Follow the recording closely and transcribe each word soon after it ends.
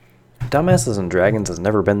Dumbasses and Dragons has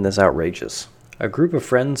never been this outrageous. A group of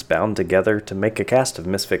friends bound together to make a cast of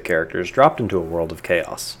misfit characters dropped into a world of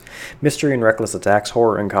chaos. Mystery and reckless attacks,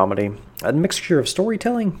 horror and comedy, a mixture of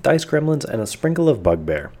storytelling, dice gremlins, and a sprinkle of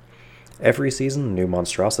bugbear. Every season, a new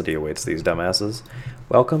monstrosity awaits these dumbasses.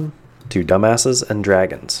 Welcome to Dumbasses and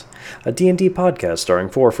Dragons, a D&D podcast starring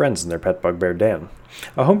 4 friends and their pet bugbear Dan.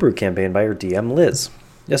 A homebrew campaign by our DM Liz.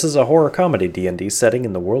 This is a horror comedy D&D setting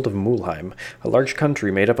in the world of Mulheim, a large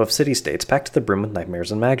country made up of city-states packed to the brim with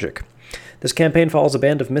nightmares and magic. This campaign follows a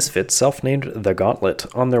band of misfits, self-named the Gauntlet,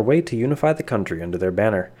 on their way to unify the country under their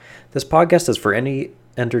banner. This podcast is for any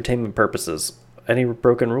entertainment purposes. Any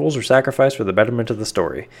broken rules are sacrificed for the betterment of the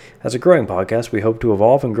story. As a growing podcast, we hope to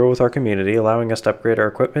evolve and grow with our community, allowing us to upgrade our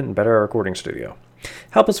equipment and better our recording studio.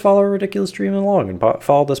 Help us follow our ridiculous dream along and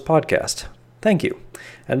follow this podcast. Thank you.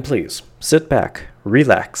 And please, sit back,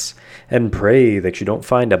 relax, and pray that you don't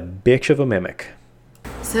find a bitch of a mimic.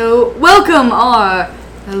 So, welcome our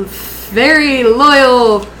very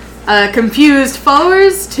loyal, confused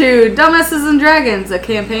followers to Dumbasses and Dragons, a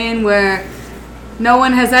campaign where no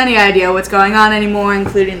one has any idea what's going on anymore,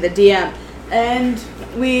 including the DM. And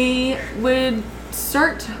we would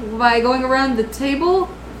start by going around the table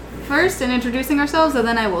first and introducing ourselves, and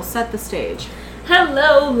then I will set the stage.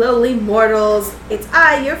 Hello, lowly mortals. It's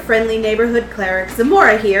I, your friendly neighborhood cleric,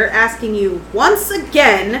 Zamora here, asking you once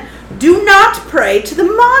again, do not pray to the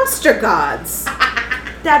monster gods.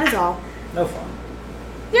 That is all. No fun.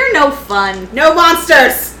 You're no fun. No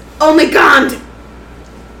monsters! Only Gond!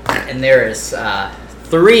 And there is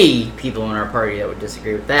 3 people in our party that would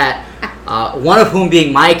disagree with that. One of whom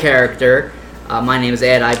being my character. My name is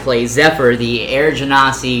Ed. I play Zephyr, the Air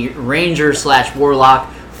Genasi Ranger /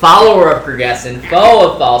 Warlock, follower of Kergessin,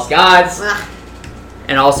 foe of false gods,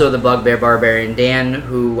 and also the Bugbear Barbarian Dan,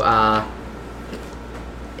 who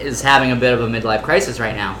is having a bit of a midlife crisis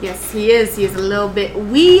right now. Yes, he is. He is a little bit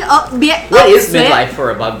upset. What is midlife for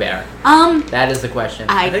a bugbear? That is the question.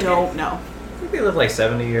 I don't know. I think they live like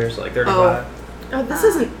 70 years, like 35. Oh,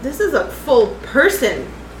 this is a full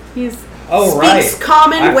person. He's speaks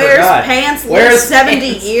common, wears pants, lives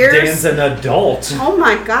 70 years. Dan's an adult. Oh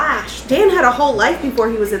my gosh. Dan had a whole life before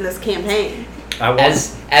he was in this campaign.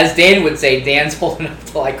 As Dan would say, Dan's old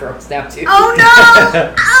enough to like gross now too. Oh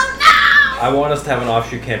no! Oh no! I want us to have an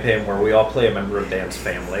offshoot campaign where we all play a member of Dan's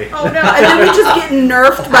family. Oh no! And then we just get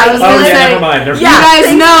nerfed by. Never mind. You guys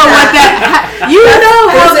know what that. You know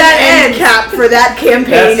how that ends. Cap for that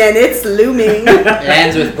campaign, and it's looming. It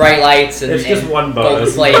ends with bright lights and it's just one gold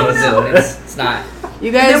bonus. flames, and it's not.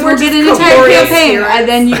 You guys will get an entire campaign, and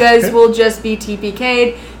then you guys will just be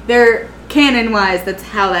TPK'd. They're canon-wise. That's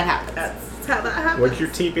how that happens. That's how that happens. Would you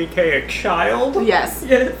TPK a child? Yes.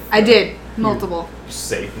 Yes. I did. Multiple.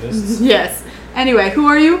 Satanists. Yes. Anyway, who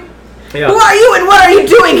are you? Yeah. Who are you and what are you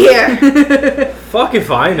doing here? Fuck if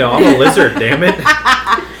I know. I'm a lizard, damn it.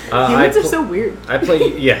 Humans are so weird. I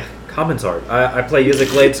play, comments are. I play Yuzik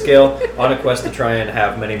Gladescale on a quest to try and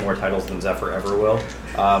have many more titles than Zephyr ever will.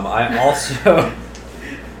 I also...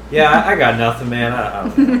 Yeah, I got nothing, man. I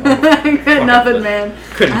don't know. I got nothing, man.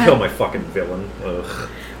 Couldn't kill my fucking villain. Ugh.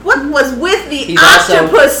 What was with the He's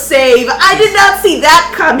octopus save? I did not see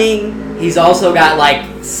that coming. He's also got like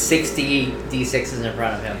 60 D6s in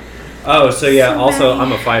front of him. Oh, so yeah, So also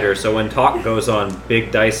many. I'm a fighter, so when talk goes on,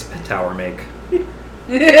 big dice tower make.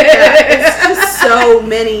 It's just so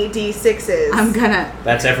many D6s.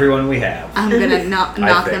 That's everyone we have. I'm gonna knock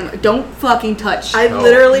them. Don't fucking touch. I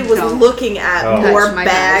literally was Don't. looking at more Touch my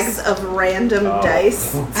bags dice. of random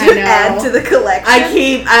dice to I know. add to the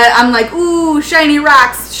collection. I'm like, ooh, shiny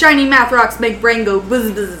rocks, shiny math rocks make brain go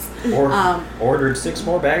buzz buzz. Ordered 6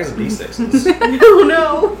 more bags of D6s. Oh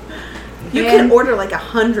no. You And- can order like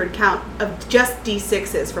 100 count of just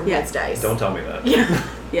D6s from Woods Dice. Don't tell me that. Yeah.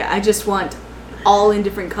 Yeah, I just want all in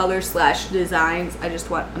different colors / designs. I just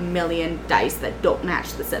want a million dice that don't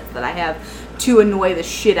match the sets that I have to annoy the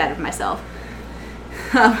shit out of myself.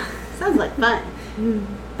 Sounds like fun.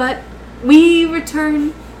 But we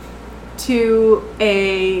return to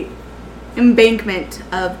a embankment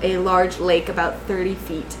of a large lake about 30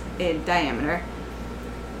 feet in diameter.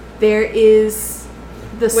 There is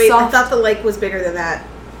the Wait, soft... I thought the lake was bigger than that.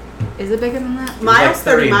 Is it bigger than that? Miles? Like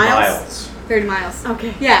 30 miles? 30 miles.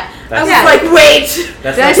 Okay. Yeah. That's I was like, wait!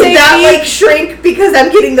 That's Did I like, say Did that feet? lake shrink because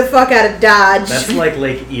I'm getting the fuck out of Dodge? that's like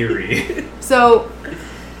Lake Erie. So,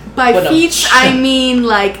 by But no. feet, I mean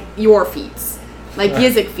like your feet. Like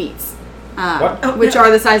Yizik feet. What? Which are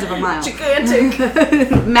the size of a mile. Gigantic.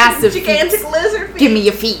 Massive Gigantic feet. lizard feet. Give me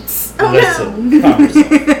your feet. Oh Listen, calm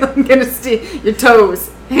yourself. I'm gonna steal your toes.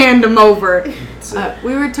 Hand them over.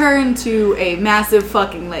 We return to a massive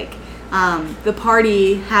fucking lake. The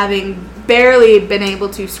party, having barely been able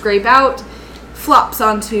to scrape out, flops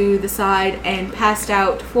onto the side and passed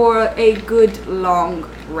out for a good long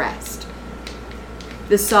rest.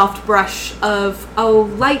 The soft brush of a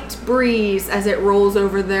light breeze as it rolls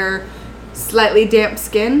over their slightly damp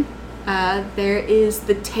skin. There is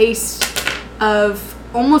the taste of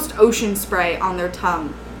almost ocean spray on their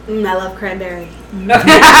tongue. I love cranberry. No. You were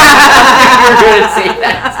going to say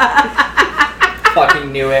that.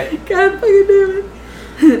 Fucking knew it. God fucking damn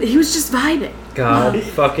it. He was just vibing. God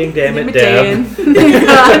fucking damn it, Dan. Deb.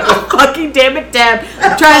 God fucking damn it, Deb.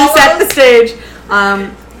 I'm trying to set the stage.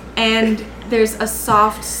 And there's a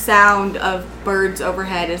soft sound of birds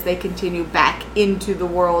overhead as they continue back into the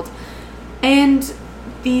world. And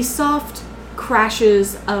the soft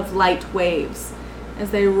crashes of light waves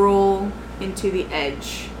as they roll into the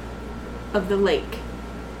edge of the lake.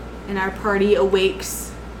 And our party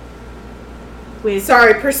awakes with...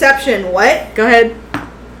 Sorry, perception. What? Go ahead.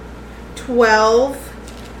 12.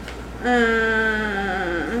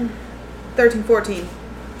 13, 14.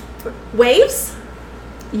 Waves?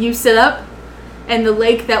 You sit up, and the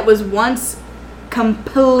lake that was once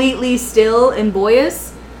completely still and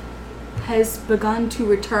buoyant has begun to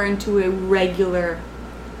return to a regular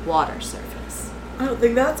water surface. I don't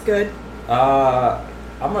think that's good.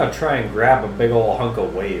 I'm gonna try and grab a big ol' hunk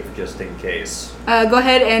of wave just in case. Go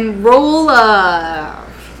ahead and roll,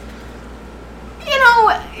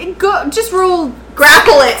 just roll...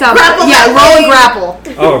 Grapple it! something. Grapple Yeah, that roll wave. grapple.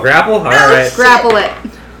 Oh, grapple? Alright. Grapple it.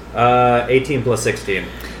 18 plus 16.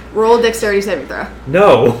 Roll a dexterity saving throw.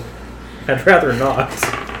 No! I'd rather not.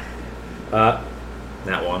 That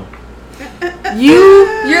one.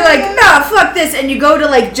 You're like, nah, fuck this, and you go to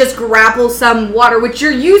like just grapple some water, which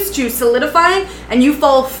you're used to solidifying, and you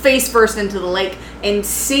fall face first into the lake and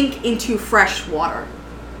sink into fresh water.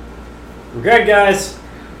 We're good, guys.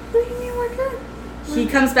 What do you mean we're good? He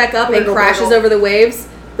comes back up and Wiggle, crashes wiggle. over the waves.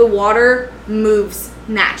 The water moves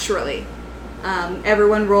naturally.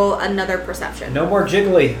 Everyone roll another perception. No more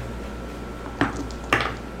jiggly.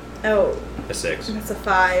 Oh, A 6. that's a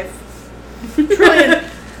 5.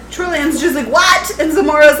 Trillian's just like, what? And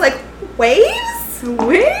Zamora's like, waves?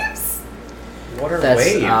 Waves? What are That's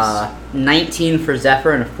waves? 19 for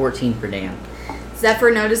Zephyr and a 14 for Dan.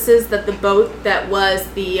 Zephyr notices that the boat that was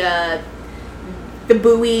the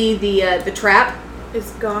buoy, the trap,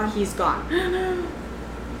 It's gone. he's gone.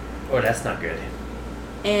 Oh, that's not good.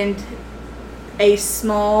 And a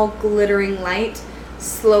small glittering light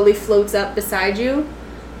slowly floats up beside you,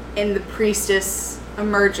 and the priestess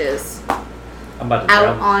emerges I'm about to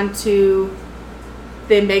out drown. onto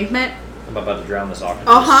the embankment. I'm about to drown this octopus.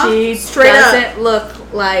 Uh-huh. She Straight up. doesn't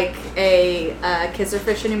look like a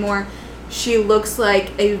kisserfish anymore. She looks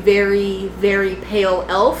like a very, very pale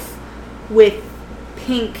elf with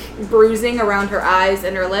pink bruising around her eyes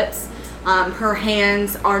and her lips. Her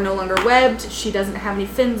hands are no longer webbed. She doesn't have any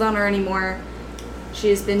fins on her anymore. She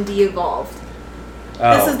has been de-evolved.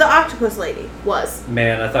 Oh, This is the octopus lady. Was.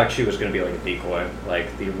 man, I thought she was going to be like a decoy.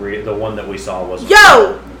 Like, the one that we saw was...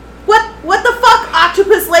 Yo! What the fuck,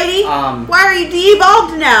 octopus lady? Why are you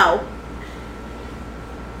de-evolved now?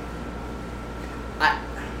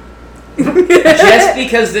 Just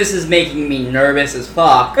because this is making me nervous as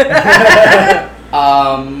fuck,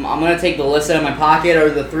 I'm gonna take the list out of my pocket. Are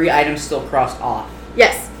the 3 items still crossed off?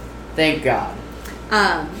 Yes. Thank God.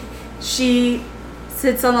 She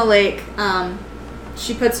sits on the lake.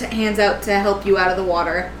 She puts her hands out to help you out of the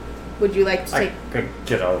water. Would you like to I take... could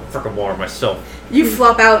get out of frickin' water myself. You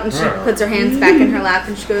flop out and she puts her hands back in her lap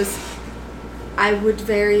and she goes, I would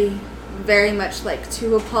very, very much like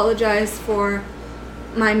to apologize for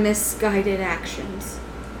my misguided actions.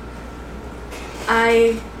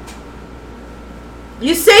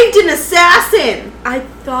 You saved an assassin! I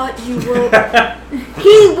thought you were...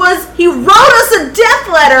 He wrote us a death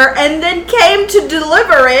letter and then came to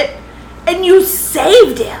deliver it, and you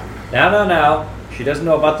saved him. No. She doesn't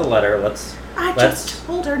know about the letter. Let's just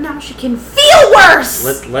told her now she can feel worse!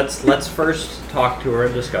 let's first talk to her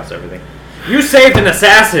and discuss everything. You saved an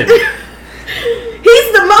assassin!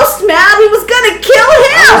 He's the most mad we was gonna kill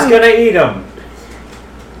him! I was gonna eat him.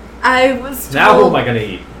 I was Now who told am I gonna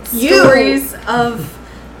eat? stories of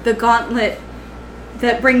the Gauntlet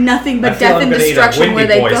that bring nothing I but feel death I'm and gonna eat a destruction where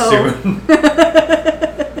Windy they Boy go. soon.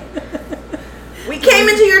 We came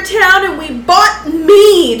into your town and we bought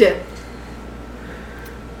mead!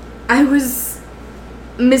 I was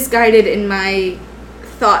misguided in my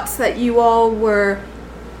thoughts that you all were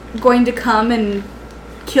going to come and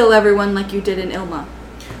kill everyone like you did in Ilma.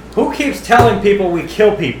 Who keeps telling people we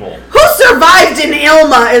kill people? Who survived in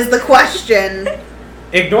Ilma is the question.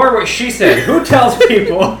 Ignore what she said. Who tells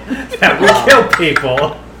people that we kill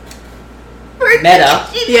people? Meta.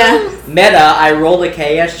 Yeah. Meta, I rolled a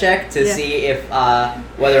KS check to Yeah. see if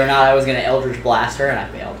whether or not I was going to Eldritch Blast her, and I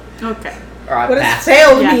failed. Okay. Or I What does passed.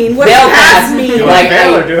 fail Yeah. mean? What Fail does pass pass. mean? Do Like, I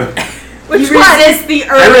fail or I- do? Which You one? resist the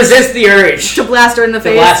I urge resist the urge to blast her in the to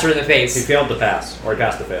face. blast her in the He face. failed to pass, or he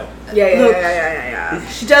passed to fail. Yeah.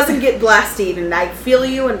 She doesn't get blasted, and I feel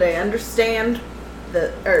you, and I understand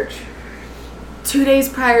the urge. 2 days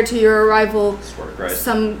prior to your arrival, Swear to Christ.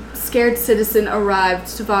 some scared citizen arrived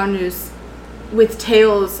to Varnus with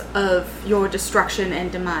tales of your destruction and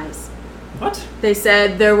demise. What? They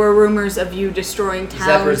said there were rumors of you destroying Zephyr's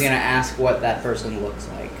towns. going to ask what that person looks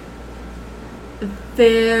like.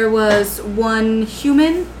 There was one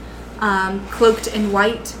human, cloaked in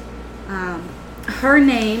white. Her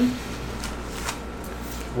name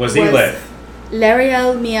Was was Elith.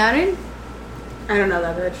 Lariel Miarin. I don't know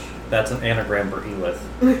that bitch. That's an anagram for Elith.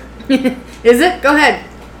 Is it? Go ahead.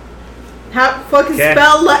 How fucking Okay.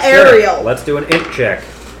 spell La Sure. Ariel? Let's do an int check.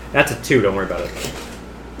 That's a 2, don't worry about it.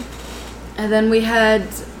 And then we had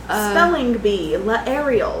Spelling bee, La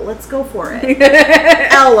Ariel. Let's go for it.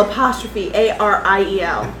 L apostrophe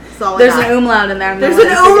A-R-I-E-L. That's all There's I got. an umlaut in there. There's an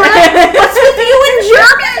umlaut. What's with you in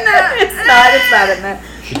German? It's not in there.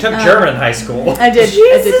 She took German in high school. I did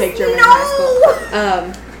Jesus, take German no! in high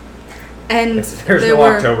school. And There's there no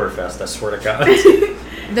were Oktoberfest, I swear to God.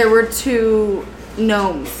 there were 2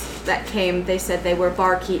 gnomes that came. They said they were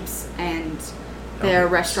barkeeps and their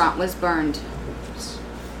Gnomes. restaurant was burned.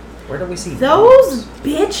 Where do we see Those gnomes?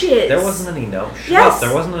 bitches. There wasn't any gnomes. Shut Yes. up,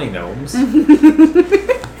 there wasn't any gnomes.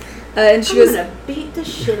 And she I'm was gonna beat the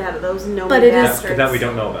shit out of those gnome But it is- bastards. that we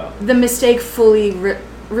don't know about. the mistake fully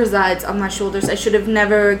resides on my shoulders. I should have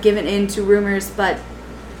never given in to rumors, but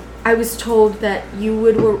I was told that you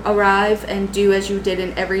would arrive and do as you did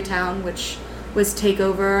in every town, which was take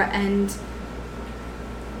over, and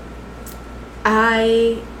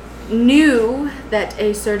I knew that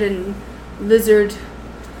a certain lizard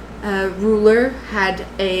ruler had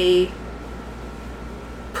a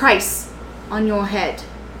price on your head,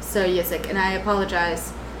 Sir Yisik, and I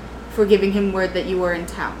apologize for giving him word that you were in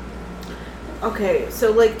town. Okay,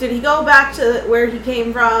 so like, did he go back to where he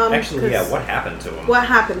came from? Actually, 'Cause yeah, what happened to him? What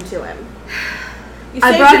happened to him? You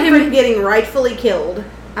I saved brought him him- from getting rightfully killed.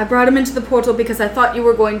 I brought him into the portal because I thought you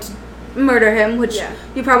were going to murder him, which Yeah.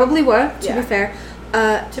 you probably were, to Yeah. be fair.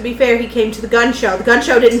 To be fair, he came to the gun show. The gun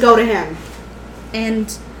show didn't go to him.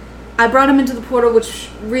 And I brought him into the portal, which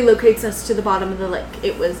relocates us to the bottom of the lake.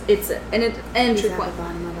 It's an entry He's at point. the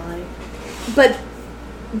bottom of the lake. But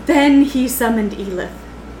then he summoned Elith.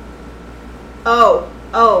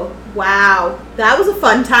 Oh, wow. That was a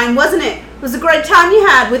fun time, wasn't it? It was a great time you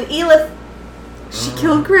had with Elith. She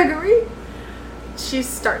killed Gregory. She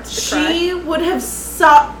starts to cry. She would have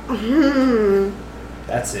saw.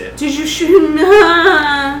 That's it. Did you shoot?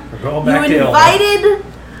 We're going back to You Elma. invited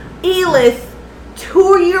Elith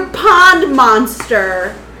to your pond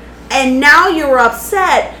monster, and now you're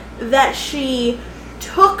upset that she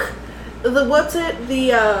took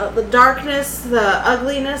the darkness, the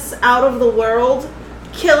ugliness out of the world,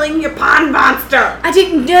 killing your pond monster. I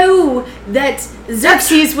didn't know that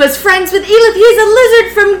Xerxes was friends with Elith. He's a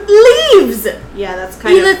lizard from leaves. Yeah, that's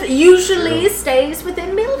kind Elith usually True. stays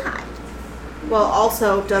within Milheim. well,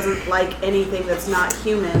 also doesn't like anything that's not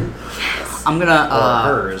human. I'm gonna Or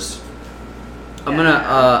hers. I'm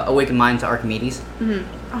gonna awaken mine to Archimedes,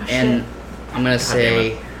 Oh and I'm gonna damn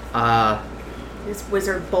say This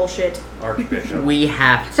wizard bullshit. Archbishop. we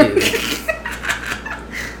have to.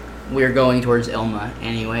 We're going towards Ilma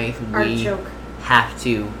anyway. We Artichoke. have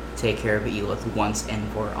to take care of Elith once and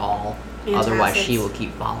for all. Otherwise, she Antacids. will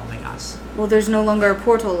keep following us. Well, there's no longer a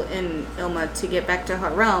portal in Ilma to get back to her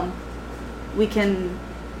realm. We can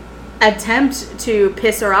attempt to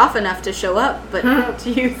piss her off enough to show up, but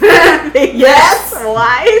do you think Yes. that's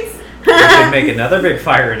wise? We can make another big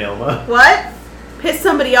fire in Ilma. What? Piss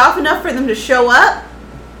somebody off enough for them to show up?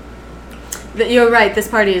 You're right, this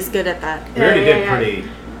party is good at that. We already Yeah, did yeah. pretty.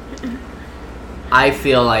 I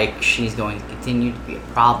feel like she's going to continue to be a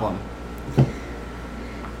problem.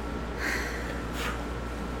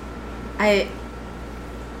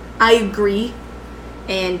 I agree,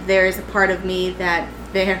 and there is a part of me that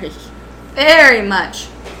very, very much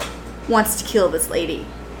wants to kill this lady.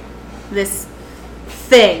 This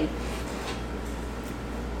thing.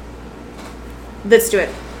 Let's do it.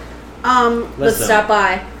 Let's Listen. stop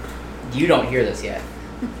by. You don't hear this yet.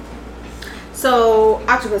 So,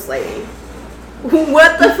 Octopus Lady,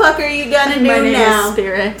 what the fuck are you gonna do My name now? is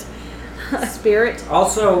Spirit. Spirit.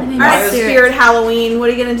 Also, My name Alright, is Spirit. Spirit Halloween, what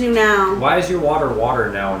are you gonna do now? why is your water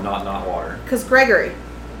water now and not water? Because Gregory.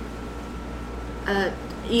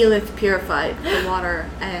 Elith purified the water,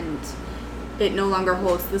 and it no longer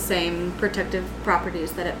holds the same protective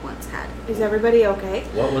properties that it once had. Is everybody okay?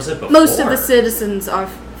 What was it before? Most of the citizens are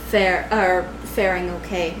faring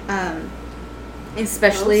okay,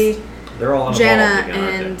 especially They're all Jana again,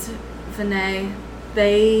 aren't and Vinay.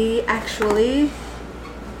 They actually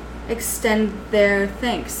extend their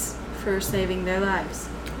thanks for saving their lives.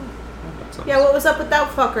 Yeah, what was up with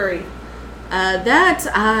that fuckery? That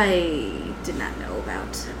I did not know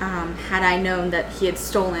about. Had I known that he had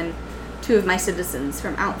stolen 2 of my citizens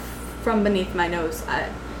from beneath my nose,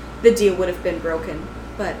 the deal would have been broken.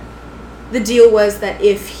 But the deal was that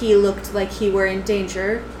if he looked like he were in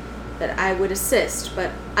danger, that I would assist.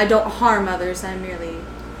 But I don't harm others, I merely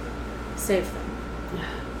save them.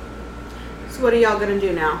 So what are y'all gonna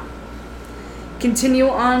do now? Continue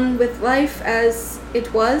on with life as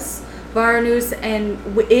it was. Varanus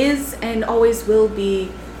is and always will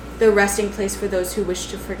be the resting place for those who wish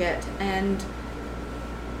to forget. And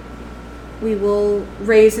we will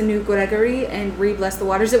raise a new Gregory and re-bless the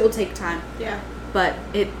waters. It will take time. Yeah. But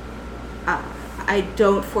I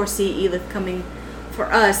don't foresee Elith coming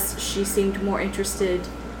for us. She seemed more interested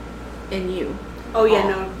in you. Oh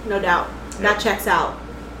yeah, no doubt. That checks out.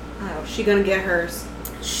 She gonna get hers.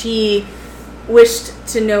 She wished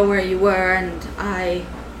to know where you were, and I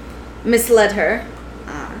misled her.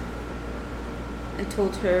 I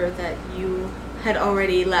told her that you had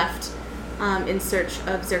already left in search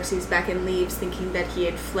of Xerxes back in Leaves, thinking that he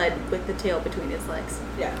had fled with the tail between his legs.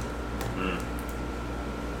 Yeah.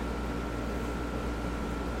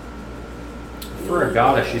 For a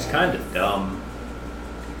goddess, she's kind of dumb.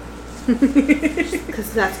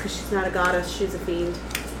 Because she's not a goddess, she's a fiend.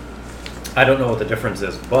 I don't know what the difference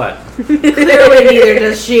is, but... Clearly neither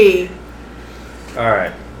does she.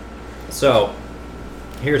 Alright. So,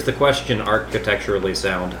 here's the question, architecturally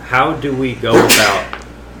sound. How do we go about...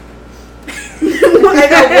 I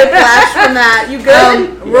got whiplash from that. You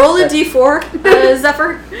good? Roll a d4,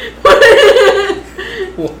 Zephyr.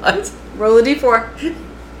 What? Roll a d4.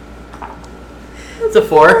 It's a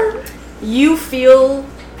 4. You feel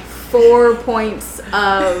 4 points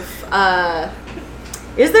of...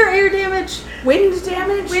 is there air damage? Wind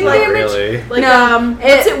damage? Wind Not damage? really. Like, No,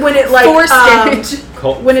 what's it when it like force damage.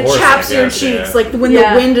 when it Force, chaps I your guess, cheeks, yeah. like when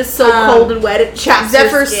Yeah. the wind is so cold and wet, it chaps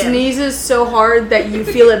Zephyr your skin. sneezes so hard that you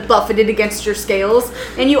feel it buffeted against your scales,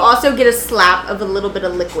 and you also get a slap of a little bit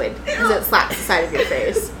of liquid as it slaps the side of your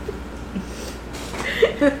face.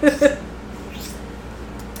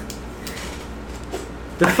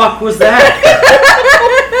 The fuck was that?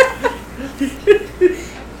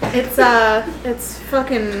 It's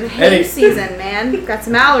fucking hay season, man. Got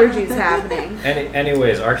some allergies happening.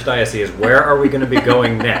 Anyways, Archdiocese, where are we going to be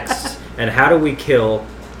going next? And how do we kill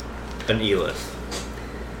an Elith?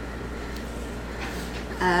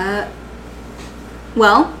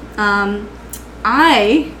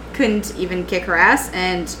 I couldn't even kick her ass,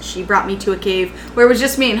 and she brought me to a cave where it was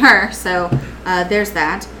just me and her, so there's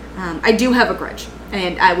that. I do have a grudge,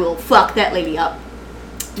 and I will fuck that lady up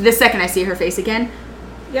the second I see her face again.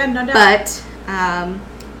 Yeah, no doubt. But,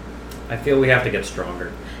 I feel we have to get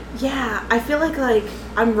stronger. Yeah, I feel like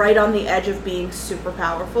I'm right on the edge of being super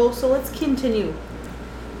powerful, so let's continue.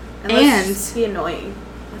 And let's be annoying.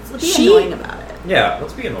 Let's be annoying about it. Yeah,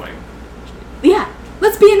 let's be annoying. yeah,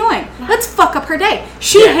 let's be annoying. Let's fuck up her day.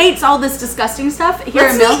 She hates all this disgusting stuff here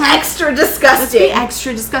Let's in be Milheim. extra disgusting. Let's be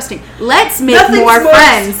extra disgusting. Let's make Nothing's more more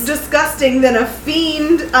friends. disgusting than a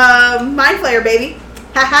fiend mind flayer, baby.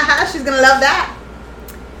 Ha ha ha, she's gonna love that.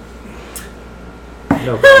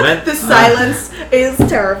 No comment. The silence is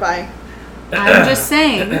terrifying. I'm just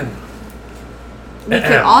saying, we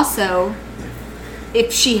could also,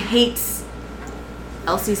 if she hates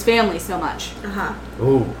Elcyee's family so much,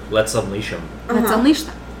 Ooh, let's unleash them. let's unleash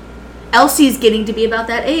them. Elcyee's getting to be about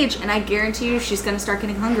that age, and I guarantee you she's going to start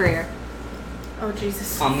getting hungrier. Oh,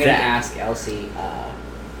 Jesus. I'm gonna ask Elcyee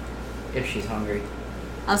if she's hungry.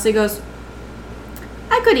 Elcyee goes,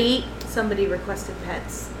 I could eat. Somebody requested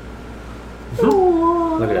pets.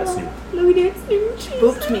 Look at that Snoop. Look at that Snoop. She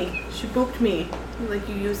booped me. She booped me. Like,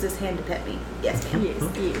 you use this hand to pet me. Yes, ma'am. Yes.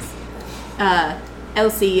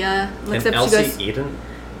 Elcyee looks Can up, she goes, Elcyee eat an?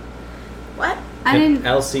 What? I Can didn't,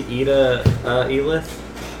 Elcyee eat a Elith?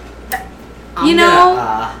 you know,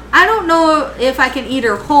 I don't know if I can eat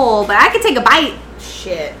her whole, but I can take a bite.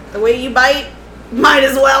 Shit. The way you bite, might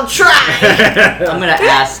as well try. I'm gonna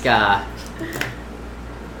ask. I'm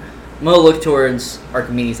gonna look towards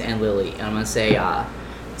Archimedes and Lily, and I'm gonna say,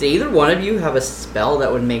 do either one of you have a spell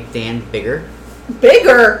that would make Dan bigger?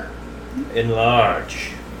 Bigger?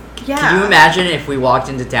 Enlarge. Yeah. Can you imagine if we walked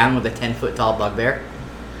into town with a 10-foot tall bugbear?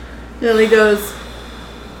 Lily goes,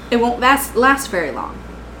 it won't last very long,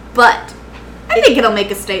 but I think it'll make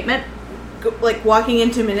a statement. Like walking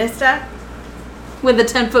into Minista? With a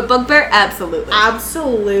 10-foot bugbear? Absolutely.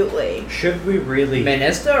 Absolutely. Should we really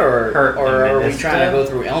Minista or are we trying to go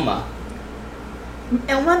through Ilma?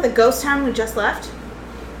 Ilma, the ghost town we just left?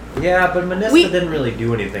 Yeah, but Minista didn't really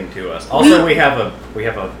do anything to us. Also, we have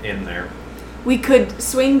a inn there. We could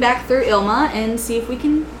swing back through Ilma and see if we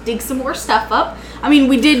can dig some more stuff up. I mean,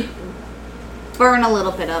 we did burn a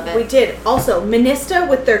little bit of it. We did. Also, Minista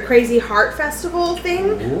with their crazy heart festival thing.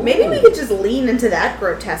 Ooh. Maybe we could just lean into that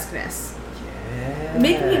grotesqueness. Yeah.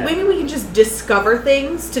 Maybe we can just discover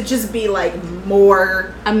things to just be like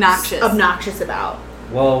more obnoxious about.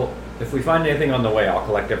 Well, if we find anything on the way, I'll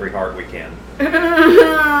collect every heart we can.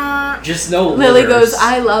 Just no Lily livers. goes,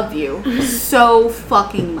 I love you so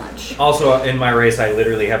fucking much. Also, in my race, I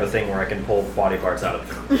literally have a thing where I can pull body parts out of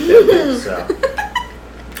them. So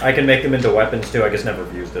I can make them into weapons too. I just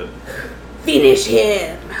never used it. Finish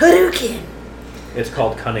him, Hadouken. It's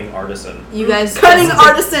called Cunning Artisan. You guys, Cunning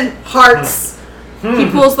artisan hearts. he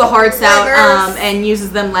pulls the hearts out Livers. and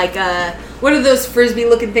uses them like what are those frisbee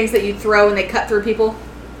looking things that you throw and they cut through people?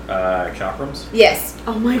 Chakrams? Yes,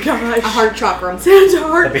 Oh my gosh. a heart chakram. Sounds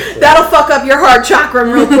hard. That'd be horrible. That'll fuck up your heart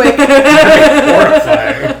chakram real quick.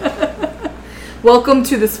 Horrifying. Welcome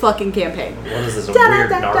to this fucking campaign. What is this, a weird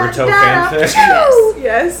Naruto fanfic?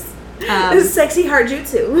 Yes. This is sexy heart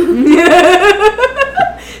jutsu.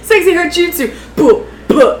 Sexy heart jutsu. Boo,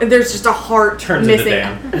 boo, and there's just a heart Turns missing.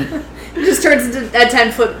 into Dan. It just turns into a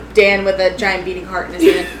 10-foot Dan with a giant beating heart in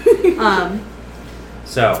his hand.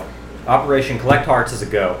 So, Operation Collect Hearts is a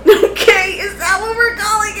go. Okay, is that what we're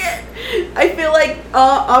calling it? I feel like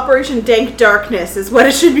Operation Dank Darkness is what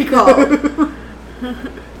it should be called.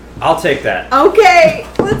 I'll take that. Okay,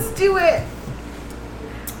 let's do it.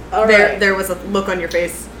 All right. There was a look on your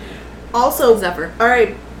face. Also, Zephyr. all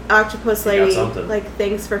right, Octopus You got Lady. something. Like,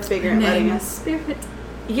 thanks for letting us. Spirit.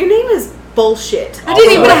 Your name is bullshit. I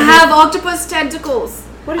didn't even Also- have octopus tentacles.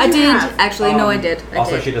 What did I you did. have? Actually, no, I did. I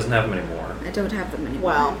Also, did. she doesn't have them anymore. I don't have them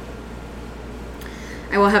anymore. Wow.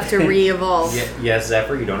 I will have to re-evolve. Yes,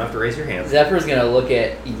 Zephyr, you don't have to raise your hand. Zephyr's gonna look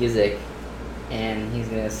at Yizik and he's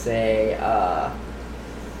gonna say, I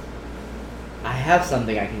have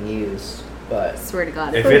something I can use, but Swear to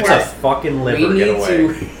God. If For it's a what? fucking we liver, need get away.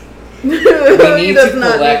 to He need does to not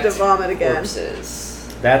need collect to vomit again.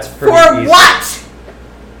 corpses. That's pretty For easy. what?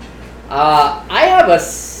 I have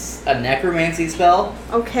a necromancy spell.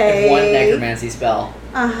 Okay. One necromancy spell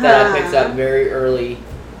Uh-huh. that I picked up very early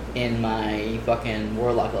in my fucking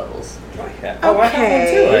warlock levels. Oh, I have one too,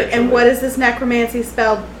 Okay. actually. And what does this necromancy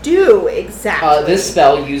spell do exactly? This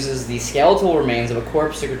spell uses the skeletal remains of a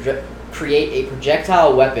corpse to create a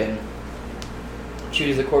projectile weapon.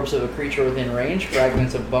 Choose the corpse of a creature within range.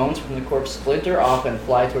 Fragments of bones from the corpse splinter off and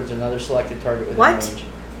fly towards another selected target within What? range.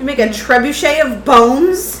 You make a trebuchet of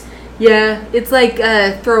bones? Yeah, it's like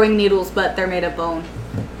throwing needles, but they're made of bone,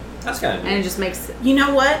 That's kind of and it just makes. You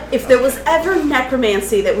know what? If there was ever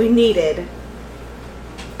necromancy that we needed,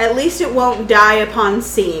 at least it won't die upon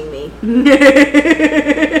seeing me.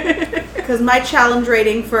 Because my challenge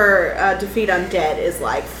rating for defeat undead is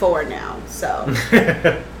like 4 now. So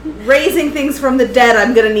raising things from the dead,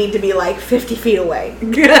 I'm gonna need to be like 50 feet away.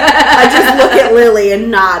 I just look at Lily and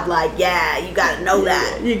nod like, yeah, you gotta know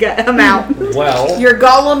that. You got. I'm out. Well, Your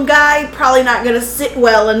golem guy probably not gonna sit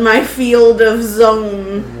well in my field of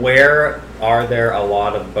zone. where are there a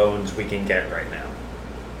lot of bones we can get right now?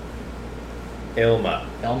 Ilma.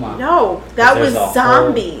 Elma. No, that There's was a whole-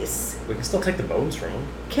 zombies. We can still take the bones from them.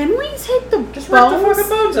 Can we take the Just rip the bones? fucking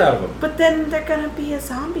bones out of them. But then they're gonna be a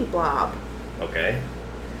zombie blob. Okay.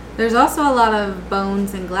 There's also a lot of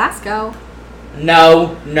bones in Glasgow.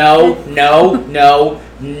 No. No.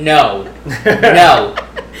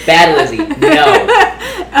 Bad Lizzie. No.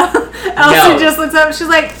 Elcyee No. just looks up. She's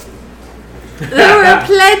like, "There are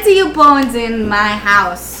plenty of bones in my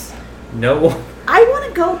house." No. I want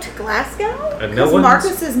to go to Glasgow And because no one's-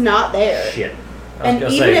 Marcus is not there. Shit. I was And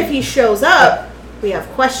gonna even say, if he shows up, we have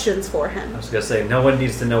questions for him. I was gonna say, no one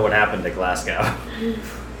needs to know what happened to Glasgow.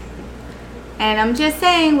 And I'm just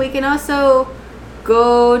saying, we can also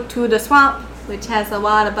go to the swamp, which has a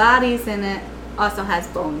lot of bodies in it. Also has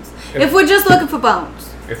bones. If we're just looking for bones.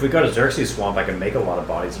 If we go to Xerxes Swamp, I can make a lot of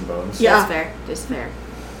bodies and bones. Yeah. That's fair. Just fair.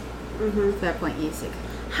 Mm-hmm. Fair point, Yizik.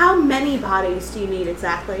 How many bodies do you need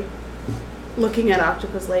exactly? Looking at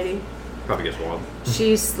Octopus Lady. Probably just one.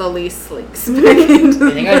 She slowly slinks back into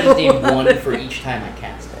I think I just need one for each time I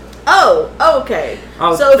cast it. Oh, okay.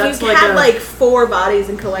 Oh, So if that's you like had a- like 4 bodies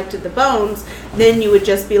and collected the bones, then you would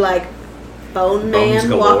just be like Bone Bones Man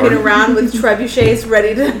galore. walking around with trebuchets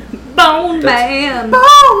ready to Bone Man.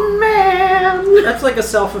 Bone Man. That's like a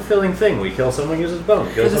self-fulfilling thing. We kill someone who uses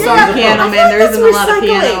bone. Kill It's a someone song who uses Piano bone. Man. There that's isn't a lot of recycling.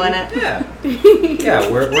 piano in it. Yeah.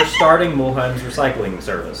 Yeah, we're starting Mulheim's recycling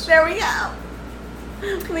service. There we go.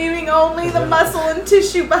 Leaving only the muscle and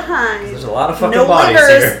tissue behind. There's a lot of fucking No bodies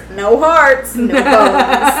livers, here. no hearts, no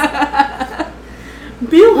bones.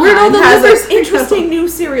 Where'd all Bilheim the has livers an interesting new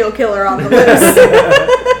serial killer on the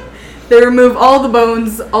list. They remove all the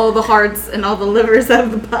bones, all the hearts, and all the livers out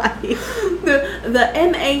of the body. the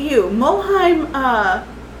MAU, Mulheim,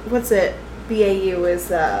 what's it? BAU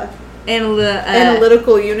is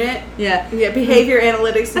analytical unit. Yeah. Yeah, behavior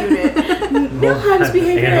analytics unit. Milheim's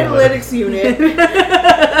behavior analytics unit.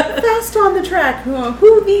 Fast on the track.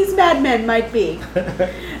 Who these madmen might be.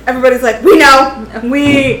 Everybody's like, we know.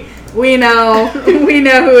 We know. We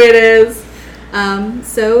know who it is.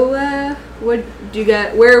 So, what do you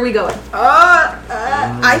got? Where are we going?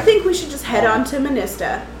 I think we should just head on to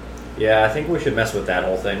Minista. Yeah, I think we should mess with that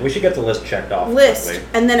whole thing. We should get the list checked off. List. quickly.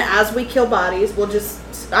 And then as we kill bodies, we'll just,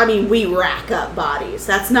 we rack up bodies.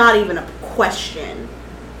 That's not even a question.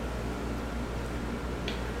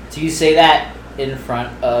 Do you say that in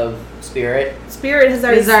front of Spirit? Spirit has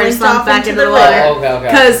already He's slinked off back into the water. river. Okay.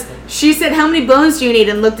 Because she said, "How many bones do you need?"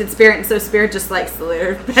 and looked at Spirit, and so Spirit just like slid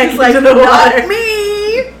her back She's like, into the not water.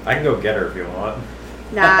 me! I can go get her if you want.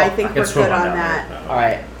 Nah, I think I can we're swim good on down that. there. No.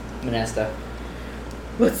 Alright, Minesta.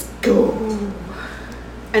 Let's go.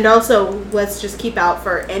 And also, let's just keep out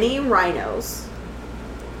for any rhinos.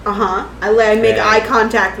 I make Yeah. eye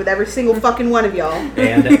contact with every single fucking one of y'all.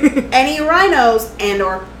 And Any rhinos and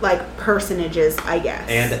or like personages, I guess.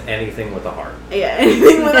 and anything with a heart. yeah,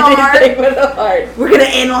 anything with a heart. Anything with a heart. We're gonna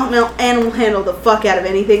animal handle the fuck out of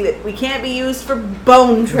anything that we can't be used for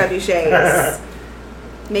bone trebuchets.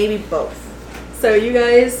 Maybe both. So you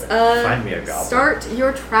guys Find me a goblin. start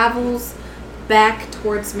your travels back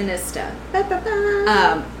towards Minista.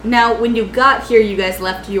 Ba-ba-ba. Now, when you got here, you guys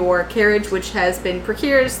left your carriage, which has been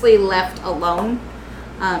precariously left alone.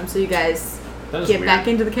 So you guys That is get weird. back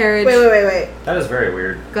into the carriage. Wait. That is very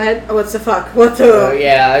weird. Go ahead. What's the fuck? What the? Oh,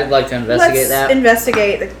 yeah, I'd like to investigate Let's that.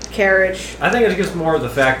 investigate the carriage. I think it's just more of the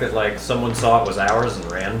fact that like someone saw it was ours and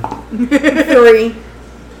ran. 3.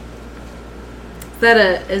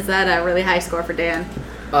 Is that a really high score for Dan?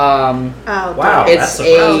 Oh, Wow. damn. It's that's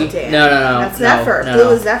Oh, a... damn. No. That's Zephyr. No. Blue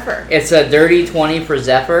is Zephyr. It's a dirty 20 for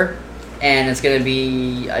Zephyr, and it's going to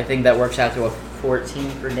be, I think that works out to a 14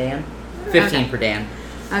 for Dan. 15 Okay. for Dan.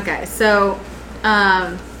 Okay, so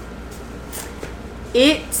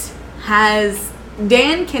it has...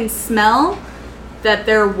 Dan can smell that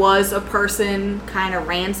there was a person kind of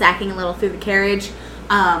ransacking a little through the carriage,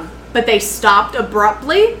 but they stopped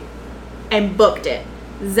abruptly and booked it.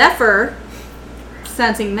 Zephyr,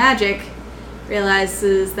 sensing magic,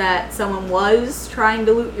 realizes that someone was trying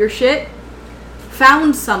to loot your shit,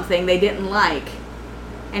 found something they didn't like,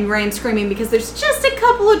 and ran screaming because there's just a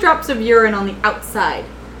couple of drops of urine on the outside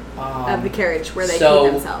of the carriage where they so-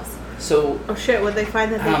 pee themselves. So, Oh shit! Would they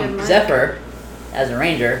find that they didn't like? Zephyr, as a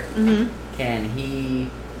ranger, Mm-hmm. can he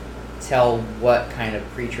tell what kind of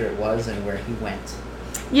creature it was and where he went?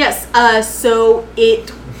 Yes, so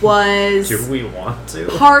it was Do we want to?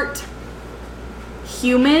 part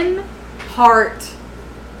human, part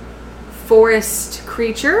forest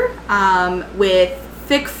creature with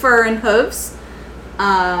thick fur and hooves.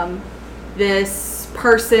 This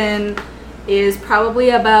person is probably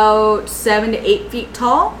about 7 to 8 feet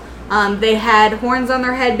tall. They had horns on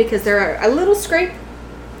their head because they're a little scrape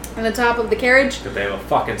on the top of the carriage. Did they have a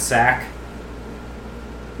fucking sack?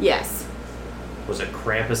 Yes. Was it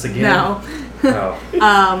Krampus again? No.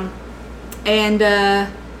 Oh. And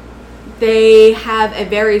they have a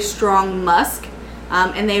very strong musk,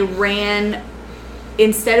 and they ran,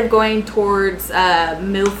 instead of going towards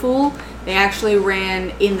Millfool, they actually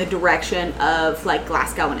ran in the direction of like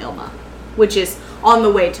Glasgow and Ilma, which is on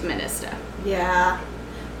the way to Minista. Yeah.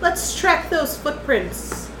 Let's track those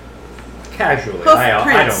footprints. Casually. Hoof I don't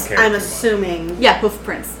prints. care. I'm too much. assuming. Yeah, hoof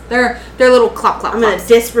prints. They're little clop clop. I'm gonna clops.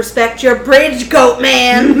 disrespect your bridge, goat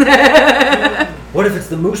man. What if it's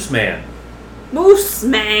the Moose Man? Moose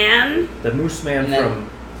man. The Moose Man And then-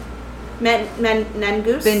 from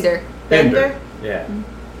Nangoose. Bender. Bender. Yeah.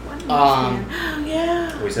 What Moose Um, man? Oh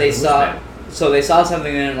yeah. We said They the Moose saw... Man. So they saw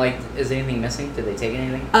something and like, is anything missing? Did they take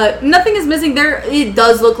anything? Nothing is missing there. It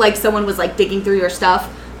does look like someone was like digging through your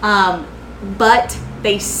stuff, but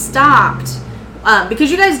they stopped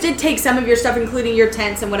because you guys did take some of your stuff, including your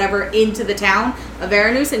tents and whatever, into the town of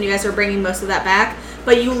Varanus, and you guys are bringing most of that back.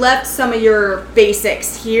 But you left some of your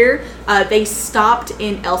basics here. They stopped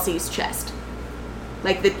in Elcyee's chest.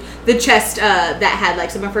 like the chest that had like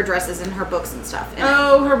some of her dresses and her books and stuff.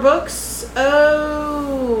 Oh, her books.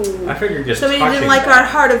 Oh. I figured just Somebody touching didn't like that. our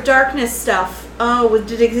Heart of Darkness stuff. Oh,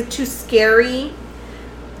 did it get too scary?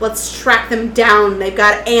 Let's track them down. They've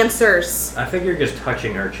got answers. I figure just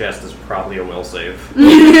touching her chest is probably a will save.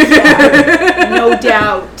 No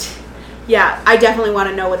doubt. Yeah, I definitely want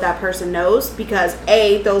to know what that person knows because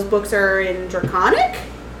A, those books are in Draconic?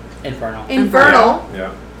 Infernal. Infernal.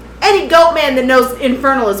 Yeah. Any goat man that knows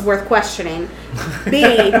Infernal is worth questioning. B,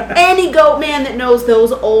 any goat man that knows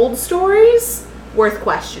those old stories, worth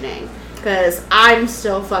questioning. Because I'm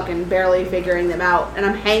still fucking barely figuring them out. And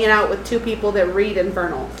I'm hanging out with two people that read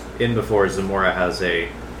Infernal. In before Zamora has a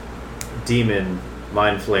demon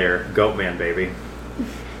mind flayer goat man baby.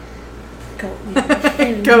 Goat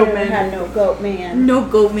man. Goat man. Had no goat man. No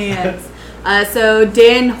goat mans. So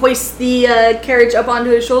Dan hoists the carriage up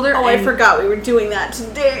onto his shoulder. Oh, I and forgot we were doing that to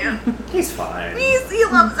Dan. He's fine. He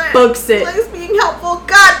loves it. Books it. He likes being helpful.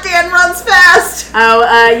 God, Dan runs fast. Oh,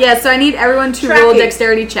 yeah. So I need everyone to roll a Tracking.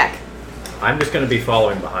 dexterity check. I'm just going to be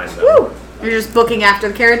following behind them. Woo. You're just booking after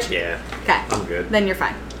the carriage. Yeah. Okay. I'm good. Then you're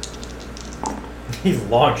fine. He's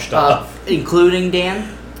launched off. Including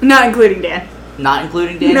Dan? Not including Dan. Not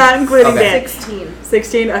including Dan? Not including Okay. Dan. 16.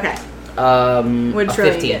 16. Okay. What'd A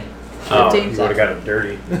Trillian 15. get? Oh, 15. you would have got him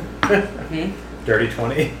dirty. Dirty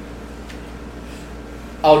 20.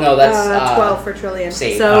 Oh no, that's 12 for Trillian.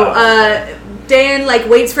 Save. So Dan like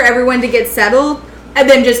waits for everyone to get settled and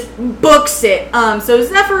then just books it. So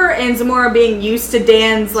Zephyr and Zamora, being used to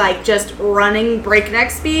Dan's like just running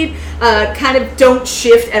breakneck speed, kind of don't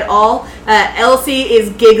shift at all. Elcyee is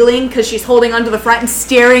giggling because she's holding onto the front and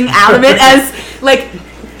staring out of it as like.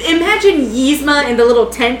 Imagine Yzma in the little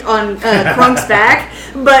tent on Krunk's back,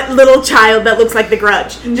 but little child that looks like the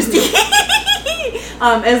Grudge. Just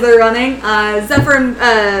as they're running. Zephyr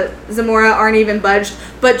and Zamora aren't even budged,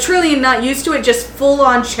 but Trillian, not used to it, just full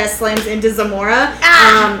on chest slams into Zamora.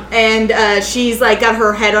 And she's like got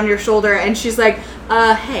her head on your shoulder, and she's like,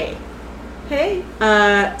 "Hey, Hey.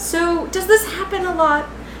 so does this happen a lot?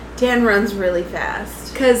 Dan runs really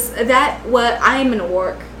fast. Because I'm an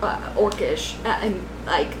orcish. I'm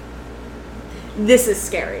like, this is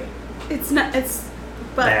scary. It's not. It's.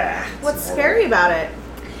 But Nah, what's it's scary about it?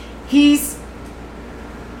 He's,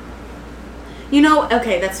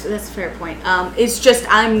 okay, that's a fair point. It's just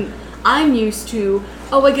I'm used to,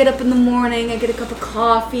 I get up in the morning, I get a cup of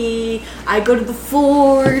coffee, I go to the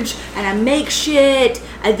forge, and I make shit,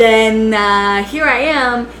 and then here I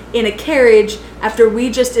am in a carriage after we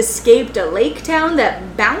just escaped a lake town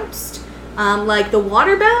that bounced, like the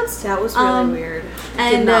water bounced. That was really weird.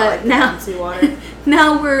 And Did not like the now, bouncy water.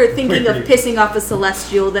 now we're thinking of Weird. pissing off a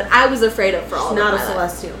celestial that I was afraid of for all She's not a of my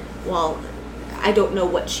life. celestial. Well, I don't know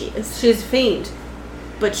what she is, She's a fiend.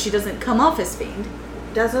 but she doesn't come off as fiend.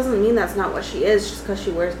 That doesn't mean that's not what she is, just because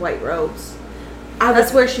she wears white robes. I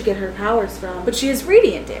That's was, where she get her powers from. but she has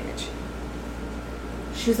radiant damage.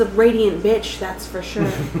 She's a radiant bitch, that's for sure.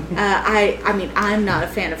 I mean, I'm not a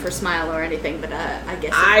fan of her smile or anything, but I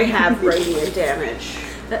guess I have radiant damage.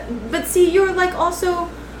 But see, you're like also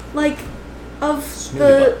like of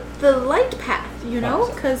Snooty the light path,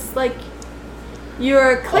 because like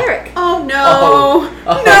you're a cleric. Oh no!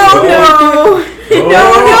 Oh.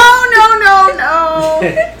 No!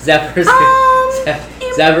 Zephyr's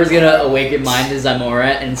Zephyr's gonna awaken mind to Zamora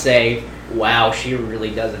and say, "Wow, she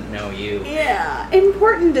really doesn't know you." Yeah,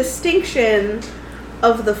 important distinction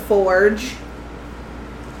of the forge.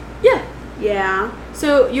 Yeah. Yeah,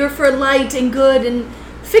 So you're for light and good and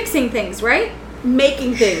fixing things, right?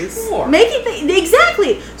 making things. Sure. Making things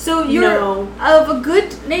exactly. So you're No. of a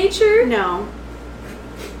good nature. No.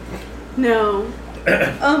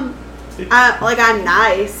 I'm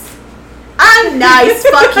nice. I'm nice.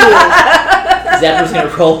 Fuck you. Zephyr's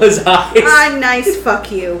gonna roll his eyes. I'm nice.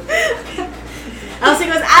 Fuck you. Elcyee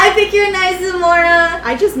goes, I think you're nice, Zamora.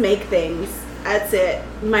 I just make things. That's it.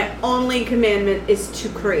 My only commandment is to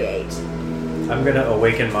create. I'm going to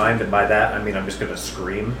awaken mind, and by that, I mean I'm just going to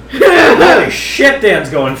scream. Holy shit, Dan's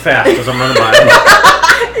going fast as I'm running by him.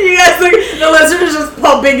 You guys look, the lizard is just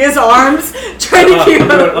pumping his arms, trying to keep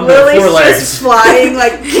I'm up. doing Lily's 4 legs. just flying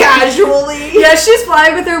like casually. Yeah, she's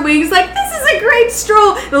flying with her wings like, this is a great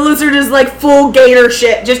stroll. The lizard is like full gator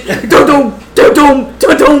shit, just dum dum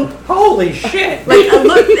dum. Holy shit. Like,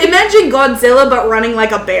 look, imagine Godzilla but running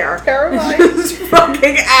like a bear. Terrifying. Just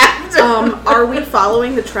fucking act. Are we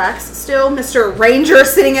following the tracks still? Mr. Ranger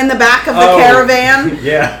sitting in the back of the Oh. caravan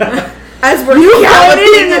Yeah. as we're You galloping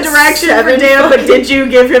pointed in the at direction for 7 Dan, but fucking- did you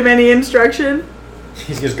give him any instruction?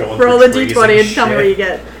 He's just going Roll through a trees d20 and and tell me shit. what you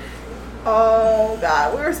get. Oh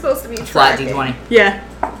god, we were supposed to be Flat tracking. D20. Yeah.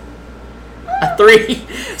 A 3.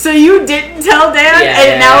 So you didn't tell Dan,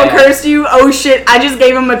 and it now occurs to you, oh shit, I just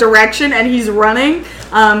gave him a direction and he's running.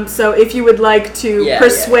 So if you would like to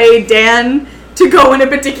persuade Dan to go in a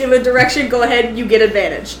particular direction, go ahead, you get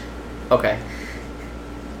advantage. Okay.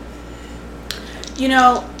 You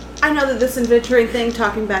know, I know that this adventuring thing,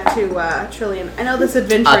 talking back to Trillian, I know this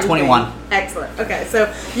adventuring 21. thing. Excellent. Okay,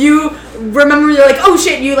 so you remember, you're like, oh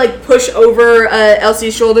shit, you like push over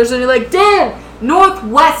Elcyee's shoulders and you're like, Dan,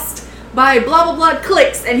 northwest by blah blah blah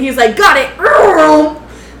clicks, and he's like, got it.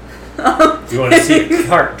 You want to see a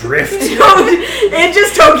cart drift? It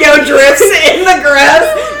just Tokyo drifts in the grass.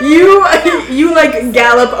 You like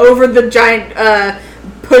gallop over the giant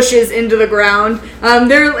pushes into the ground.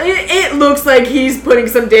 It looks like he's putting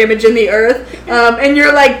some damage in the earth, and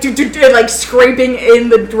you're like like scraping in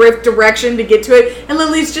the drift direction to get to it, and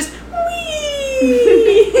Lily's just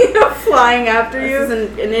flying after you. This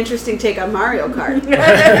is an interesting take on Mario Kart.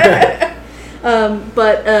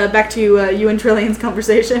 But back to you and Trillian's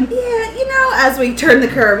conversation. Yeah, you know, as we turn the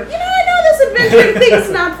curve, you know, I know this adventuring thing is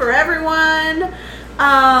not for everyone.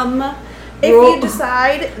 If you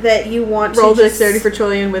decide that you want roll to dexterity for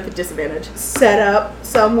Trillian with a disadvantage, set up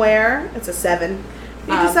somewhere, it's a 7. If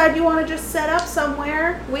you decide you want to just set up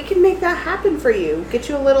somewhere, we can make that happen for you. Get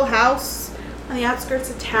you a little house on the outskirts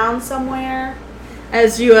of town somewhere.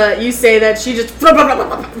 as you say that, she just to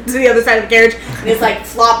the other side of the carriage and is like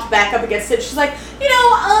flopped back up against it. She's like,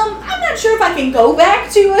 I'm not sure if I can go back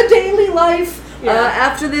to a daily life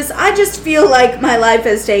after this. I just feel like my life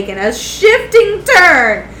has taken a shifting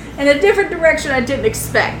turn in a different direction I didn't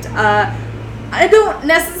expect. I don't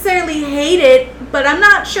necessarily hate it, but I'm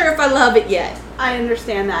not sure if I love it yet. I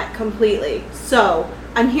understand that completely. So,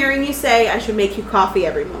 I'm hearing you say I should make you coffee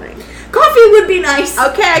every morning. Coffee would be nice.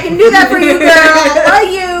 Okay, I can do that for you, girl. Love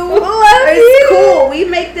you. Love you. It's cool. We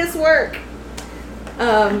make this work.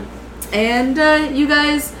 And you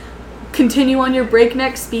guys continue on your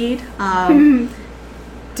breakneck speed.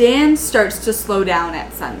 Dan starts to slow down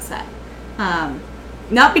at sunset.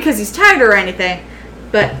 Not because he's tired or anything,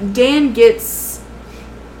 but Dan gets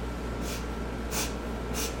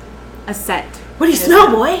a scent. What do you smell,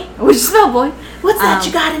 boy? What do you smell, boy? What's that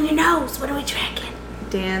you got in your nose? What are we drinking?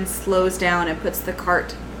 Dan slows down and puts the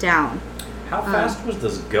cart down. How fast was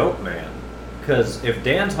this goat man? Because if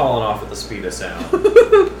Dan's hauling off at the speed of sound...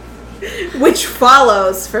 Which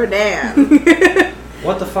follows for Dan.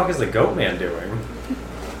 What the fuck is the goat man doing?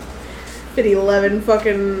 At 11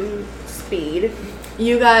 fucking speed.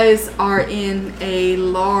 You guys are in a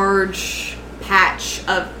large patch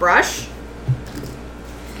of brush.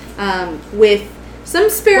 With some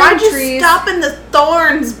spare Why'd trees. you stop in the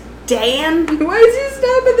thorns, Dan? Why'd you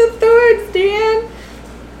stop at the thorns, Dan?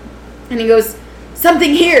 And he goes,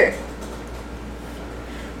 something here.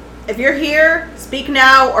 If you're here, speak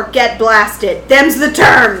now or get blasted. Them's the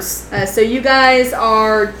terms. So you guys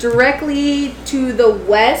are directly to the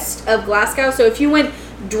west of Glasgow. So if you went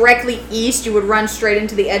directly east, you would run straight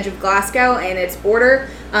into the edge of Glasgow and its border.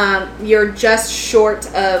 You're just short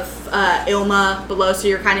of Ilma below, so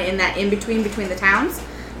you're kind of in that in-between between the towns.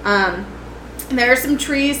 There are some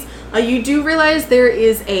trees. You do realize there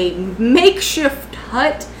is a makeshift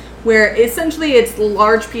hut where essentially it's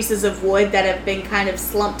large pieces of wood that have been kind of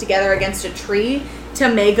slumped together against a tree to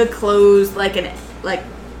make a closed, like a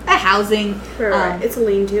housing. Right. It's a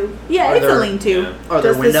lean-to. Yeah, it's a lean-to. Yeah. Are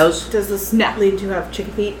there windows? Does this No. lean-to have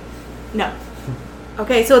chicken feet? No.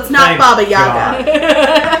 Okay, so it's not Thank Baba Yaga.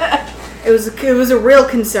 It was a real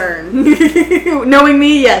concern. Knowing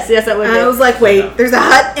me, yes, it would be. I was like, wait, there's a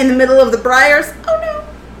hut in the middle of the briars? Oh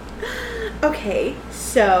no. Okay,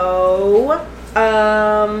 so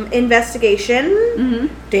investigation. Mm-hmm.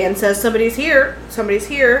 Dan says somebody's here.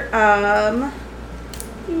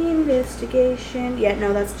 Investigation. Yeah,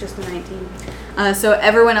 no, that's just a 19. So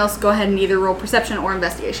everyone else go ahead and either roll perception or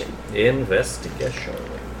investigation. Investigation.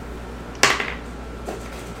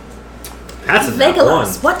 That's a nat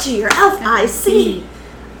Legolas, one. what do your elf eyes see?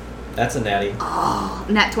 That's a natty. Oh,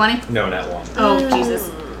 nat 20? No, nat one. Oh, Jesus.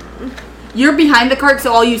 You're behind the cart,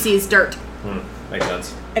 so all you see is dirt. Makes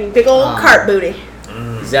sense. And big old cart booty.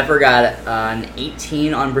 Zephyr got an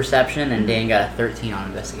 18 on perception, and Dan got a 13 on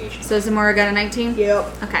investigation. So Zamora got a 19?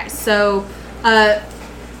 Yep. Okay, so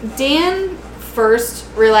Dan first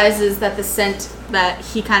realizes that the scent that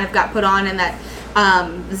he kind of got put on and that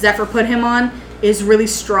Zephyr put him on is really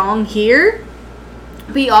strong here.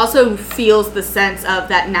 But he also feels the sense of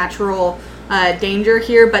that natural danger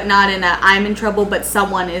here, but not in a I'm in trouble, but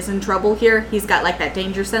someone is in trouble here. He's got like that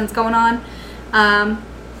danger sense going on.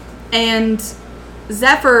 And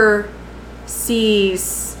Zephyr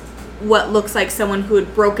sees what looks like someone who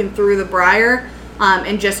had broken through the briar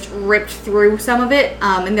and just ripped through some of it.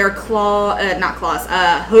 And their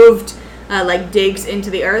hooved, like digs into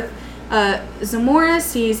the earth. Zamora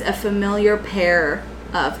sees a familiar pair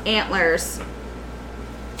of antlers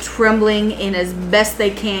trembling in as best they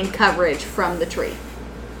can coverage from the tree.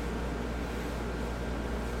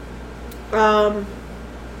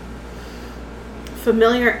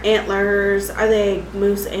 Familiar antlers. Are they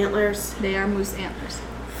moose antlers? They are moose antlers.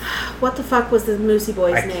 What the fuck was the moosey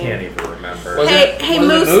boy's I name? can't even remember. Hey,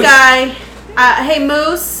 moose guy. Hey,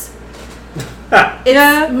 moose.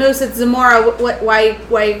 It's Moose. It's Zamora. Why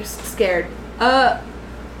are you scared?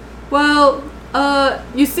 Well,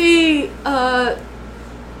 you see,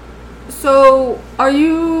 so are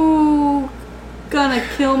you gonna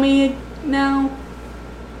kill me now?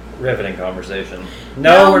 Riveting conversation.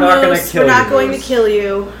 No, we're not going to Moose, kill you. We're not going to Moose. kill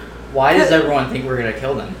you. Why does everyone think we're gonna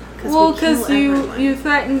kill them? Well, because you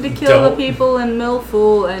threatened to kill the people in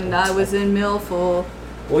Millful, and I was in Millful.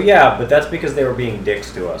 Well, yeah, but that's because they were being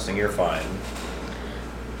dicks to us, and you're fine.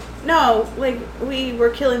 No, like, we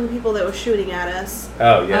were killing the people that were shooting at us.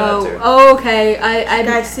 Oh, yeah, that too. Oh, okay. You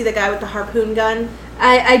guys see the guy with the harpoon gun?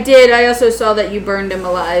 I did. I also saw that you burned him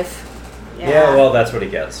alive Yeah, well, that's what he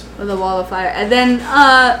gets. with a wall of fire. And then,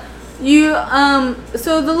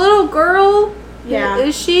 so the little girl, Yeah.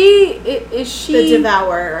 is she? The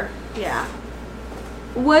devourer. Yeah.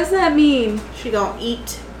 What does that mean? She gonna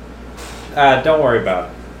eat. Don't worry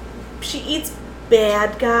about it. She eats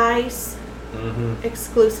bad guys Mm-hmm.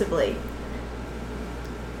 exclusively.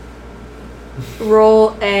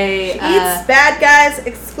 Roll a She eats bad guys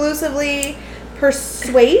exclusively.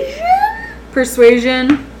 Persuasion?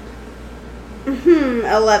 persuasion.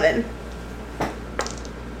 11.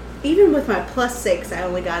 Even with my +6, I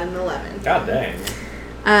only got an 11. God dang.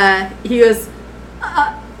 He goes,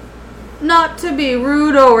 not to be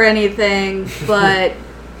rude or anything, but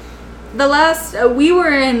the last, we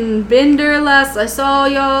were in Bender last I saw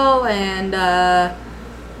y'all, and, I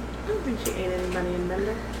don't think she ate anybody in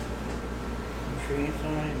Bender.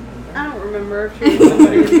 I don't remember if she ate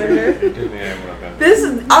anybody in Bender.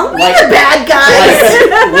 Are we Like- the bad guys?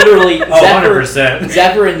 Like, literally, Oh, 100%.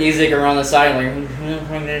 Zephyr and music are on the side, like.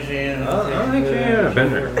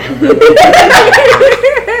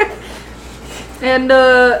 and,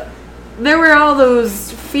 there were all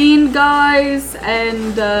those fiend guys,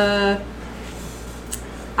 and,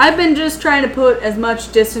 I've been just trying to put as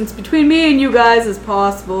much distance between me and you guys as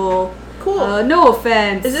possible. Cool. No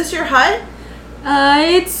offense. Is this your hut?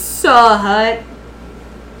 It's a hut.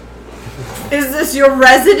 Is this your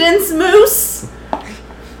residence, Moose?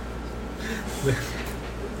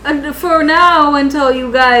 And for now, until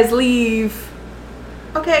you guys leave.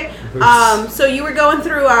 Okay. So you were going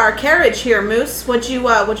through our carriage here, Moose. What'd you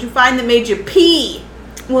find that made you pee?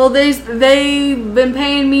 Well, they've been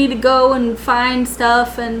paying me to go and find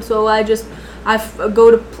stuff, and so I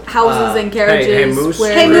go to houses and carriages. Hey, Moose.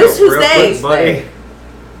 where- Hey, Moose, who's real they? quick, buddy.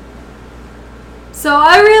 So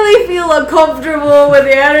I really feel uncomfortable with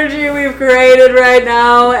the energy we've created right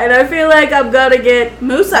now, and I feel like I'm gonna get.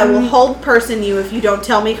 Moose, I will hold person you if you don't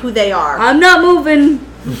tell me who they are. I'm not moving.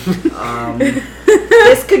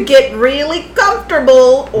 This could get really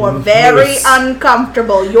comfortable or very Moose.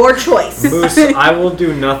 uncomfortable. Your choice. Moose, I will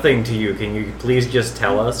do nothing to you. Can you please just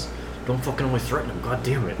tell us? Don't fucking always threaten him. God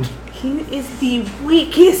damn it. He is the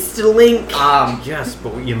weakest link. Yes,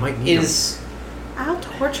 but you might need him. I'll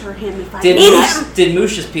torture him if I need him. Did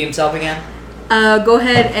Moose just pee himself again? Go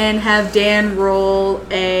ahead and have Dan roll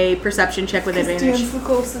a perception check with advantage. Dan's the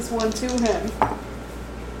closest one to him.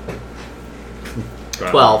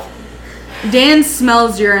 12. Dan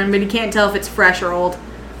smells urine, but he can't tell if it's fresh or old.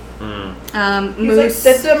 Moose.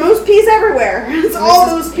 Like, the moose pees everywhere. It's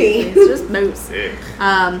all moose pee. It's just moose.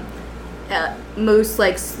 Moose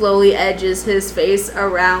like slowly edges his face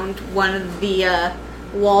around one of the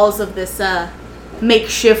walls of this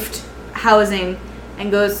makeshift housing,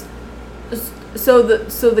 and goes. So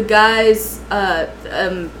the guys,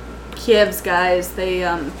 Kiev's guys,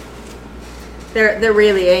 they're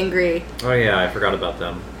really angry, Oh yeah, I forgot about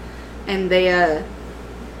them. and they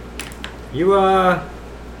You got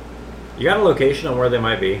a location on where they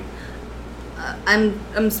might be?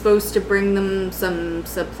 I'm supposed to bring them some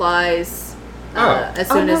supplies Oh. as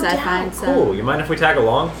soon Oh, as no I doubt. find some. Cool. You mind if we tag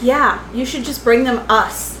along? Yeah, you should just bring them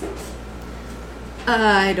us.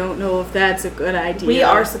 I don't know if that's a good idea. We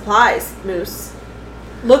are supplies, Moose.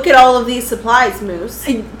 Look at all of these supplies, Moose.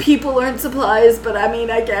 People aren't supplies, but I mean,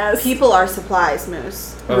 I guess. People are supplies,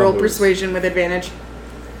 Moose. Roll Moose. persuasion with advantage.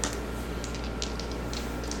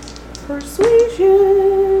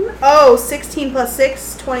 Persuasion. Oh, 16 plus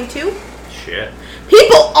 6, 22. shit.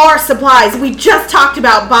 People are supplies. We just talked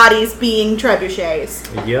about bodies being trebuchets.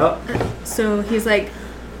 Yep. So he's like,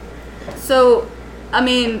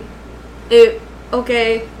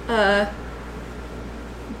 okay,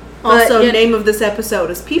 Also, But, yeah. name of this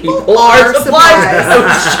episode is People, People Are Supplies. I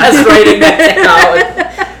was just writing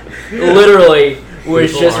that down. Literally,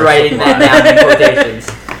 was People just are writing that down in quotations.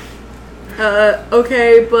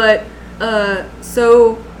 okay, but,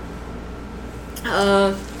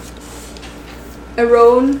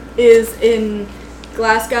 Aaron is in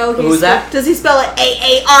Glasgow. Who's that? Does he spell it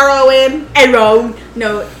A-A-R-O-N? Aaron.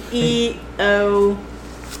 No, E-O...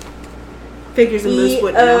 Figures and Moose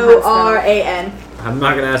wouldn't know how to spell it. E-O-R-A-N. I'm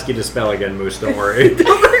not gonna ask you to spell again, Moose. Don't worry.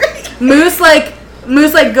 Moose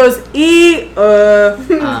goes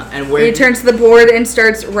And where He turns to the board and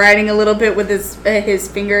starts writing a little bit with his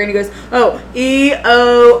finger, and he goes, E-O-R-A-N.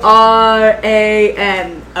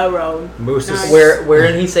 Aaron. Moose is Nice. where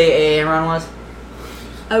did he say Aaron was?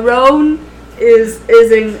 Aaron is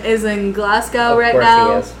in Glasgow right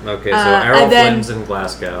now. He is. okay. So and Errol then- Flynn's in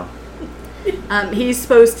Glasgow. He's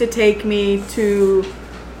supposed to take me to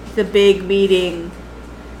the big meeting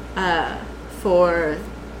for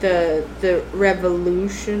the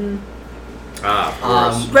revolution. Ah,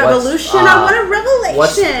 of course. Revolution? I want a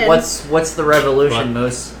revelation. What's the revolution, What?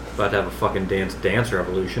 Moose? About to have a fucking dance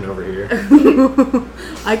revolution over here.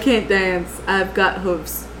 I can't dance. I've got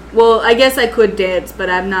hooves. Well, I guess I could dance, but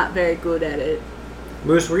I'm not very good at it.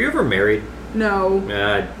 Moose, were you ever married? No.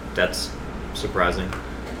 That's surprising.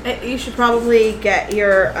 You should probably get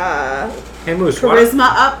your Hey, Moose,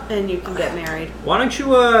 charisma up and you can get married. why don't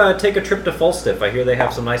you take a trip to Falstaff? I hear they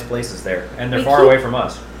have some nice places there, and they're We far keep- away from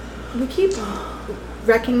us. We keep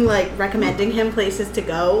recommending him places to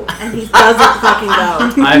go, and he doesn't fucking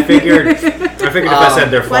go. I figured if I said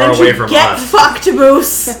they're Why far don't away you from get us. fucked,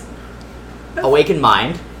 Moose? Awaken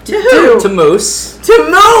mind. To who? To Moose. To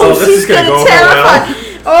Moose! this He's is gonna gonna go terrify.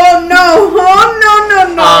 Oh no! Oh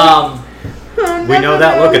no! No! Um, Oh, We no, know no,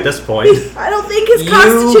 that no. look at this point. I don't think his You-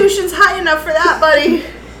 constitution's high enough for that, buddy.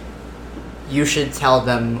 you should tell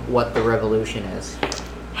them what the revolution is.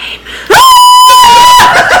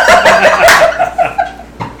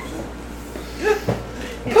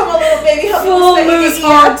 Come on, little baby, help Full me with Moose this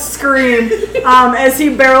hard scream as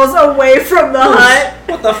he barrels away from the hut.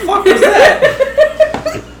 What the fuck was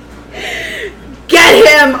that? Get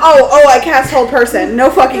him! Oh, I cast whole person. No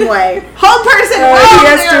fucking way. Whole person! He Oh,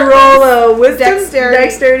 has to there. roll a wisdom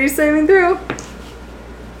Dexterity. saving throw.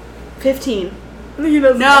 15. He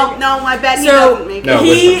doesn't No, make it. no, I bet he So doesn't make No, it. he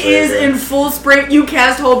wisdom saving is throw. in full sprint. You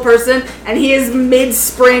cast hold person, and he is mid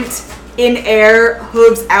sprint in air,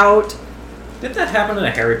 hooves out. Did that happen in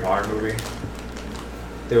a Harry Potter movie?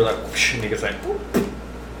 They were like, whoosh, and he goes like, whoop.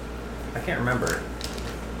 I can't remember.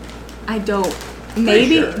 I don't.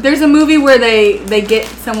 Maybe sure. there's a movie where they get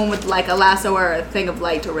someone with like a lasso or a thing of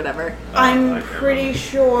light or whatever. I I'm can't pretty remember.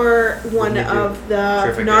 sure one Wouldn't it be of the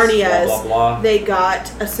Terrificus, Narnias, blah, blah, blah? they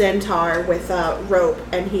got a centaur with a rope,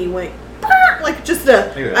 and he went "Brr," like just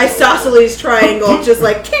a Maybe that's isosceles triangle, just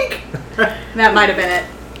like kink. That might have been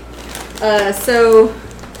it. So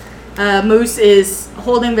Moose is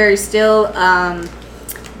holding very still, and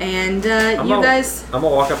I'm you gonna- guys. I'm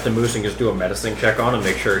gonna walk up to Moose and just do a medicine check on him,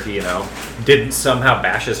 make sure he, didn't somehow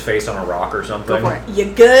bash his face on a rock or something. Go for it. You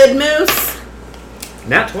good, Moose?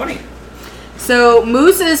 Nat 20. So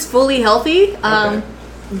Moose is fully healthy, Okay.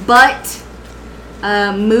 but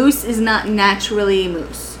Moose is not naturally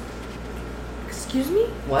Moose. Excuse me?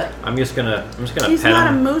 What? I'm just gonna He's pet not a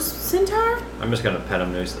him. moose centaur? I'm just gonna pet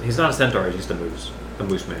him. He's not a centaur. He's just a moose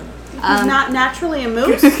man. He's not naturally a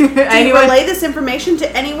moose? Do you Anyone- relay this information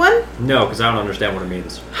to anyone? No, because I don't understand what it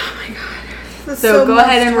means. That's So go most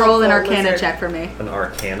ahead and roll an helpful, Arcana lizard. check for me. An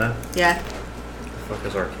arcana. Yeah. What the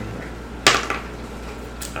fuck is arcana?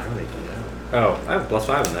 I really don't know. Oh, I have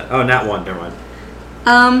 +5 in that. Oh, nat 1. Never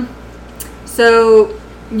mind. So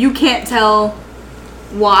you can't tell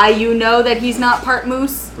why you know that he's not part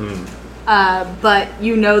moose, but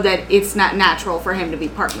you know that it's not natural for him to be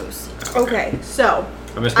part moose. Okay, so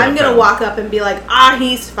I'm just I'm pet gonna him. walk up and be like,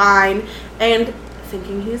 he's fine. And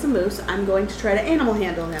thinking he's a moose, I'm going to try to animal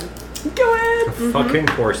handle him. Go ahead. Of fucking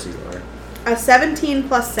course you are. A 17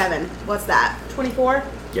 plus 7. What's that? 24?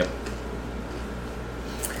 Yep.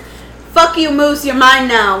 Fuck you, moose. You're mine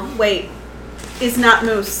now. Wait. Is not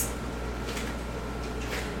moose.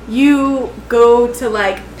 You go to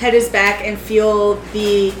like pet his back and feel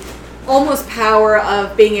the almost power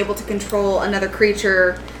of being able to control another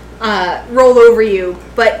creature roll over you,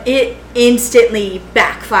 but it instantly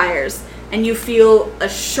backfires and you feel a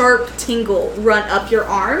sharp tingle run up your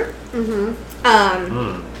arm.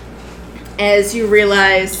 As you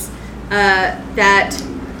realize that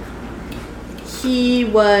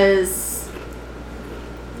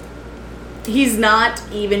he's not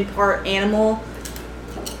even part animal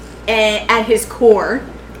at his core.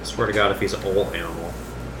 I swear to God, if he's an old animal.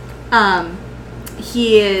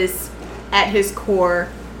 He is, at his core,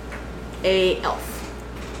 a elf.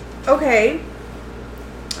 Okay.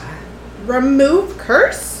 Remove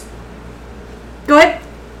curse? Go ahead.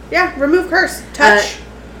 Yeah, remove curse. Touch.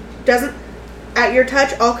 Doesn't... At your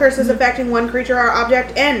touch, all curses affecting one creature or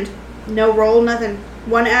object end. No roll, nothing.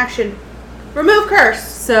 One action. Remove curse.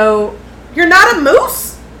 So... You're not a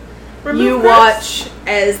moose? Remove you curse. watch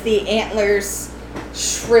as the antlers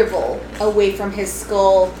shrivel away from his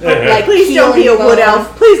skull. Like Please don't be a peeling wood bone.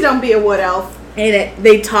 elf. Please don't be a wood elf. And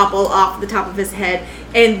they topple off the top of his head.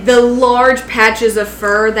 And the large patches of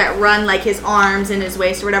fur that run like his arms and his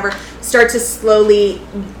waist or whatever start to slowly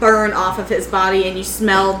burn off of his body. And you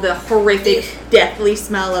smell the horrific, deathly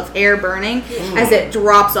smell of hair burning as it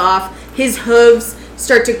drops off. His hooves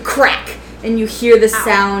start to crack. And you hear the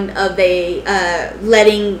sound of a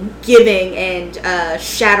giving and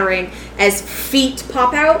shattering as feet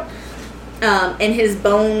pop out. And his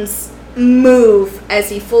bones move as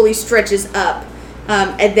he fully stretches up.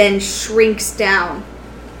 And then shrinks down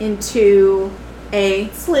into a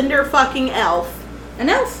Slender fucking elf. an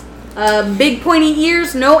elf. Big pointy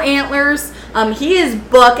ears, no antlers. He is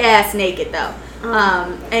buck-ass naked, though.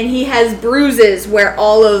 And he has bruises where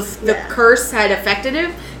all of the curse had affected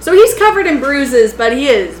him. So he's covered in bruises, but he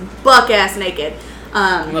is buck-ass naked.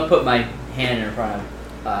 I'm gonna put my hand in front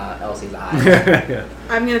of Elcye's eye.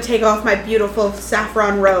 I'm going to take off my beautiful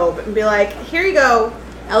saffron robe and be like, here you go.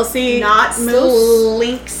 Elcyee Not moose.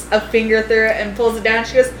 slinks a finger through it and pulls it down.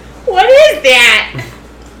 She goes, "What is that?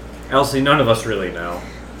 Elcyee, none of us really know.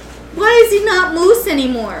 Why is he not moose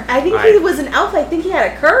anymore?" I think he was an elf. I think he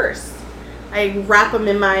had a curse. I wrap him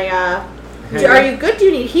in my, Hey. Are you good? Do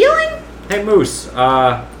you need healing? Hey, Moose,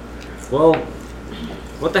 well,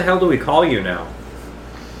 what the hell do we call you now?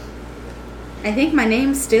 I think my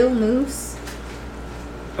name's still Moose.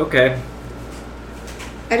 Okay.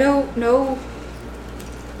 I don't know.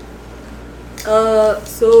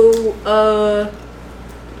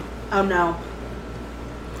 Oh no.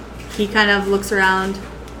 He kind of looks around.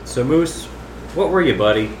 So, Moose, what were you,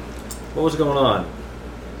 buddy? What was going on?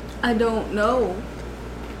 I don't know.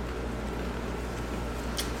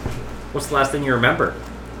 What's the last thing you remember?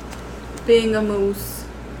 Being a moose.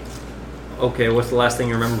 Okay, what's the last thing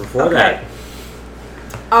you remember before that?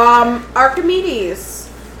 Archimedes,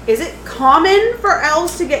 is it common for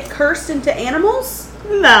elves to get cursed into animals?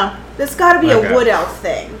 No. That's gotta be Okay. a wood elf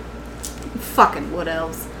thing. Fucking wood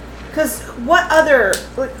elves. Because what other...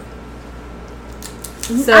 Like,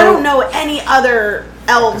 So, I don't know any other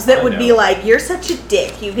elves that I would be know. like, you're such a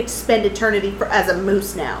dick, you get to spend eternity as a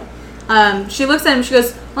moose now. she looks at him, she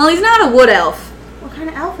goes, "Well, he's not a wood elf. What kind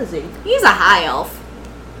of elf is he? He's a high elf.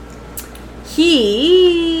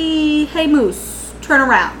 Hey Moose, turn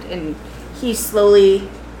around." And he slowly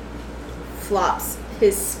flops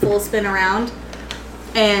his full spin around.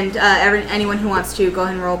 And anyone who wants to, go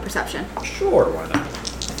ahead and roll perception. Sure, why not?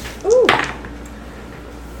 Ooh,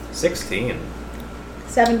 16.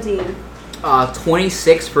 17.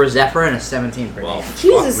 26 for Zephyr and a 17 for Well, me.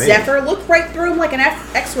 Jesus, fuck me. Zephyr, look right through him like an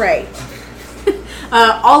X-ray.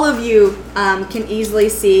 All of you can easily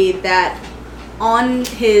see that on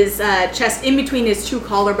his chest, in between his two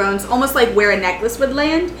collarbones, almost like where a necklace would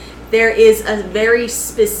land, there is a very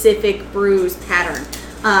specific bruise pattern.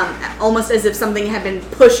 Almost as if something had been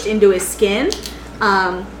pushed into his skin.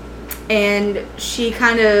 And she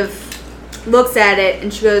kind of looks at it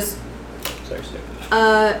and she goes, Sorry,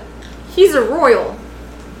 sir. he's a royal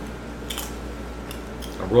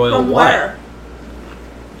A royal From what? where?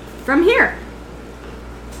 from here.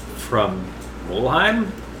 From Rolheim?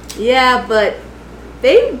 Yeah, but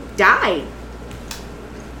they died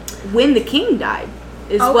when the king died,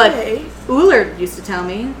 is what Okay. Ullard used to tell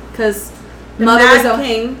me. Because The mother Mad was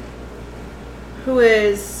King, who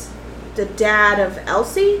is the dad of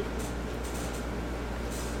Elcyee.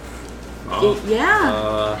 Oh.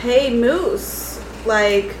 Yeah. Hey, Moose,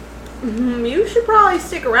 like, you should probably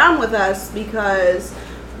stick around with us because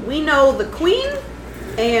we know the queen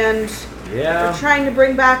and Yeah. we're trying to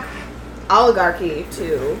bring back oligarchy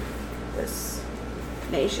to this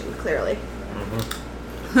nation, clearly.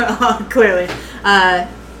 Clearly.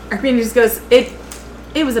 Archimedes goes, it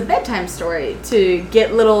was a bedtime story to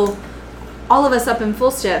get all of us up in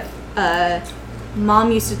full step.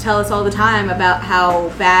 Mom used to tell us all the time about how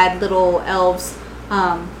bad little elves,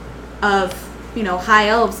 high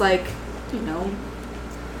elves, like,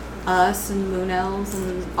 us and moon elves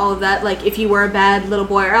and all of that. Like, if you were a bad little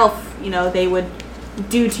boy or elf, you know, they would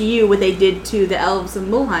do to you what they did to the elves of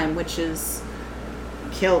Mulheim, which is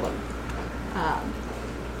kill them.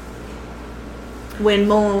 When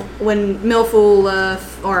Milful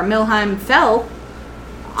or Milheim fell,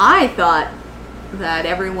 I thought that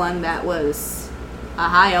everyone that was a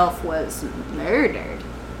high elf was murdered.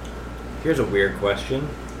 Here's a weird question.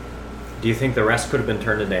 Do you think the rest could have been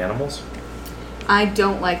turned into animals? I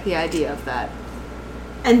don't like the idea of that.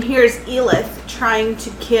 And here's Elith trying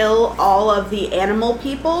to kill all of the animal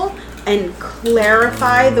people and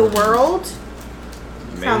clarify the world.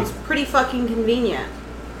 Maybe. Sounds pretty fucking convenient.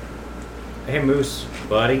 Hey, Moose,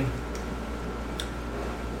 buddy.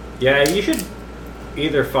 Yeah, you should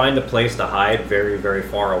either find a place to hide very, very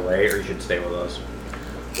far away, or you should stay with us.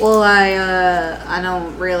 Well, I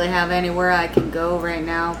don't really have anywhere I can go right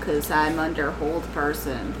now because I'm under hold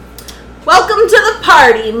person. Welcome to the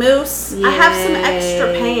party, Moose. Yay. I have some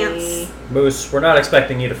extra pants. Moose, we're not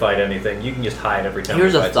expecting you to fight anything. You can just hide every time.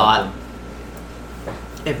 Here's we a fight thought.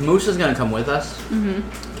 something. If Moose is gonna come with us,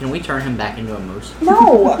 can we turn him back into a moose?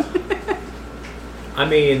 No. I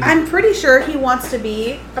mean, I'm pretty sure he wants to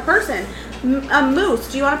be a person. Moose,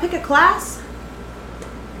 do you want to pick a class?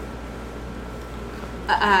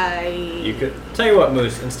 you could tell you what,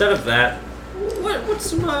 Moose. Instead of that, what's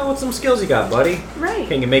some skills you got, buddy? Right.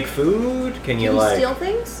 Can you make food? Can you like steal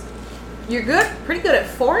things? You're good. Pretty good at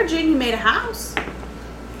foraging. You made a house.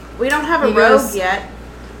 We don't have a He rogue goes- yet.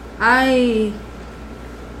 I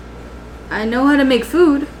know how to make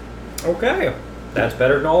food, Okay, that's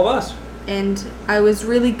better than all of us. and I was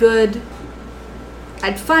really good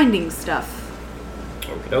at finding stuff.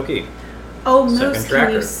 Okie dokie. Oh, Second Moose, can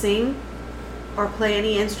tracker. you sing or play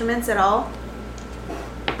any instruments at all?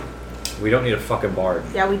 We don't need a fucking bard.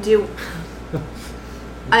 Yeah, we do.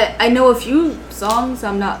 I know a few songs.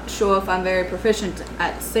 I'm not sure if I'm very proficient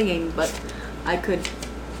at singing, but I could.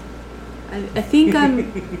 I think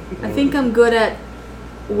I'm good at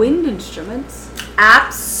wind instruments.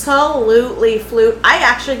 Absolutely flute. I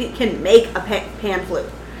actually can make a pan flute.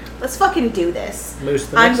 Let's fucking do this. Moose,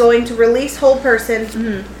 the I'm next- going to release whole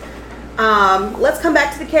person. Let's come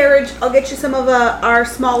back to the carriage. I'll get you some of our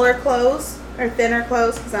smaller clothes, or thinner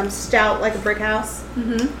clothes, because I'm stout like a brick house.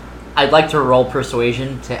 I'd like to roll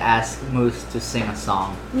persuasion to ask Moose to sing a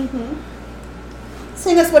song.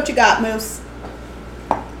 Sing us what you got, Moose.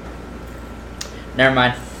 Never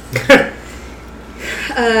mind.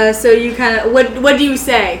 So you kind of what do you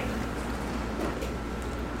say?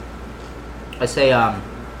 I say,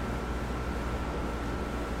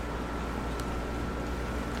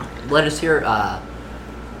 let us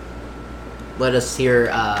hear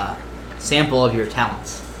a sample of your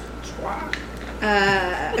talents.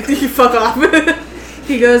 You fuck off.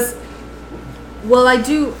 He goes, well, I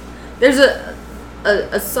do. There's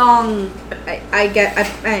a song. I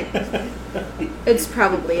it's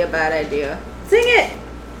probably a bad idea. Sing it.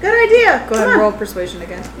 Good idea. Go ahead and roll persuasion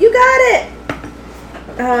again. You got it.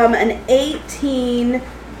 An 18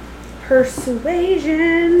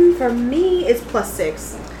 persuasion from me is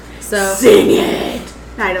 +6. So Sing it.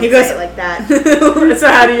 I don't He say goes- it like that. so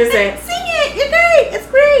how do you say it? Sing it. You're great. It's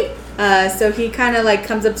great. So he kind of like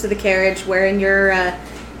comes up to the carriage wearing your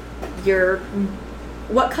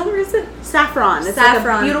what color is it? Saffron. It's Saffron,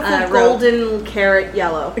 like a beautiful robe. golden carrot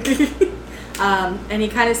yellow. And he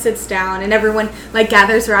kind of sits down, and everyone like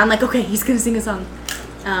gathers around, like, okay, he's gonna sing a song.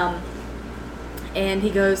 And he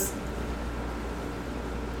goes,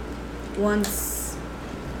 once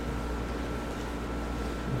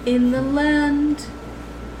in the land,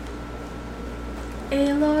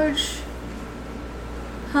 a large,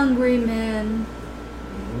 hungry man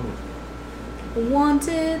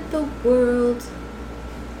wanted the world,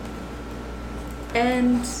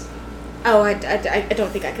 and I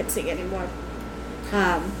don't think I could sing anymore.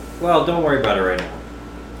 Well, don't worry about it right now.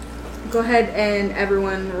 Go ahead and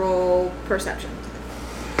everyone roll perception.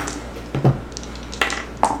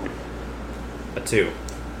 A 2.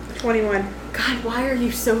 21. God, why are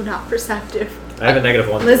you so not perceptive? I have a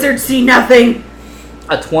 -1. Lizards see nothing.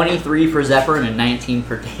 A 23 for Zephyr and a 19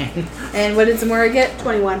 for Dan. And what did Zamora get?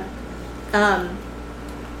 21.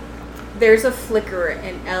 There's a flicker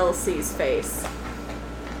in Elcye's face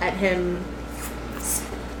at him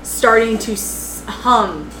starting to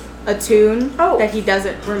hum a tune that he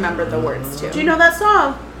doesn't remember the words to. Do you know that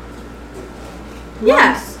song?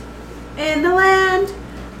 Yeah. Once in the land,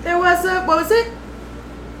 there was a, what was it?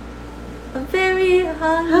 A very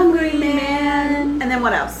hungry man. And then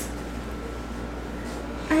what else?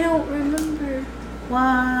 I don't remember.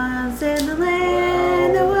 Once in the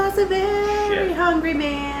land, there was a very Shit. hungry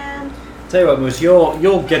man. Tell you what, Moose,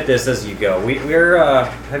 you'll get this as you go. We're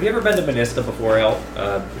have you ever been to Minista before,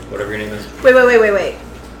 whatever your name is? Wait.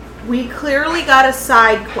 We clearly got a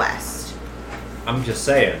side quest. I'm just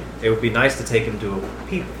saying, it would be nice to take him to a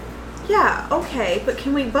people. Yeah, okay, but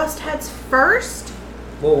can we bust heads first?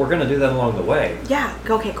 Well, we're gonna do that along the way. Yeah,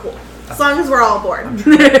 okay, cool. As long as we're all aboard. I'm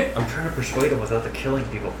trying to persuade him without the killing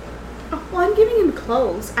people. Oh, well, I'm giving him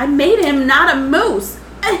clothes. I made him not a moose.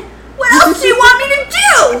 What else do you want me to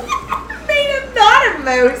do? I made him not a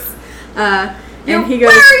moose. And he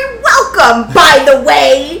goes, very welcome, by the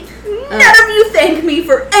way. None of you thank me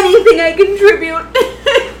for anything I contribute.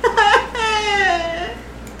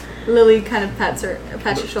 Lily kind of pats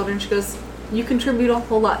your shoulder and she goes, you contribute a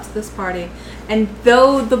whole lot to this party. And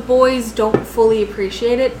though the boys don't fully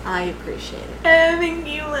appreciate it, I appreciate it. Thank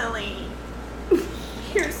you, Lily.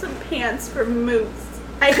 Here's some pants for Moose.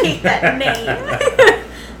 I hate that name.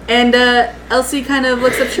 And Elcyee kind of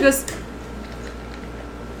looks up, she goes,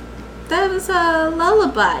 that was a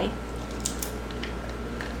lullaby.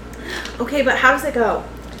 Okay, but how does it go?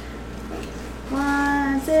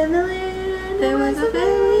 Once in the land, There was a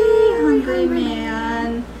very hungry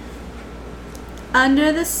man.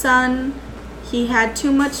 Under the sun, he had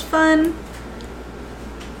too much fun.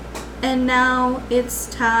 And now it's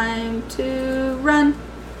time to run.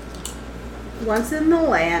 Once in the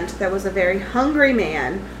land, there was a very hungry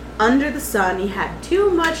man. Under the sun, he had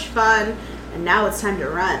too much fun, and now it's time to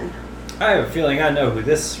run. I have a feeling I know who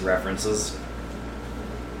this references.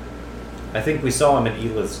 I think we saw him in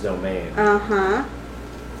Elith's domain. Uh-huh.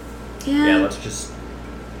 Yeah,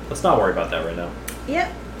 let's not worry about that right now.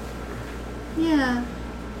 Yep. Yeah.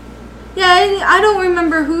 Yeah, I don't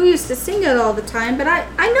remember who used to sing it all the time, but I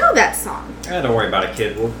know that song. Don't worry about it,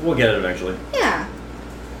 kid. We'll get it eventually. Yeah.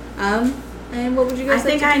 And what would you guys I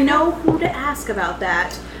think I know who to ask about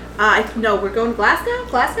that. No, we're going to Glasgow?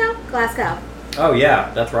 Glasgow. Oh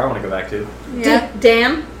yeah, that's where I want to go back to. Yeah.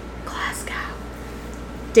 Dan? Glasgow.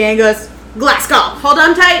 Dan goes, Glasgow. Hold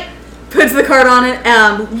on tight. puts the cart on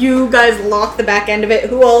it. You guys lock the back end of it.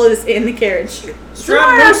 Who all is in the carriage?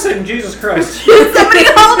 Strap Moose in, Jesus Christ. Somebody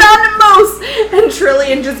hold on to Moose. And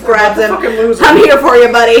Trillion just grabs him. Fucking loser. I'm here for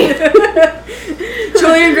you, buddy.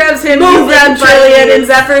 Trillion grabs him, Move you grab in, Trillion, buddy. and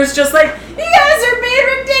Zephyr's just like, you guys are being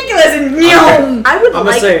ridiculous, and meow. I would I'm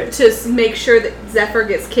like gonna to make sure that Zephyr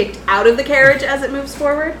gets kicked out of the carriage as it moves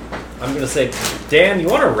forward. I'm gonna say, Dan, you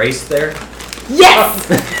want to race there? Yes!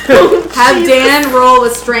 Have Dan roll a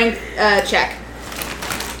strength check.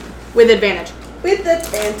 With advantage. With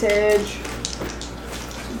advantage.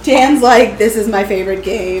 Dan's like, this is my favorite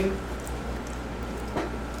game.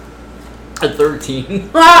 A 13.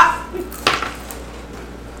 Ah!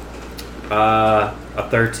 A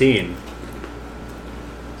 13.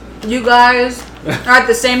 You guys are at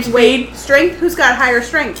the same speed. Wait, strength? Who's got higher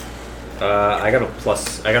strength? I got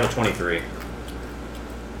a 23.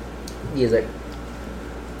 He's like,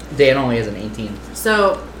 Dan only has an 18.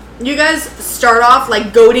 So, you guys start off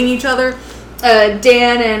like goading each other.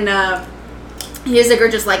 Dan and Yizik are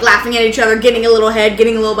just like laughing at each other, getting a little ahead,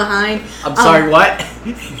 getting a little behind. I'm sorry, what?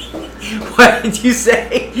 What did you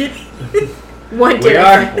say? What did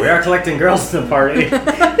I say? We are collecting girls in the party.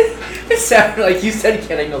 It sounded like you said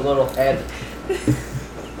getting a little head.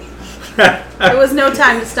 There was no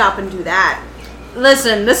time to stop and do that.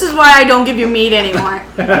 Listen, this is why I don't give you meat anymore.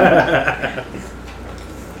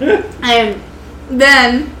 And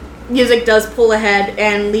then Yizik does pull ahead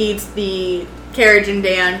and leads the carriage and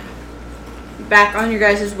Dan back on your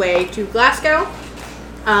guys' way to Glasgow.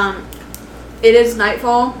 It is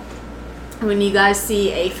nightfall when you guys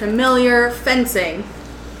see a familiar fencing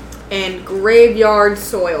and graveyard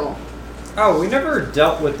soil. Oh, we never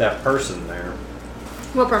dealt with that person there.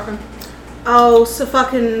 What person? Oh, so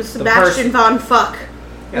fucking Sebastian von Fuck.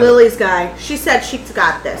 Yeah. Lily's guy. She said she's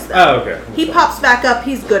got this, though. Oh, okay. He pops back up,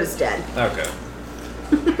 he's good as dead. Okay.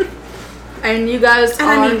 And you guys And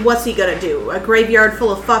I mean, what's he gonna do? A graveyard full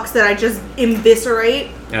of fucks that I just eviscerate?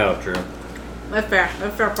 Oh, true. That's fair.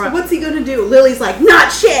 That's fair point. What's he gonna do? Lily's like,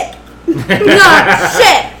 not shit! Not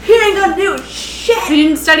shit! He ain't gonna do shit! He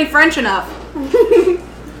didn't study French enough.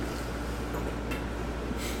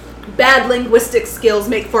 Bad linguistic skills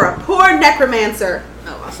make for a poor necromancer.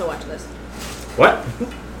 Oh, also watch this. What?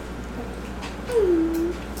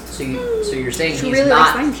 So you're saying She he's really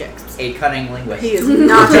not likes French chicks. a cunning linguist? He is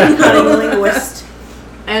not a cunning linguist.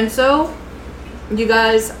 And so, you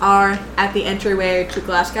guys are at the entryway to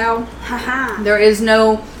Glasgow. Haha. There is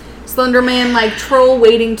no Slenderman like troll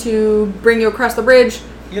waiting to bring you across the bridge.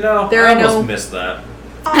 You know, There I are no- almost missed that.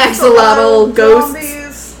 Axolotl ghosts.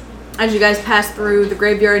 Zombies. As you guys pass through the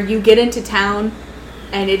graveyard, you get into town.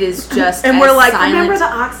 and it is just And we're like, silent. remember the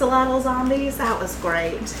axolotl zombies? That was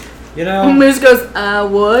great. You know, Moose goes,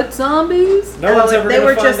 what zombies? no one's ever They gonna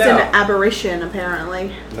were find just out. an aberration,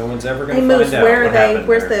 apparently. No one's ever gonna Hey find Moose, out. where are what they? happened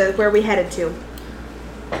Where's there. where are we headed to?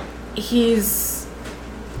 He's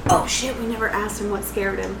Oh shit, we never asked him what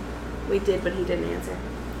scared him. We did, but he didn't answer.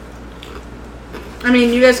 I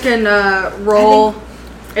mean, you guys can roll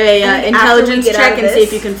I think after we intelligence get out check of and see this-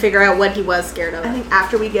 if you can figure out what he was scared of. I think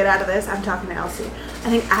after we get out of this, I'm talking to Elcyee. I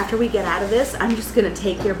think after we get out of this, I'm just gonna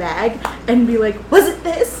take your bag and be like, was it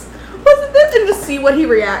this? Was it this? And just see what he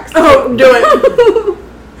reacts. Oh, do it.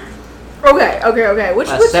 Okay. Which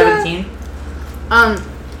 17.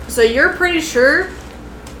 So you're pretty sure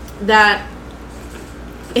that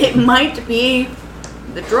it might be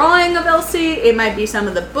the drawing of Elcyee, it might be some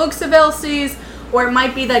of the books of Elcyee's, or it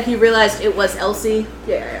might be that he realized it was Elcyee.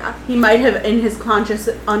 Yeah. He might have, in his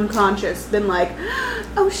unconscious, been like,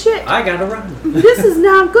 oh shit, I gotta run. this is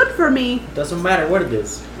not good for me. Doesn't matter what it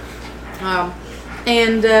is.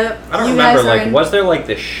 And I don't you remember. guys are Like, was there like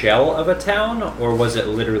the shell of a town, or was it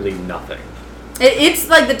literally nothing? It's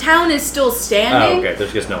like the town is still standing. Oh, okay.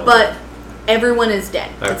 There's just no one. But everyone is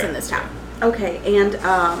dead that's Okay. in this town. Okay, and,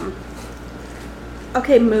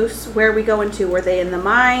 okay, Moose, where are we going to? Were they in the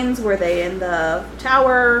mines? Were they in the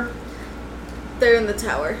tower? They're in the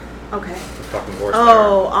tower. Okay. Of fucking course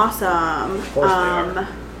Oh, awesome. Of course they are.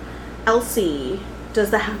 Elcyee, does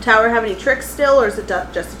the tower have any tricks still, or is it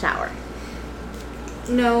just a tower?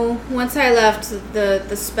 No, once I left,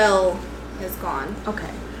 the spell is gone. Okay.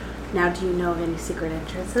 Now, do you know of any secret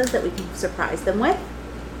entrances that we can surprise them with?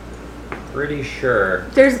 Pretty sure.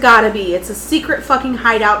 There's gotta be. It's a secret fucking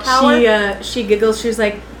hideout tower. She giggles. She's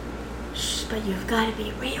like, Shh, but you've gotta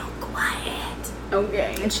be real quiet.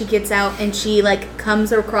 okay. And she gets out and she like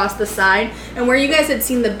comes across the side. And where you guys had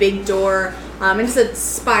seen the big door, and it's a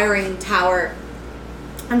spiring tower,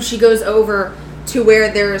 she goes over to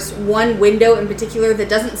where there's one window in particular that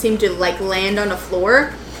doesn't seem to like land on a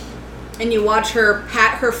floor. And you watch her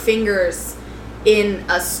pat her fingers in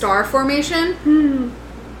a star formation.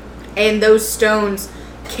 And those stones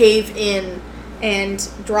cave in and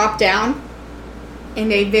drop down.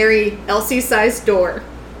 And a very Elcyee-sized door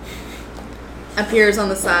appears on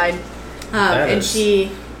the side. And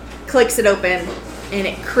she clicks it open. And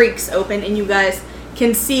it creaks open. And you guys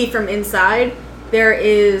can see from inside there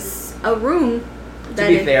is a room. To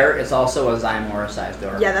be fair, it's also a Zymora-sized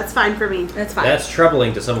door. Yeah, that's fine for me. That's fine. That's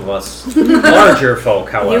troubling to some of us larger folk,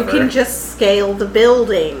 however. You can just scale the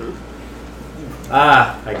building.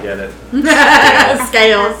 Ah, I get it.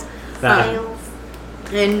 Scales. Nah.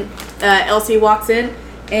 And Elcyee walks in,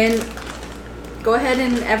 and go ahead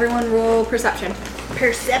and everyone roll perception.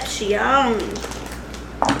 Perception.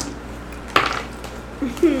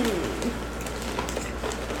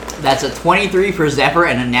 That's a 23 for Zephyr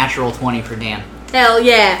and a natural 20 for Dan. Hell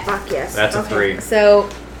yeah. Fuck yes. That's a 3. So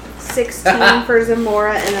 16 for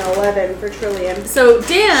Zamora and an 11 for Trillian. So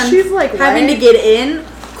Dan, She's like, having what? to get in,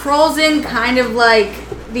 crawls in kind of like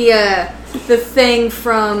the thing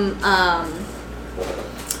from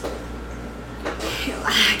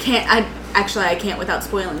I can't without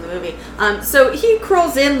spoiling the movie. So he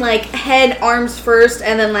crawls in like head, arms first,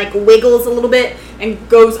 and then like wiggles a little bit and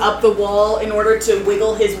goes up the wall in order to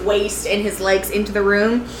wiggle his waist and his legs into the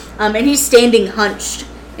room. And he's standing hunched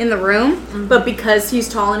in the room, but because he's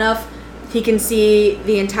tall enough, he can see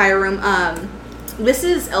the entire room. This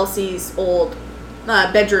is Elcyee's old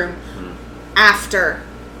bedroom after,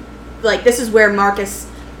 like, this is where Marcus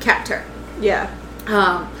kept her. Yeah.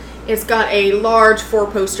 It's got a large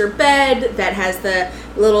 4-poster bed that has the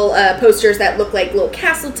little posters that look like little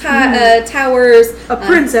castle towers. A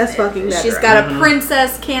princess fucking bedroom. She's got a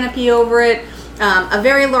princess canopy over it. A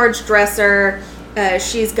very large dresser.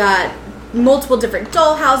 She's got multiple different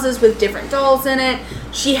doll houses with different dolls in it.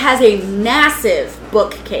 She has a massive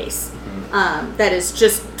bookcase that is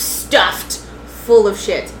just stuffed full of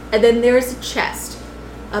shit. And then there's a chest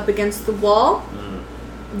up against the wall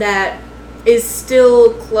that is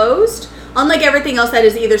still closed. Unlike everything else that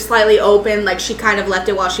is either slightly open, like she kind of left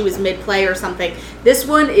it while she was mid-play or something. This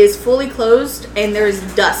one is fully closed, and there is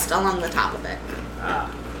dust along the top of it.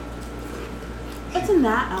 What's in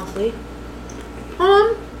that, Elcyee?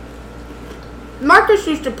 Marcus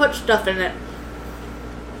used to put stuff in it.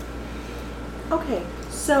 Okay,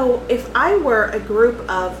 so if I were a group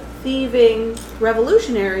of thieving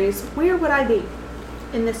revolutionaries, where would I be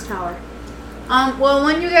in this tower? Well,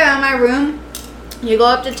 when you get out of my room, you go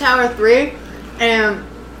up to Tower 3, and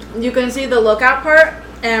you can see the lookout part,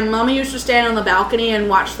 and Mama used to stand on the balcony and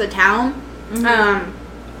watch the town. And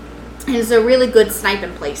it's a really good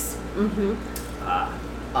sniping place.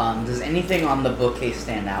 Does anything on the bookcase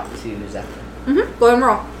stand out to Zephyr? Go ahead and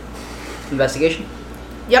roll. Investigation?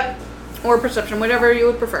 Yep. Or perception, whatever you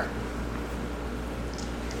would prefer.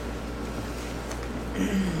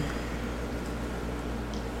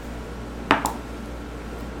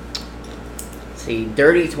 See,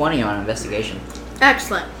 dirty 20 on investigation.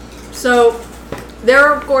 Excellent. So, there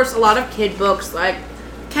are, of course, a lot of kid books, like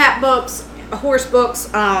cat books, horse books.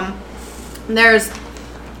 There's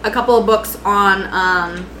a couple of books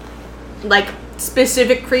on, like,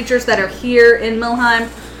 specific creatures that are here in Milheim.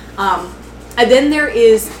 And then there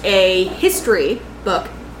is a history book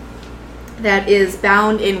that is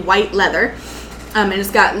bound in white leather. And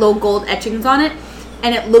it's got little gold etchings on it.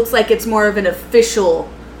 And it looks like it's more of an official,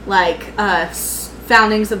 like,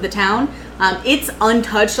 foundings of the town. It's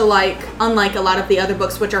untouched, unlike a lot of the other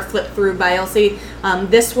books, which are flipped through by Elcyee.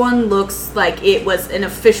 This one looks like it was an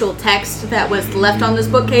official text that was left on this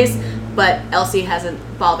bookcase, but Elcyee hasn't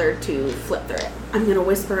bothered to flip through it. I'm going to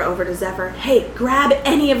whisper over to Zephyr, hey, grab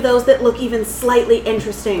any of those that look even slightly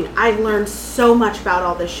interesting. I've learned so much about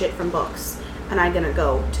all this shit from books. And I'm going to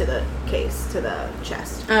go to the case, to the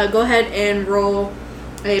chest. Go ahead and roll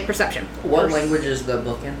a perception. What language is the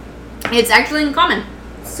book in? It's actually in common.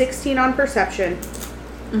 16 on perception.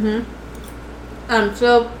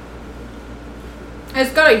 So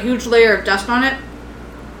it's got a huge layer of dust on it,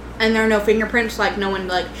 and there are no fingerprints, like no one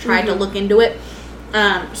tried to look into it.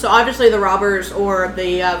 So obviously the robbers or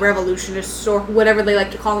the revolutionists or whatever they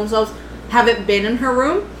like to call themselves haven't been in her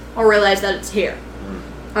room or realized that it's here.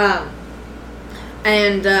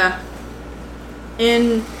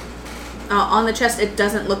 On the chest, it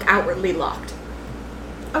doesn't look outwardly locked.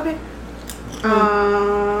 Okay.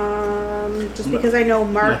 Just because I know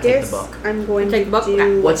Marcus, I'm going to take the book. do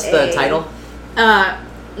Okay. What's the title?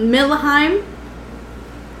 Milheim,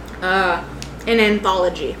 an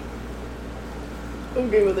anthology.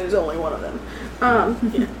 Okay, well, there's only one of them.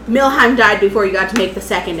 Milheim died before you got to make the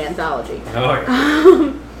second anthology. Oh,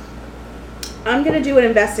 yeah. I'm going to do an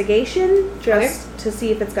investigation just to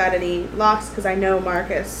see if it's got any locks, because I know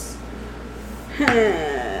Marcus.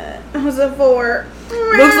 It was a 4.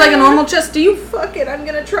 Looks like a normal chest to you. Fuck it, I'm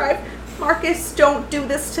going to try. Marcus, don't do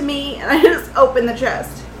this to me. And I just open the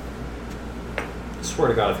chest. I swear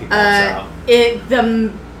to God, if he pops out.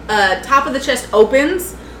 The top of the chest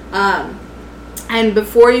opens, and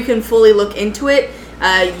before you can fully look into it,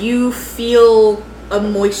 you feel a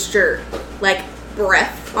moisture, like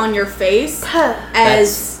breath on your face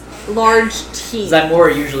as large teeth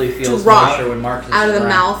Zymora usually feels drop moisture when Marcus is out of the around.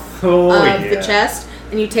 mouth of the chest,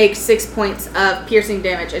 and you take 6 points of piercing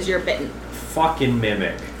damage as you're bitten. Fucking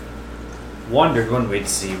mimic. Wondered when we'd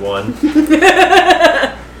see one.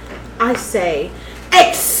 I say,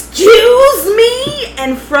 excuse me,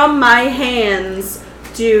 and from my hands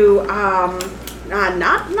do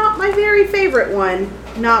not my very favorite one,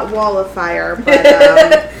 not Wall of Fire, but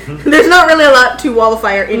there's not really a lot to Wall of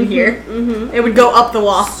Fire in here. It would go up the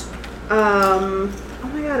wall. Oh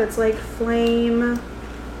my god, it's like Flame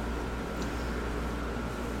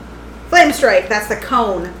Strike. That's the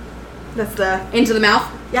cone. That's the Into the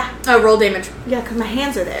mouth. yeah. Roll damage. Yeah, because my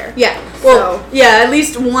hands are there. Yeah. Well, yeah, at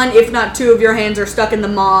least one, if not two, of your hands are stuck in the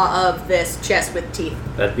maw of this chest with teeth.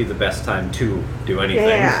 That'd be the best time to do anything.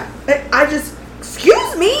 Yeah. I just,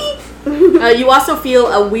 excuse me. You also feel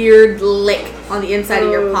a weird lick on the inside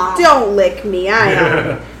of your palm. Don't lick me.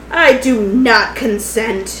 I do not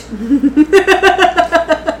consent.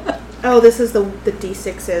 Oh, this is the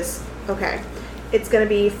D6s. Okay. It's going to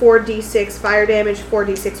be 4d6 fire damage,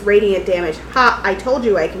 4d6 radiant damage. Ha! I told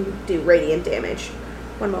you I can do radiant damage.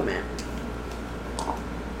 One moment.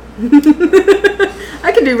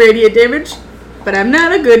 I can do radiant damage, but I'm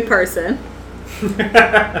not a good person.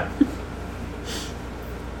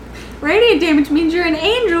 Radiant damage means you're an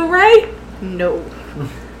angel, right? No.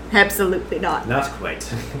 Absolutely not. Not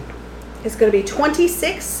quite. It's going to be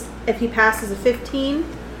 26 if he passes a 15,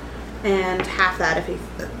 and half that if he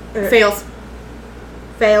Fails.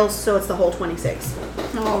 fails, so it's the whole 26.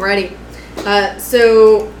 Alrighty.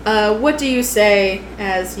 So, what do you say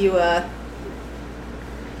as you,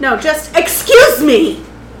 No, just excuse me!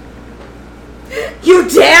 You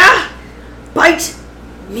dare bite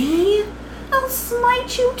me? I'll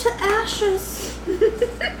smite you to ashes.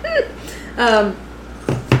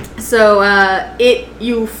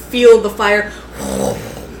 You feel the fire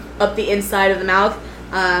up the inside of the mouth.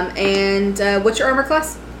 And what's your armor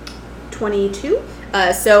class? 22.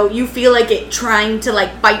 So you feel like it trying to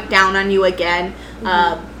bite down on you again,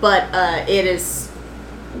 but it's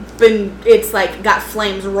got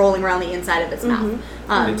flames rolling around the inside of its mouth.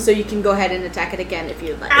 So you can go ahead and attack it again if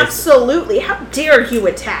you'd like. Absolutely. How dare you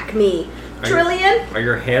attack me? trillion. Are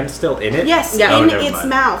your hands still in it? Yes, Yeah. in Oh, never its mind.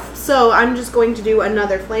 mouth. So I'm just going to do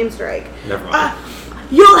another flame strike. Never mind.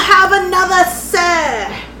 You'll have another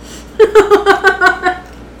sir.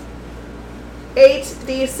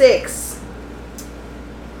 8d6.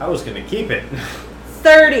 I was gonna keep it.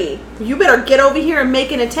 30. You better get over here and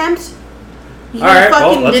make an attempt. You All right, well,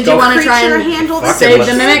 fucking let's Did go. you want to try creature and handle Fucking this? save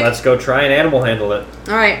let's, the mimic? Let's go try and animal handle it.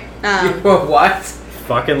 All right. What?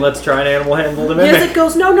 Fucking let's try and animal handle the Music mimic.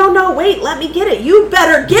 goes, no, wait, let me get it. You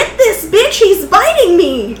better get this bitch, he's biting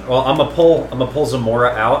me. Well, I'm gonna pull Zamora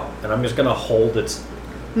out, and I'm just gonna hold its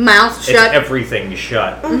Mouth shut. everything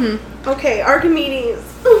shut. Okay, Archimedes.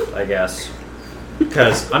 I guess.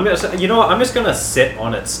 Because I'm just, you know what? I'm just gonna sit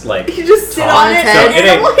on its like. You just sit top. on it. its So head.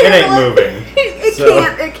 it ain't moving. It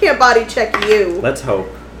So- can't body check you. Let's hope.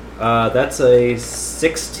 That's a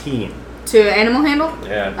 16. To animal handle?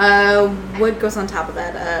 Yeah. What goes on top of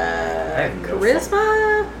that? I have no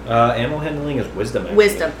Charisma? Animal handling is wisdom. Actually.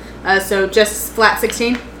 Wisdom. So just flat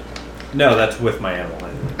 16? No, that's with my animal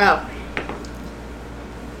handling. Oh.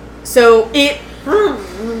 So it.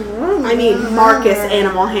 I mean, Marcus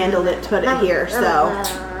animal handled it to put it here, so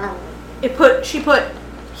he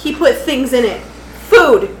put things in it.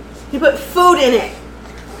 Food. He put food in it.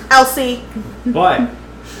 Elcyee. But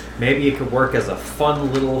maybe it could work as a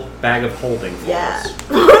fun little bag of holding for Yeah. us.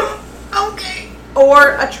 Okay.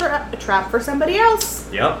 Or a trap for somebody else.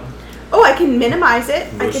 Yep. Oh, I can minimize it.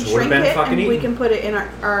 I Which can would've shrink been it, fucking and we eaten. can put it in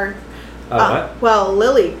our What? well,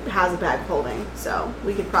 Lily has a bag of holding, so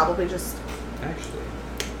we could probably just Actually.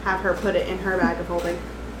 have her put it in her bag of holding.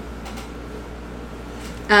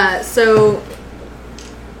 So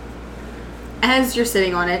as you're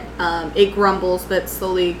sitting on it, it grumbles but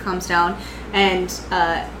slowly calms down, and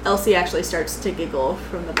Elcyee actually starts to giggle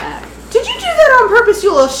from the back. Did you do that on purpose,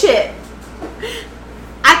 you little shit?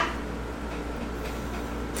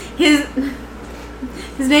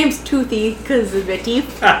 His name's Toothy because of the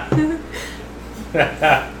teeth.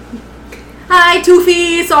 Hi,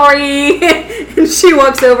 Toothy. Sorry. And she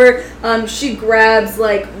walks over. She grabs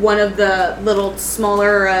like one of the little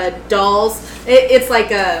smaller dolls. It's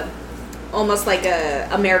like almost like a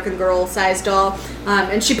American Girl sized doll,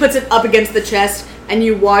 and she puts it up against the chest. And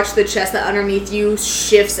you watch the chest that underneath you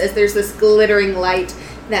shifts as there's this glittering light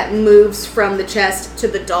that moves from the chest to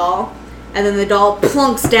the doll, and then the doll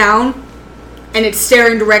plunks down. And it's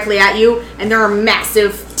staring directly at you, and there are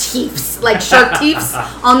massive teeth, like shark teeth,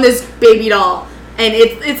 on this baby doll. And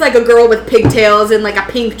it's like a girl with pigtails and like a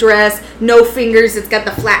pink dress, no fingers, it's got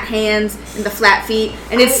the flat hands and the flat feet,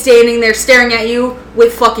 and it's standing there staring at you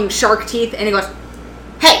with fucking shark teeth, and it goes,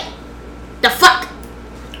 "Hey, the fuck?"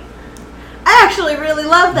 I actually really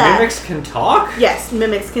love that. Mimics can talk? Yes,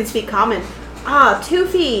 mimics can speak common.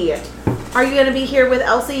 Toofy, are you going to be here with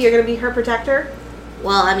Elcyee? You're going to be her protector?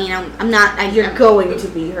 Well, I mean, I'm not. You're going to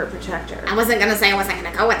be her protector. I wasn't gonna say I wasn't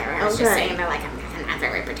gonna go with her. I was just Okay. saying that, like, I'm not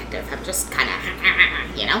very protective. I'm just kind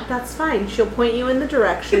of, you know. That's fine. She'll point you in the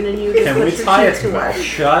direction, and you just Can we push your tie cheek its to mouth her.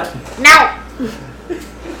 shut? No.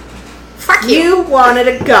 Fuck you. You wanted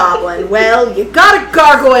a goblin. Well, you got a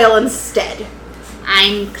gargoyle instead.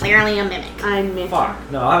 I'm clearly a mimic. I'm Mickey. Fuck.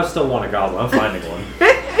 No, I still want a goblin. I'm finding one.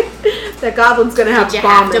 That goblin's gonna have Did you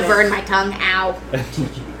bomb have to in it. burn my tongue? Ow.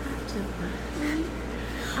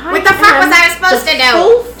 What the fuck was I supposed to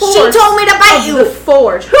Full do? force She told me to bite of you. The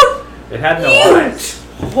forge. It had no eyes.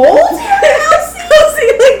 Hold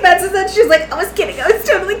Elcyee like that's that. She's like, I was kidding. I was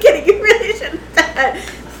totally kidding. You really shouldn't.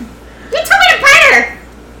 You told me to bite her.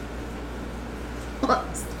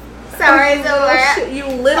 Sorry, Zora. Shit, you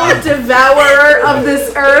little devourer of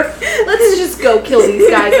this earth. Let's just go kill these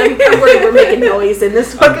guys. I'm worried we're making noise in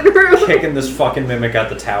this fucking room. Kicking this fucking mimic out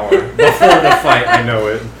the tower. Before the fight, I know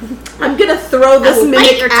it. I'm gonna throw this I will bite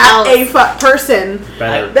mimic your at a toes. person.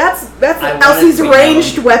 Better. That's I want it Elsie's to be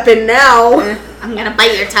ranged weapon now. I'm gonna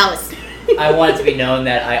bite your toes. I want it to be known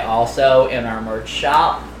that I also, in our merch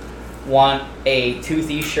shop, want a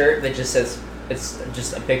Toothy shirt that just says, it's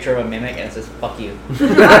just a picture of a mimic and it says, "Fuck you." I'm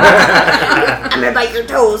gonna bite your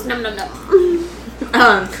toes. Nom nom nom.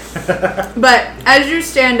 But as you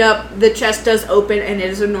stand up, the chest does open, and it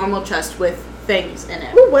is a normal chest with things in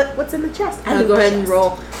it. Ooh, what's in the chest? Go ahead and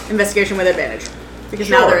roll investigation with advantage, because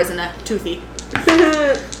now Sure. there isn't a toothy.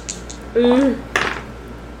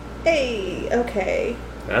 Hey, okay.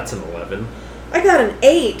 That's an 11. I got an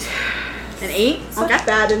 8. An 8. Such Okay.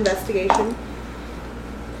 bad investigation.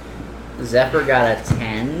 Zephyr got a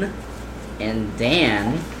 10, and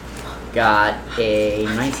Dan got a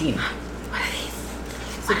 19.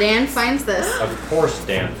 So Dan finds this. Of course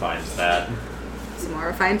Dan finds that.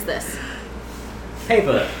 Samara finds this.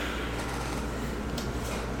 Paper.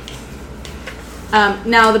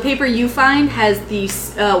 Now, the paper you find has the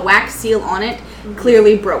wax seal on it,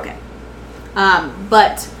 clearly broken.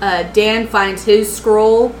 But Dan finds his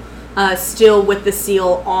scroll still with the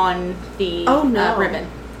seal on the ribbon.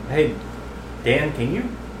 Hey, Dan, can you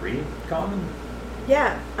read common?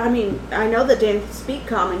 Yeah, I mean, I know that Dan can speak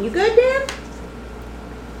common. You good, Dan?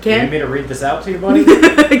 Do you need me to read this out to you, buddy?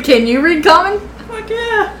 Can you read common? Fuck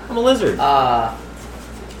yeah, I'm a lizard.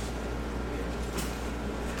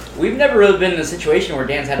 We've never really been in a situation where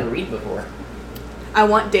Dan's had to read before. I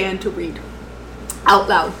want Dan to read out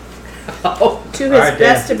loud. Oh. To his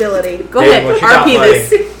best ability. Go ahead, RP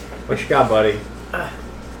this. What you got, buddy?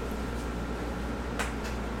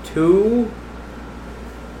 2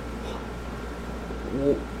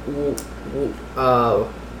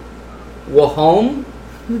 Wahome.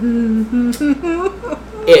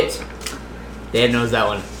 It. Dan knows that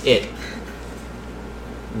one. It.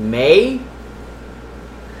 May.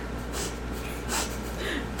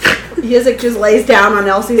 Yizik just lays down on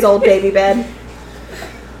Elsie's old baby bed.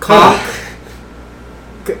 Conquer.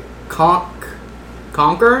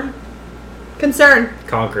 Concern.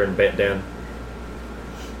 Conquer and bit Dan.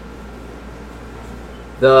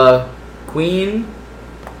 The queen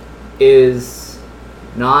is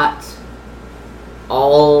not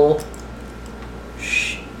all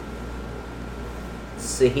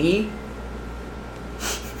Sahi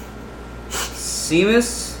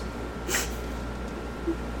seems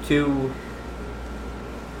to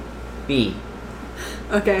be.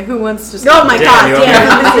 Okay, who wants to Oh my god, Dan.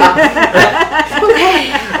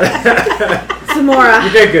 okay. Zamora.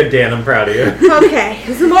 You did good, Dan. I'm proud of you. Okay,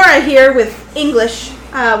 Zamora here with English,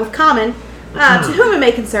 with common. To whom it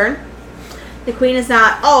may concern, the queen is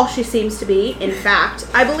not all she seems to be. In fact,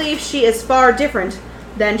 I believe she is far different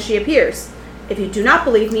than she appears. If you do not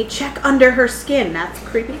believe me, check under her skin. That's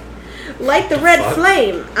creepy. Like the red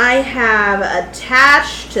flame, I have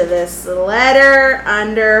attached to this letter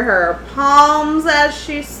under her palms as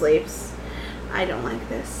she sleeps. I don't like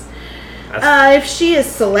this. If she is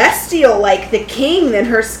celestial like the king, then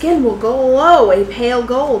her skin will glow a pale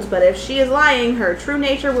gold. But if she is lying, her true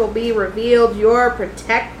nature will be revealed.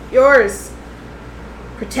 Yours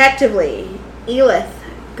protectively, Elith,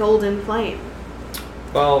 golden flame.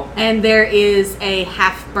 Well, and there is a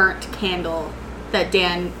half-burnt candle that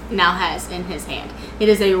Dan now has in his hand. It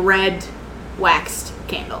is a red waxed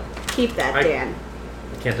candle. Keep that, Dan.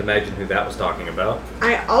 I can't imagine who that was talking about.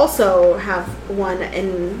 I also have one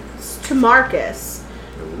to Marcus.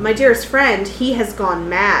 My dearest friend, he has gone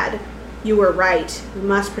mad. You were right. We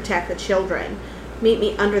must protect the children. Meet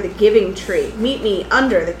me under the giving tree. Meet me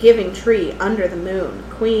under the giving tree, under the moon.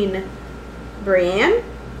 Queen Brienne?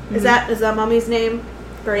 Mm-hmm. Is that Mommy's name?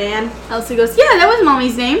 Brienne? Elcyee goes, yeah, that was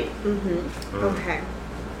Mommy's name. Mm-hmm. Okay.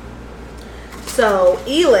 So,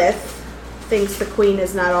 Elith thinks the queen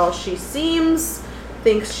is not all she seems,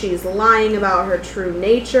 thinks she's lying about her true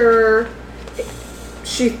nature.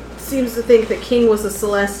 She seems to think the king was a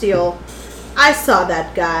celestial. I saw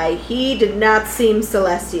that guy. He did not seem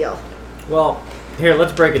celestial. Well, here,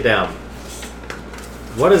 let's break it down.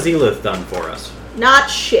 What has Elith done for us?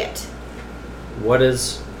 Not shit. What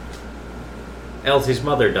has Elcie's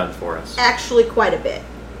mother done for us? Actually, quite a bit.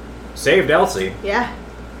 Saved Elcyee. Yeah.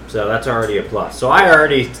 So that's already a plus. So I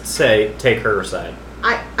already say take her side.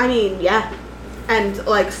 I mean, yeah. And,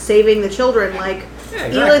 like, saving the children, like, yeah,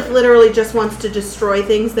 exactly. Elith literally just wants to destroy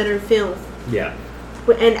things that are filth. Yeah.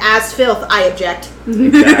 And as filth, I object.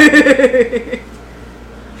 Exactly.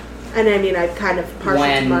 And I mean, I'm kind of partial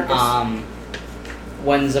to Marcus.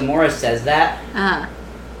 When Zamora says that, Uh-huh.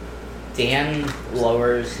 Dan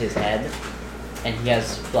lowers his head, and he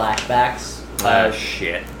has flashbacks of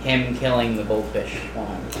shit. him killing the goldfish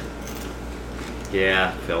one.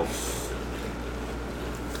 Yeah, filth.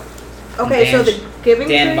 Okay, so the giving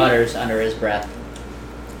Dan tree? mutters under his breath.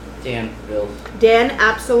 Dan feels. Dan,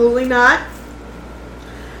 absolutely not.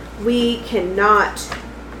 We cannot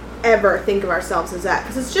ever think of ourselves as that,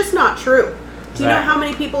 because it's just not true. Do you know how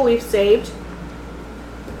many people we've saved?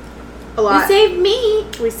 A lot. You saved me.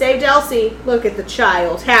 We saved Elcyee. Look at the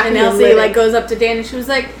child. Happy And and Elcyee living. like goes up to Dan and she was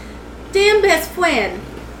like, Dan, best friend.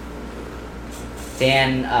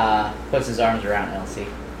 Dan puts his arms around Elcyee.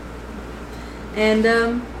 And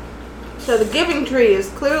So the giving tree is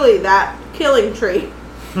clearly that killing tree.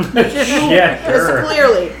 Yeah, sure.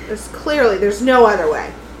 There's clearly, there's no other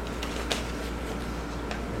way.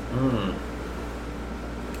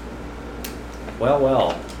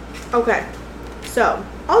 Well. Okay. So,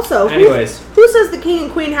 also, Anyways. who says the king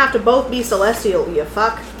and queen have to both be celestial, you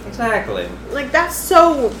fuck? Exactly. Like, that's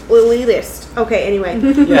so elitist. Okay, anyway. Yeah,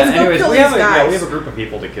 Let's go anyways, kill we these have guys. a group of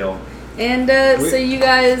people to kill. And so you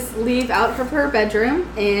guys leave out of her bedroom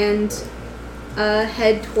and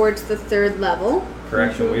head towards the 3rd level.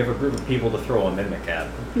 Correction, we have a group of people to throw a mimic at.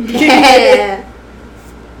 Yeah.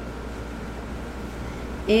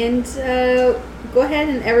 And go ahead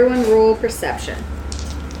and everyone roll perception.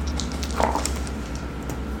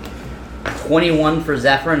 21 for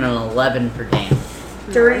Zephyr and an 11 for Dan.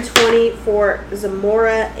 Dirty 20 for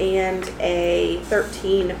Zamora and a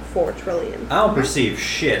 13 for Trillian. I don't perceive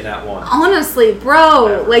shit, not one. Honestly, bro,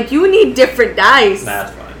 Never. like you need different dice.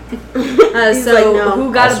 That's fine. He's So like, no.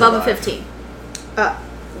 who got I'll above a survive. 15?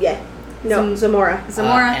 Yeah. No, Zamora.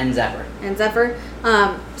 Zamora And Zephyr. and Zephyr.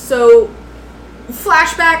 So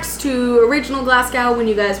flashbacks to original Glasgow when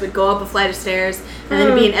you guys would go up a flight of stairs and then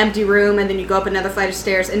it'd be an empty room and then you go up another flight of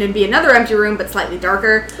stairs and it'd be another empty room but slightly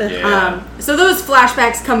darker. Yeah. So those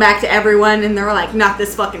flashbacks come back to everyone and they're like, not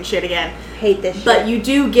this fucking shit again. Hate this shit. But you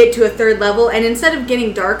do get to a 3rd level and instead of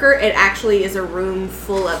getting darker, it actually is a room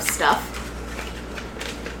full of stuff.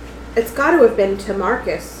 It's got to have been to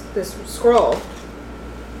Marcus, this scroll.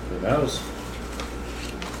 Who knows?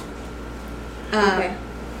 Okay.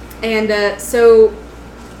 And so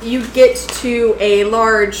you get to a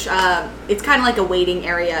large, it's kind of like a waiting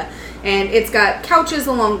area. And it's got couches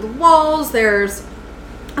along the walls. There's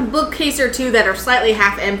a bookcase or two that are slightly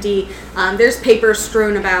half empty. There's paper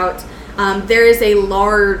strewn about. There is a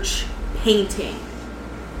large painting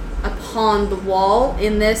upon the wall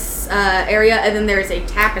in this area. And then there's a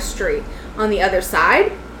tapestry on the other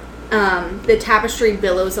side. The tapestry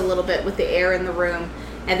billows a little bit with the air in the room.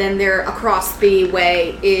 And then there across the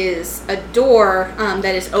way is a door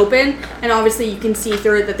that is open. And obviously you can see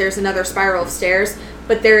through it that there's another spiral of stairs.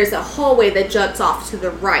 But there is a hallway that juts off to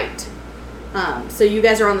the right. So you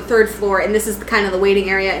guys are on the 3rd floor. And this is kind of the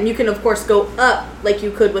waiting area. And you can, of course, go up like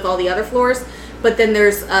you could with all the other floors. But then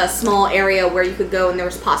there's a small area where you could go and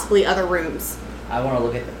there's possibly other rooms. I want to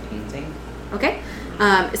look at the painting. Okay.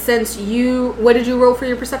 Since you... What did you roll for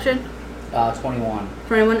your perception? 21.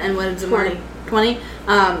 21. And what did Zamora? 20.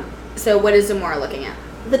 So what is Zamora looking at?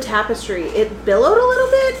 The tapestry. It billowed a little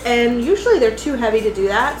bit, and usually they're too heavy to do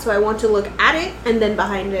that, so I want to look at it and then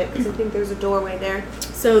behind it, because I think there's a doorway there.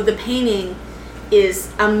 So the painting is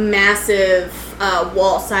a massive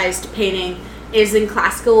wall-sized painting. It is in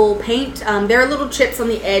classical paint. There are little chips on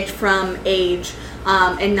the edge from age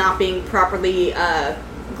and not being properly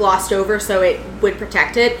glossed over, so it would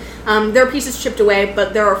protect it. There are pieces chipped away,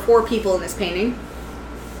 but there are 4 people in this painting.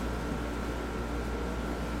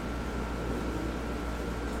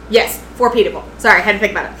 Yes, 4 people. Sorry, I had to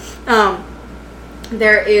think about it.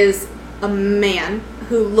 There is a man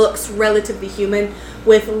who looks relatively human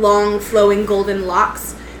with long, flowing golden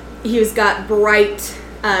locks. He's got bright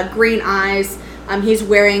green eyes. He's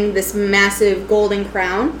wearing this massive golden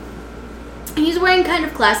crown. He's wearing kind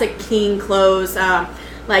of classic king clothes,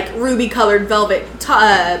 like ruby-colored velvet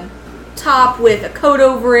top with a coat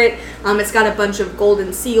over it. It's got a bunch of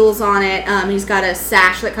golden seals on it. He's got a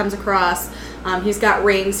sash that comes across. He's got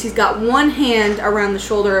rings. He's got one hand around the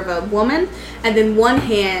shoulder of a woman and then one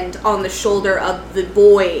hand on the shoulder of the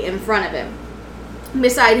boy in front of him.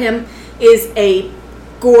 Beside him is a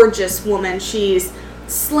gorgeous woman. She's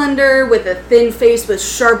slender with a thin face with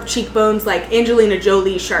sharp cheekbones, like Angelina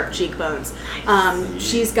Jolie sharp cheekbones.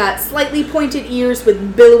 She's got slightly pointed ears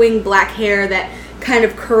with billowing black hair that kind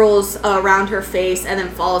of curls around her face and then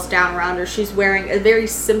falls down around her. She's wearing a very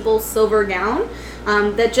simple silver gown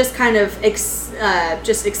that just kind of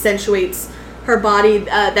just accentuates her body.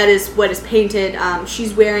 That is what is painted.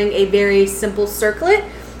 She's wearing a very simple circlet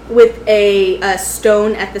with a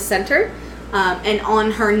stone at the center. And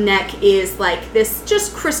on her neck is like this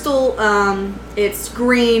just crystal, it's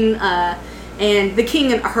green, and the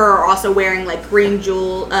king and her are also wearing like green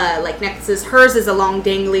jewel like necklaces. Hers is a long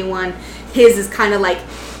dangly one. His is kind of like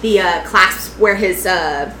the clasp where his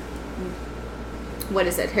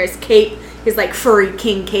his cape, his like furry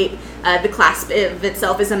king cape, the clasp of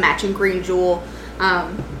itself is a matching green jewel.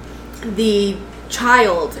 The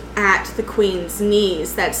child at the queen's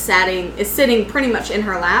knees that's sitting pretty much in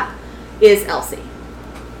her lap is Elcyee.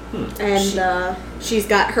 And She's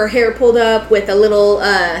got her hair pulled up with a little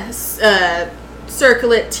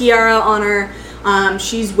circlet tiara on her.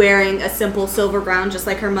 She's wearing a simple silver gown just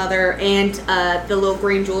like her mother and the little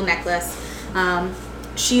green jewel necklace.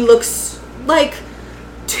 She looks like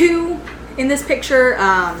 2 in this picture.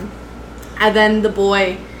 And then the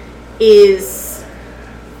boy is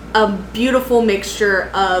a beautiful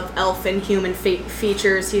mixture of elf and human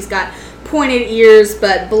features. He's got pointed ears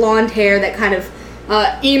but blonde hair that kind of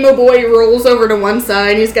emo boy rolls over to one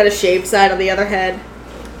side. He's got a shaved side on the other head.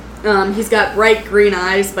 He's got bright green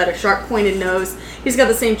eyes but a sharp pointed nose. He's got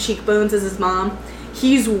the same cheekbones as his mom.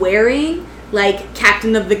 He's wearing like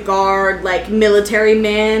captain of the guard, like military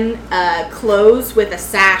man clothes with a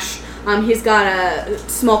sash. He's got a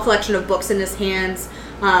small collection of books in his hands,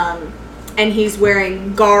 and he's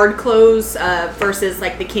wearing guard clothes versus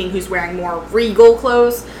like the king who's wearing more regal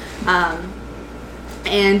clothes.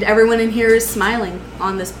 And everyone in here is smiling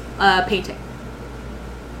on this painting.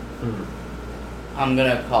 I'm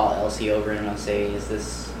gonna call Elcyee over and I'll say, "Is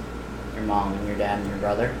this your mom and your dad and your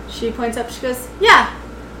brother?" She points up. She goes, "Yeah,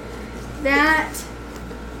 that."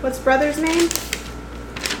 What's brother's name?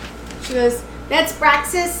 She goes, "That's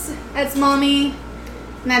Braxis. That's mommy,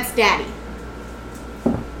 and that's daddy."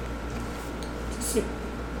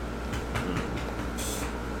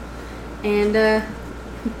 And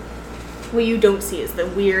what you don't see is the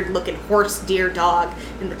weird-looking horse-deer dog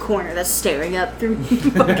in the corner that's staring up through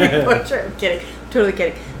the fucking portrait. I'm kidding. Totally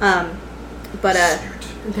kidding. But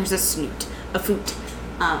there's a snoot, a foot.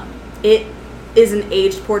 It is an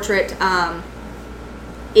aged portrait.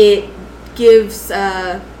 It gives,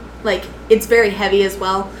 it's very heavy as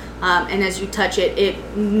well. And as you touch it,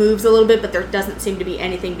 it moves a little bit, but there doesn't seem to be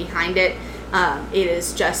anything behind it. It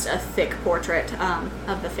is just a thick portrait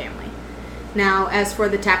of the family. Now, as for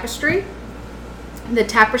the tapestry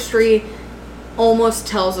almost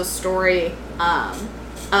tells a story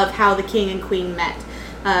of how the king and queen met.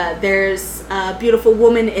 There's a beautiful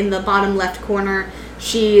woman in the bottom left corner.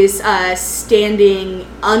 She's standing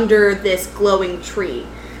under this glowing tree.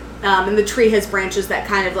 And the tree has branches that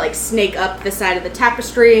kind of like snake up the side of the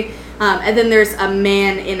tapestry. And then there's a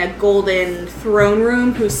man in a golden throne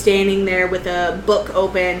room who's standing there with a book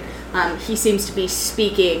open. He seems to be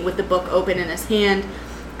speaking with the book open in his hand.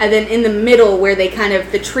 And then in the middle, where they kind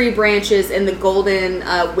of, the tree branches and the golden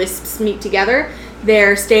wisps meet together,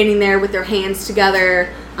 they're standing there with their hands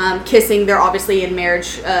together, kissing. They're obviously in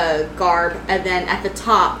marriage garb. And then at the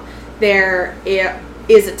top, there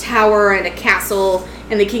is a tower and a castle,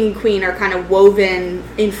 and the king and queen are kind of woven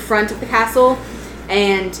in front of the castle.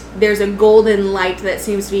 And there's a golden light that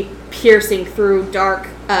seems to be piercing through dark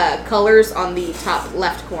colors on the top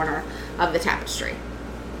left corner of the tapestry.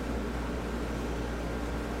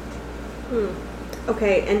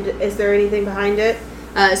 Okay, and is there anything behind it?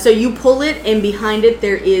 So you pull it, and behind it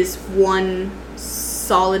there is one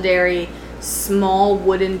solitary, small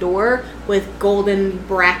wooden door with golden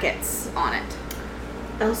brackets on it.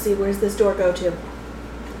 Elcyee, where's this door go to?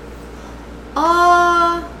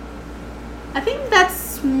 I think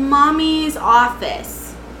that's Mommy's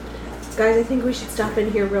office. Guys, I think we should stop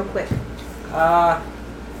in here real quick. I'm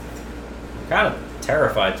kind of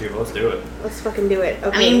terrified too, but let's do it. Let's fucking do it.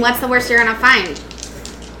 Okay. I mean, what's the worst you're gonna find?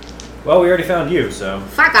 Well, we already found you, so.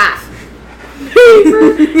 Fuck off.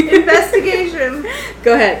 Investigation.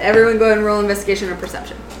 Go ahead. Everyone go ahead and roll investigation or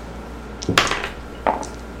perception.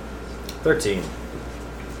 13.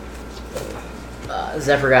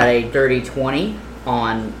 Zephyr got a dirty 20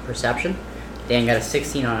 on perception. Dan got a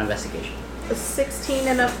 16 on investigation. A 16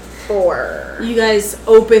 and a 4. You guys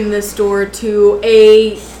open this door to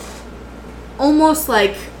a almost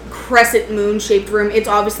like crescent moon shaped room. It's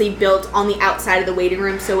obviously built on the outside of the waiting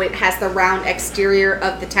room, so it has the round exterior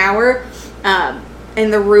of the tower.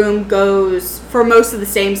 And the room goes for most of the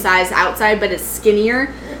same size outside, but it's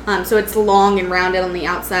skinnier. So it's long and rounded on the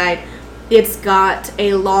outside. It's got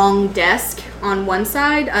a long desk on one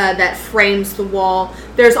side that frames the wall.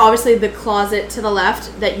 There's obviously the closet to the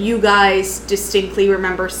left that you guys distinctly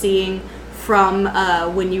remember seeing from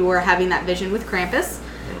when you were having that vision with Krampus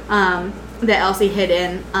that Elcyee hid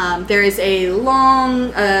in. There is a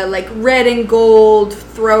long, like red and gold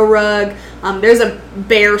throw rug. There's a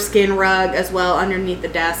bearskin rug as well underneath the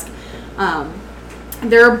desk.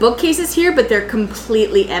 There are bookcases here, but they're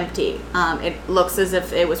completely empty. It looks as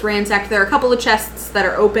if it was ransacked. There are a couple of chests that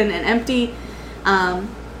are open and empty.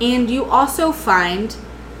 And you also find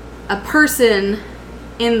a person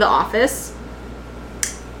in the office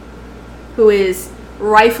who is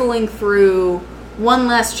rifling through one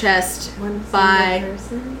last chest by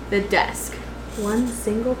the desk. One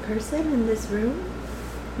single person in this room?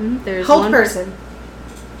 There's Hold one person.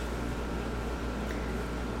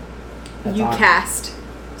 That's You on. cast.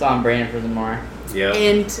 It's on brand for Zamora. Yep.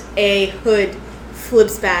 And a hood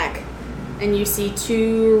flips back, and you see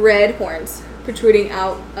two red horns protruding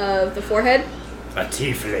out of the forehead, A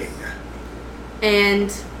tiefling.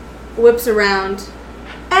 and whips around.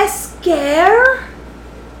 Escare?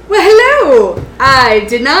 Well, hello! I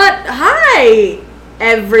did not. Hi,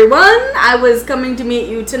 everyone! I was coming to meet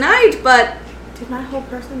you tonight, but. Did my whole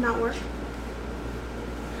person not work?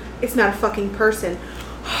 It's not a fucking person.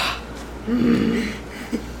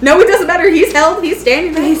 No, it doesn't matter. He's held. He's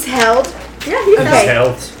standing there. He's held. Yeah, he's Okay.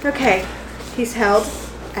 held. Held. Okay, he's held.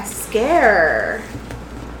 A scare.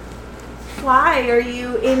 Why are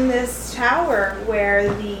you in this tower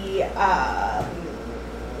where the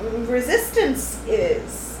resistance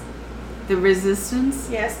is? The resistance?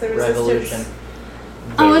 Yes, the resistance. Revolution.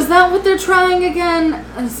 Oh, is that what they're trying again?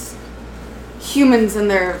 As humans and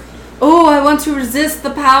their... Oh, I want to resist the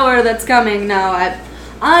power that's coming. No,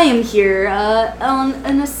 I am here on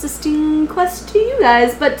an assisting quest to you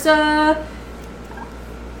guys, but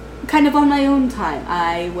kind of on my own time.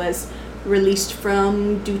 I was released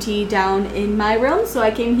from duty down in my realm, so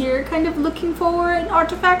I came here kind of looking for an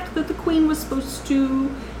artifact that the queen was supposed to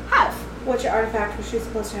have. Which artifact was she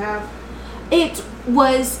supposed to have? It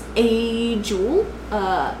was a jewel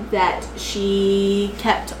that she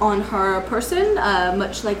kept on her person,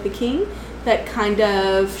 much like the king, that kind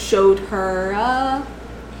of showed her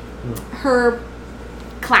her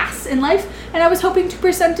class in life. And I was hoping to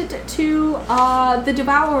present it to the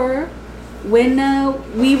Devourer when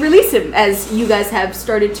we release him. As you guys have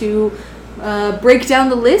started to break down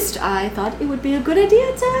the list, I thought it would be a good idea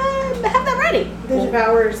to have that ready. The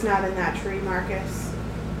Devourer's not in that tree, Marcus.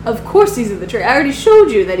 Of course he's in the tree. I already showed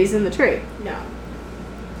you that he's in the tree. No.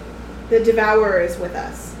 The Devourer is with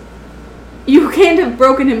us. You can't have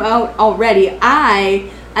broken him out already. I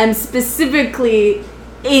am specifically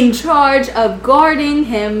in charge of guarding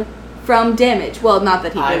him from damage. Well, not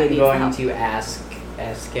that he really I'm needs going help. to ask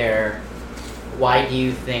Esker, why do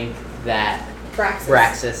you think that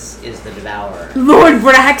Braxis. is the Devourer? Lord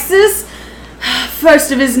Braxis,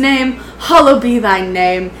 first of his name, hallowed be thy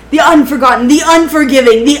name. The unforgotten, the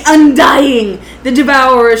unforgiving, the undying. The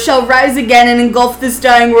Devourer shall rise again and engulf this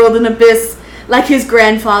dying world in abyss, like his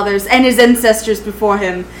grandfathers and his ancestors before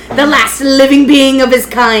him. The last living being of his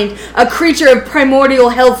kind, a creature of primordial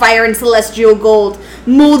hellfire and celestial gold,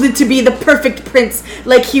 molded to be the perfect prince,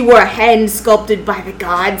 like he were a hand sculpted by the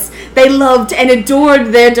gods. They loved and adored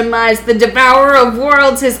their demise. The Devourer of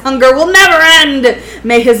worlds, his hunger will never end.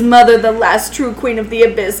 May his mother, the last true queen of the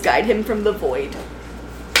abyss, guide him from the void.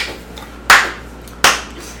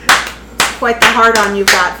 Quite the hard-on you've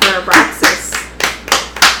got for Braxis.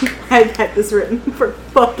 I've had this written for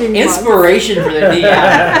fucking months. Inspiration for the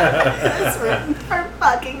DM. It's written for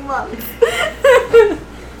fucking months.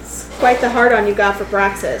 Quite the hard-on you got for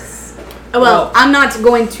Braxis. Well, I'm not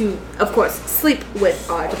going to, of course, sleep with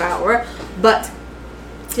our Devourer, but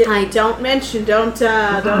Don't mention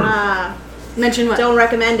mention what? don't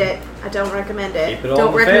recommend it. I don't recommend it. Keep it all Don't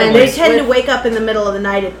in the recommend family. They tend to with- wake up in the middle of the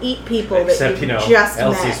night and eat people Except, that you know, just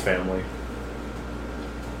Elcyee's met. family.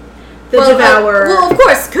 The Devourer. Well, of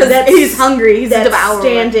course, because that's- he's hungry. He's a that's Devourer.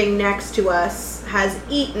 standing next to us has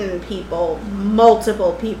eaten people,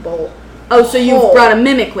 multiple people. Oh, so you've whole. brought a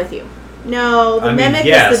mimic with you. No, the I mean, mimic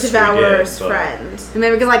yes, is the we did, Devourer's but- friend. The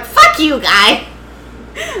mimic is like, fuck you, guy.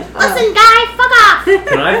 Listen, guy, fuck off.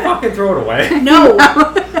 Can I fucking throw it away? No,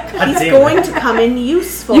 God he's damn going it. to come in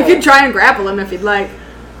useful. You can try and grapple him if you'd like.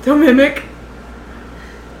 The mimic.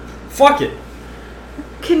 Fuck it.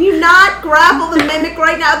 Can you not grapple the mimic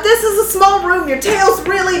right now? This is a small room. Your tail's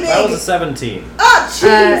really big. That was a 17. Oh,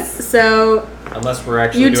 jeez. So Unless we're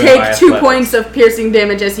actually you doing take my 2 athletics. points of piercing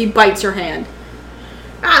damage as he bites your hand.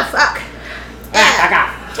 Ah, fuck.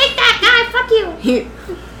 Take that guy. Fuck you. He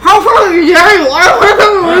I'm gonna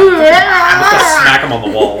smack him on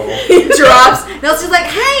the wall a little. he drops. Nelson's like,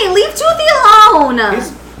 hey, leave Toothy alone.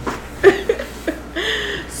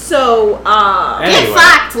 So, Anyway. Get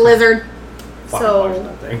fucked, lizard. Fucking So- punch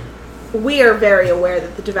that thing. we are very aware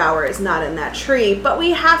that the Devourer is not in that tree, but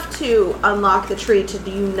we have to unlock the tree to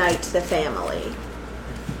unite the family.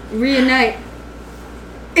 Reunite.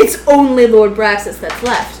 It's only Lord Braxis that's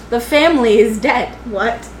left. The family is dead.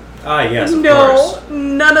 What? Ah, yes, of No, course.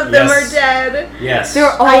 none of them Yes. are dead. Yes.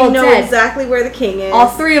 They're all I know dead. exactly where the king is. All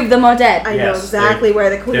 3 of them are dead. I know Yes, exactly where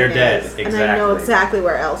the queen they're is. dead, And I know exactly. exactly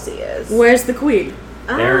where Elcyee is. Where's the queen?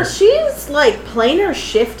 They're- She's like planar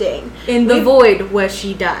shifting. In the void where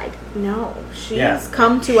she died. No, she's Yeah.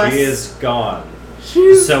 come to us. She is gone.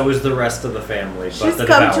 She's, So is the rest of the family. But she's the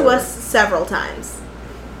come to Devourer. us several times.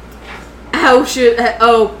 How should...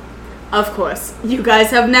 oh, of course. You guys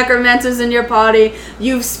have necromancers in your party.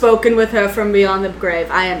 You've spoken with her from beyond the grave.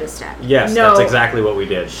 I understand. Yes, No. that's exactly what we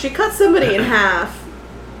did. She cut somebody in half.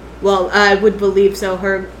 Well, I would believe so.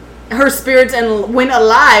 Her spirit and when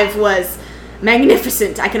alive was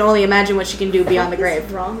magnificent. I can only imagine what she can do beyond the grave.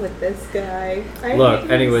 What's wrong with this guy? I hate Look,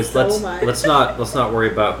 him anyways, so let's much. let's not worry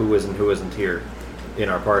about who is and who isn't here in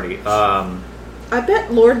our party. I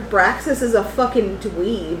bet Lord Braxis is a fucking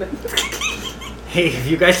dweeb. Hey, have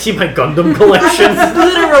you guys seen my Gundam collection?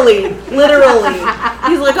 Literally.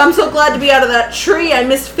 He's like, I'm so glad to be out of that tree. I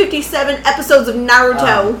missed 57 episodes of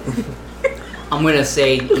Naruto. I'm gonna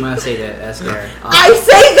say to Esker. I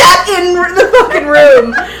say that in the fucking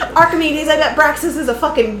room. Archimedes, I bet Braxis is a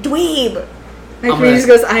fucking dweeb. Archimedes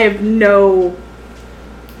goes, I have no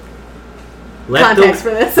context for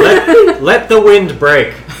this. Let the wind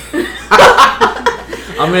break.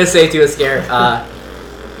 I'm gonna say to Esker,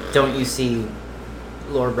 don't you see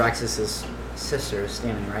Lord Braxis' sister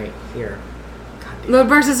standing right here? Lord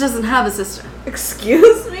Braxis doesn't have a sister.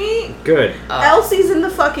 Excuse me? Good. Elcyee's in the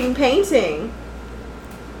fucking painting.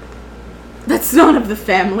 That's not of the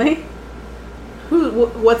family.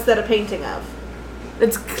 What's that a painting of?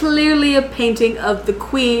 It's clearly a painting of the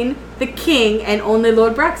queen, the king, and only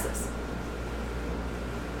Lord Braxis.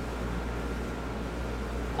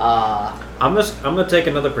 I'm gonna take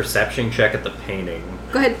another perception check at the painting.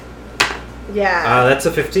 Go ahead. Yeah. That's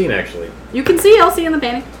a 15 actually. You can see Elcyee in the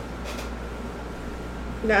painting.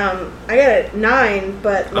 I got a 9,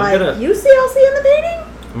 but you see Elcyee in the painting?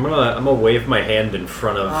 I'm gonna wave my hand in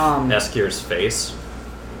front of Esker's face.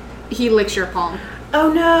 He licks your palm.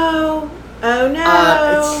 Oh no! Oh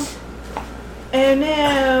no! Oh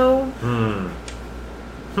no!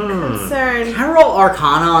 Concerned. Can I roll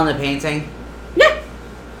Arcana on the painting? Yeah.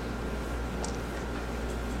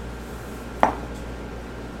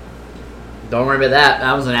 Don't worry about that.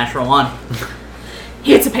 That was a natural 1.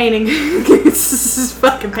 It's a painting. It's a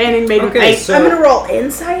fucking painting made of paint. so I'm gonna roll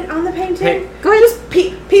insight on the painting. Hey. Go ahead, just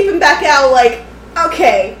peeping back out like,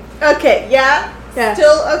 okay, yeah,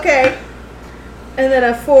 still okay. And then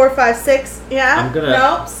a 4, 5, 6, yeah. I'm gonna-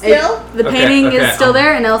 no, still. The painting okay, is still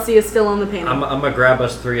there, and Elcyee is still on the painting. I'm gonna grab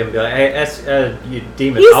us 3 and be like, hey, you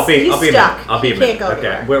demon, He's I'll be a minute. stuck. I'll be a He minute. can't go Okay,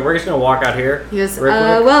 anywhere. we're just gonna walk out here. Yes. real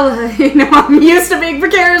quick. Well, I'm used to being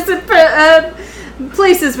precarious at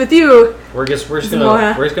places with you. We're just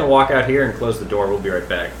Zamora. gonna walk out here and close the door. We'll be right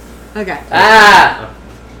back. Okay.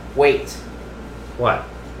 Wait. What?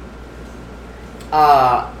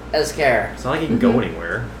 Esker. It's not like you can go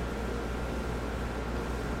anywhere.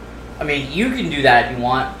 I mean, you can do that if you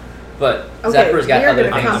want, but Okay, Zephyr's got you're other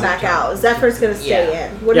gonna things. come back out. Zephyr's gonna stay Yeah.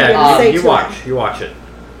 in. What are you Yeah, gonna say you to watch. him? You watch it.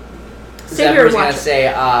 Stay here and Zephyr's watch gonna it. say,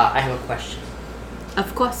 I have a question.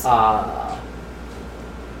 Of course.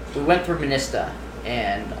 We went through Minista,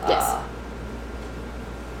 and Yes.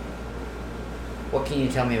 what can you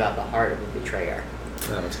tell me about the heart of a betrayer?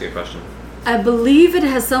 Oh, that's a good question. I believe it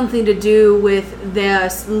has something to do with their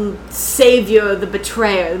savior, the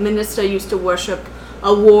betrayer. The minister used to worship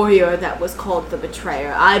a warrior that was called the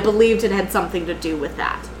betrayer. I believed it had something to do with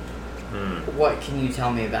that. What can you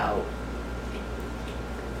tell me about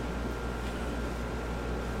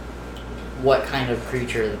what kind of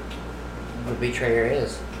creature the betrayer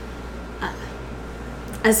is?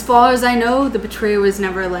 As far as I know, the betrayer was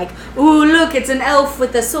never like, "Ooh, look, it's an elf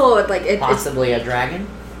with a sword." Like it's Possibly a dragon?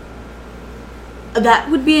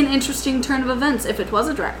 that would be an interesting turn of events if it was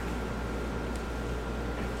a dragon.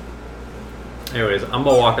 Anyways, I'm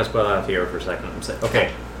gonna walk us out here for a second. I'm saying,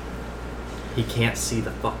 okay, he can't see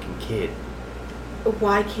the fucking kid.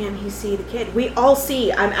 Why can't he see the kid? We all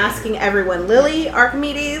see. I'm asking everyone. Lily,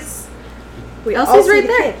 Archimedes. We all Elsie's see right the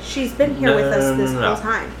there. kid. She's been here with us this No. whole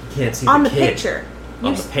time. He can't see On the the kid. picture. On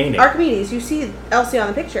You the s- painting. Archimedes, you see Elcyee on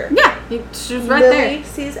the picture. Yeah, she's right Lily there.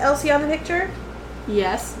 sees Elcyee on the picture.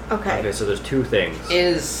 Yes. Okay. Okay, so there's 2 things.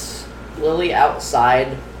 Is Lily outside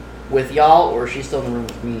with y'all, or is she still in the room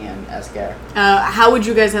with me and Esker? How would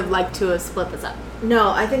you guys have liked to have split this up?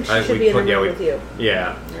 No, I think she should we be in the put- yeah, room we- with you.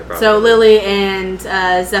 Yeah. Probably. So Lily and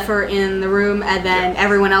Zephyr in the room, and then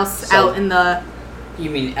everyone else So- out in the. You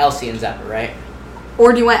mean Elcyee and Zephyr, right?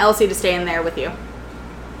 Or do you want Elcyee to stay in there with you?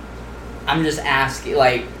 I'm just asking,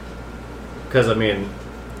 like, Because I mean,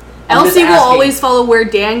 I'm just Elcyee will asking- always follow where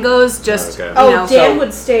Dan goes. Just Okay. you Oh, know. Dan so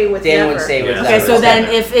would stay with Dan Zephyr. would stay with Yeah. Okay, Zephyr. so then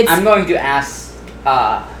if it's I'm going to ask,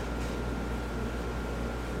 I'm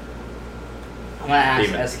going to ask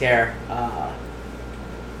Demon. Esker,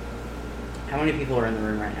 how many people are in the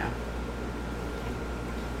room right now?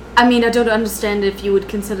 I mean, I don't understand if you would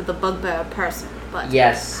consider the bugbear a person, but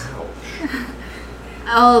Yes.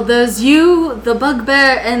 oh, there's you, the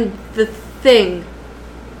bugbear, and the thing.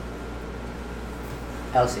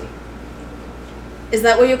 Elcyee. Is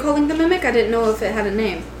that what you're calling the mimic? I didn't know if it had a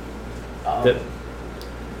name.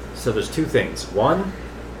 So there's 2 things. 1,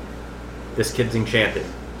 this kid's enchanted.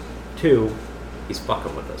 2, he's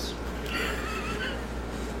fucking with us.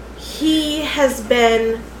 He has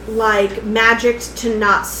been like magicked to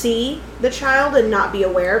not see the child and not be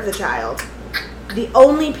aware of the child. The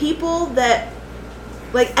only people that,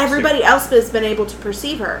 like, everybody else has been able to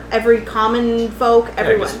perceive her. Every common folk, Yeah,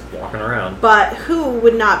 everyone. just walking around. But who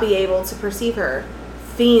would not be able to perceive her?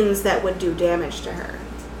 fiends that would do damage to her.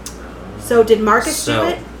 So did Marcus do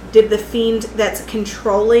it? Did the fiend that's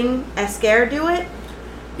controlling Esker do it?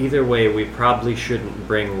 Either way, we probably shouldn't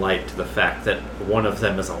bring light to the fact that one of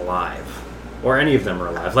them is alive. Or any of them are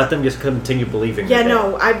alive. Let them just continue believing Yeah,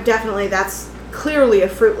 no, that's clearly a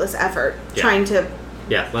fruitless effort, trying to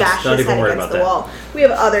bash his head against the wall. We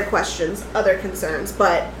have other questions, other concerns,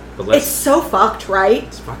 but it's so fucked, right?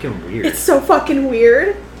 It's fucking weird. It's so fucking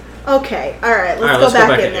weird. Okay, alright, let's go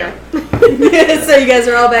back in there. So you guys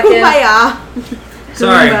are all back in. Kumbaya.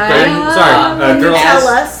 Sorry, girls. Tell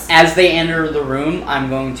us. As they enter the room, I'm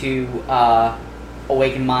going to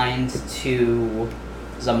awaken mind to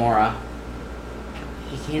Zamora.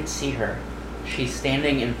 He can't see her. She's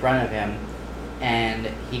standing in front of him, and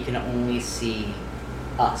he can only see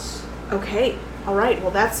us. Okay, alright,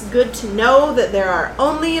 well that's good to know that there are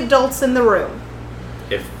only adults in the room.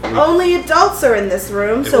 Only adults are in this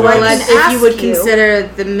room, so I can ask if you would consider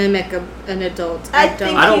the mimic an adult. I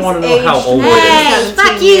think I don't want to know how old Hey,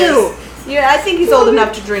 fuck you! Yeah, I think he's old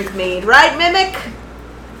enough to drink mead, right, Mimic?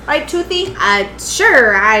 Right, Toothy?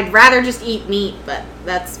 Sure, I'd rather just eat meat, but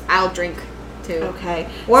I'll drink too. Okay.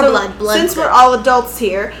 Or so, blood. Since we're all adults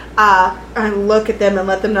here, I look at them and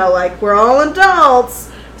let them know, like, we're all adults.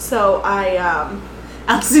 So I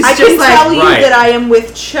can tell you that I am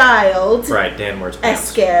with child. Right, Dan wears pants.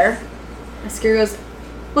 Esker. Esker goes,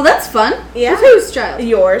 well, that's fun. Yeah. With whose child?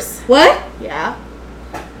 Yours. What? Yeah.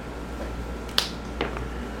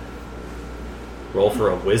 Roll for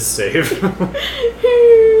a whiz save.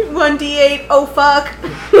 1d8. Oh, fuck.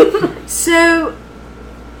 So,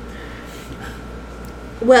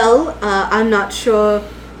 well, I'm not sure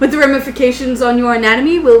what the ramifications on your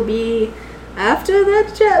anatomy will be after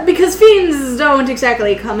that child, because fiends don't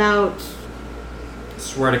exactly come out.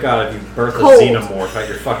 Swear to God, if you birth Cold. a xenomorph at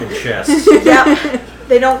your fucking chest. Yep.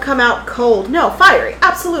 They don't come out cold. No, fiery.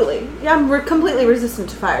 Absolutely. Yeah, I'm completely resistant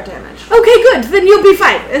to fire damage. Okay, good. Then you'll be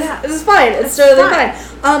fine. Yeah. It's fine. It's totally fine.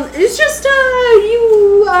 It's just,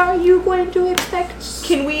 are you going to expect...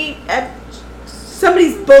 Can we...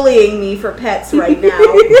 somebody's bullying me for pets right now.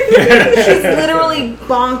 She's literally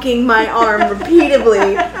bonking my arm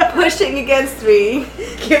repeatedly, pushing against me.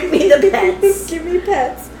 Give me the pets. Give me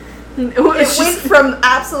pets. It went from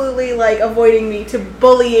absolutely, like, avoiding me to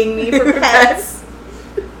bullying me for pets.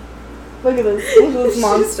 Look at this. Look at this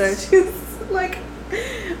monster. She's like...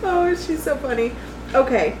 Oh, she's so funny.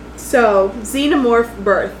 Okay, so, xenomorph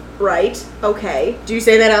birth, right? Okay. Do you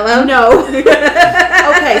say that out loud? No.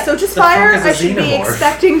 Okay, so just fire? fuck is a I should be xenomorph?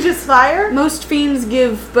 expecting just fire? Most fiends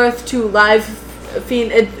give birth to live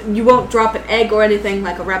fiend. You won't drop an egg or anything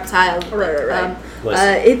like a reptile.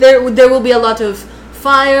 Right. There will be a lot of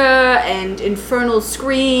fire and infernal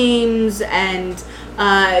screams, and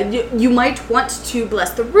you might want to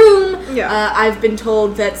bless the room. Yeah. I've been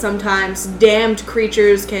told that sometimes damned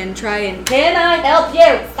creatures can try and... Can I help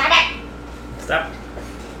you? Stop it! Stop.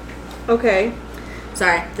 Okay.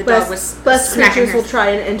 Sorry, the dog was Blessed smacking creatures her. will try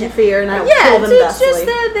and interfere, and I will kill them it's thusly. just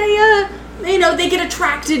that they get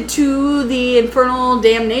attracted to the infernal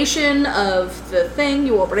damnation of the thing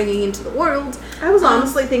you are bringing into the world. I was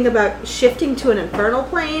honestly thinking about shifting to an infernal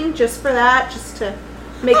plane just for that, just to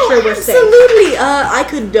make sure we're safe. Absolutely. I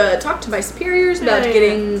could talk to my superiors about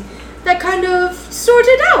getting that kind of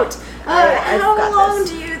sorted out. I've How got long this.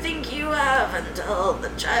 do you think you have until the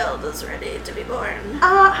child is ready to be born?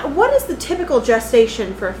 What is the typical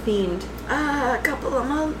gestation for a fiend? A couple of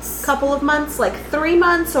months. Couple of months? Like 3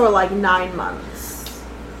 months or like 9 months?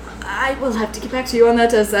 I will have to get back to you on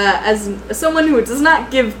that as someone who does not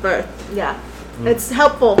give birth. Yeah. It's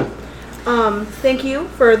helpful. Thank you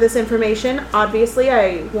for this information. Obviously,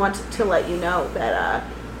 I want to let you know that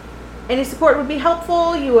any support would be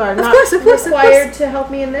helpful. You are not required to help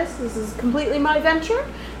me in this. This is completely my venture.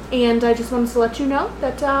 And I just wanted to let you know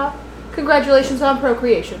that congratulations on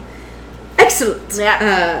procreation. Excellent.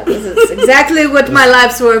 Yeah. This is exactly what my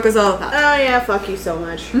life's work was all about. Oh, yeah, fuck you so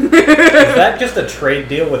much. Is that just a trade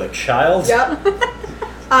deal with a child? Yep.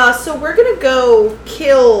 So we're gonna go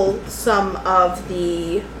kill some of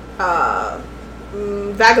the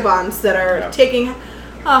vagabonds that are taking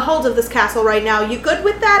hold of this castle right now. You good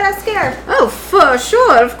with that, Esker? Oh, for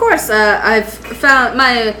sure, of course. I've found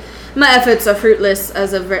my efforts are fruitless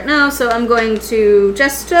as of right now, so I'm going to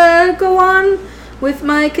just go on with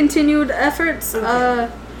my continued efforts. Okay.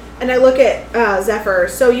 And I look at Zephyr.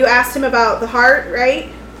 So you asked him about the heart, right?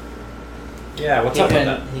 Yeah, what's up with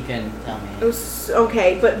that? He can tell me.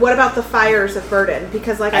 Okay, but what about the fires of burden?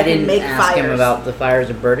 Because like I can make didn't ask fires. him about the fires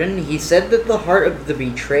of burden. He said that the heart of the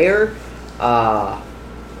betrayer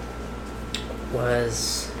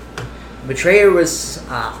was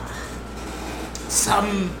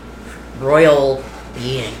some royal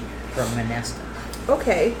being from Minesta.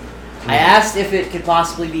 Okay. I asked if it could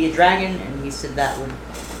possibly be a dragon, and he said that would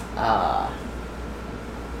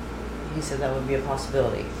be a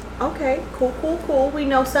possibility. Okay. Cool. We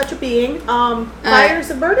know such a being. Fires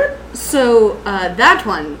of Burden? So, that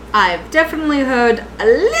one, I've definitely heard a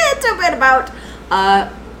little bit about.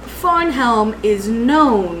 Farnhelm is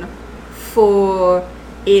known for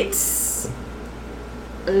its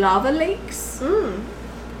lava lakes.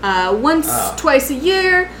 Twice a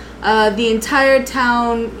year, the entire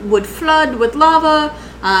town would flood with lava,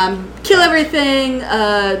 kill everything,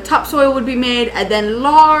 topsoil would be made, and then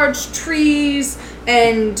large trees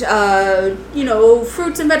and,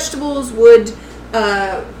 fruits and vegetables would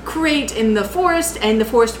create in the forest, and the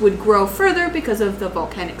forest would grow further because of the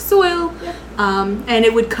volcanic soil. Yep. And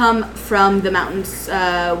it would come from the mountains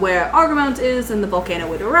where Argamount is, and the volcano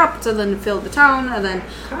would erupt and then fill the town, and then...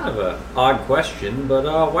 Kind of an odd question, but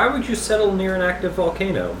why would you settle near an active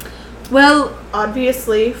volcano? Well,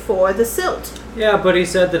 Obviously for the silt. Yeah, but he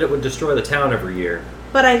said that it would destroy the town every year.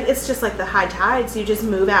 But it's just like the high tides. You just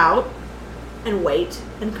move out and wait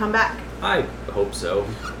and come back. I hope so.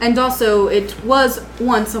 and also it was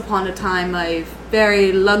once upon a time a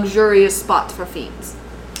very luxurious spot for fiends.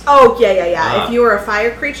 Oh, yeah. If you were a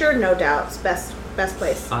fire creature, no doubts. Best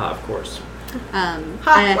place. Ah, of course.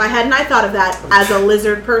 Why hadn't I thought of that as a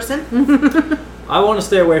lizard person? I want to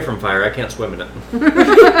stay away from fire. I can't swim in it.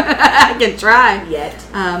 I can try. Yet.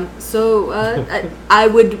 I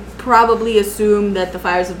would probably assume that the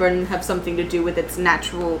fires of Burden have something to do with its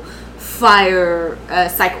natural fire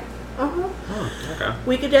cycle. Uh-huh. Oh, okay.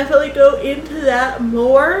 We could definitely go into that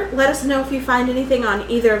more. Let us know if you find anything on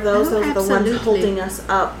either of those. Those are the ones holding us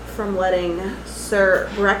up from letting Sir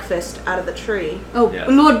Breakfast out of the tree. Oh, Yes.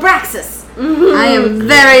 Lord Braxis! I am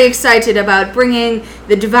very excited about bringing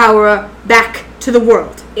the Devourer back to the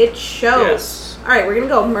world. It shows. Yes. Alright, we're gonna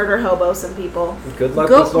go murder hobo some people. Good luck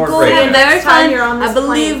Go, with Lord go Braden. ahead. Very Next time fun. you're on this I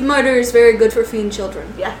believe plane. murder is very good for fiend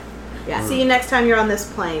children. Yeah. Yeah. See you next time you're on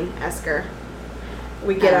this plane, Esker.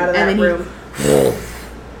 We get out of and that then room.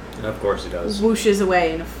 And of course he does. Whooshes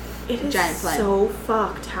away in a It is giant plane. so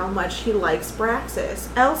fucked how much he likes Braxis.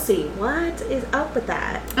 Elcyee, what is up with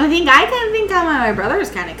that? I think I kind of think that my brother is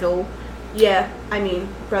kind of cool. Yeah, I mean,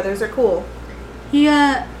 brothers are cool. He,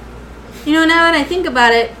 now that I think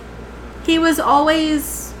about it, he was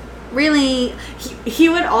always really, he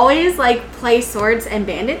would always, play swords and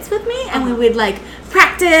bandits with me, and we would,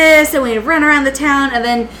 practice, and we'd run around the town, and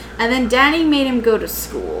then Daddy made him go to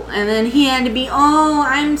school, and then he had to be,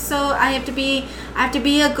 I have to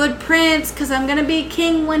be a good prince, because I'm gonna be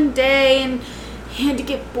king one day, and he had to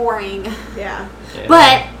get boring. Yeah. Yeah,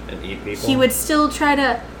 But and eat people. he would still try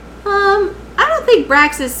to, I don't think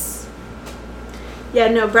Braxis... Yeah,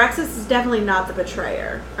 no, Braxis is definitely not the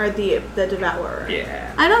betrayer, or the devourer.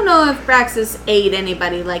 Yeah. I don't know if Braxis ate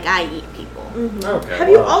anybody like I eat people. Mhm. Okay, Have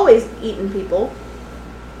you well. always eaten people?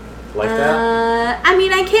 Like that? I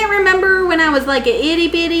mean, I can't remember when I was an itty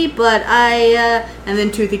bitty, but and then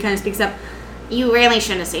Toothy kind of speaks up. You really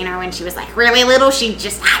shouldn't have seen her when she was really little. She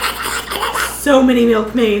just... So many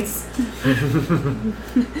milkmaids.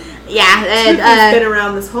 Yeah, Toothy's and been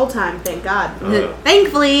around this whole time, thank God.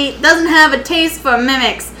 thankfully doesn't have a taste for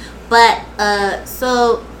mimics. But,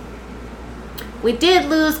 so we did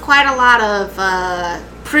lose quite a lot of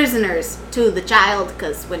prisoners to the child,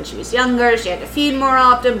 because when she was younger, she had to feed more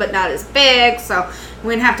often, but not as big, so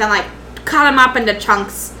we'd have to, cut them up into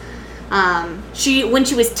chunks. When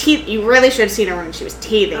she was you really should have seen her when she was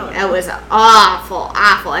teething. Oh, It was awful,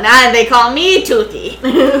 and they call me Toothy.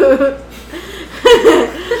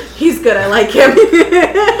 He's good, I like him.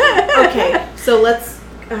 Okay, so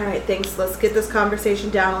alright, thanks. Let's get this conversation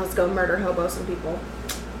down and let's go murder hobo some people.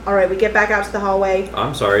 Alright, we get back out to the hallway.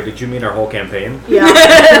 I'm sorry, did you mean our whole campaign?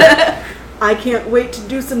 Yeah. I can't wait to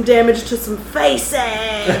do some damage to some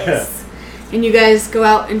faces. And you guys go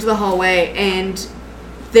out into the hallway, and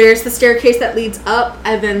there's the staircase that leads up,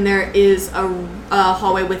 and then there is a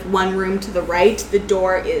hallway with one room to the right. The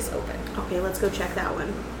door is open. Okay, let's go check that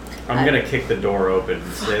one. I'm gonna kick the door open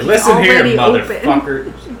and say, listen here, already open.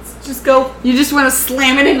 motherfucker. Just go. You just want to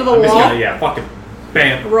slam it into the I'm just wall? gonna, fucking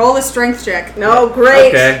bam. Roll a strength check. No, great.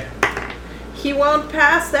 Okay. He won't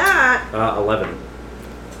pass that. 11.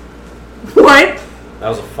 What? That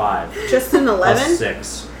was a 5. Just an 11? Plus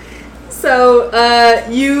 6. So,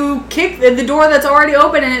 you kick the door that's already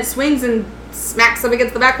open, and it swings and smacks up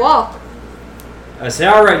against the back wall. I say,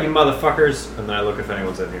 alright, you motherfuckers. And then I look if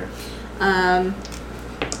anyone's in here.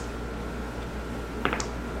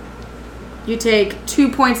 You take 2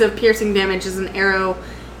 points of piercing damage as an arrow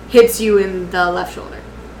hits you in the left shoulder.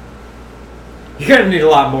 You're gonna need a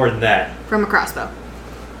lot more than that. From a crossbow.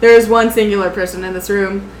 There is one singular person in this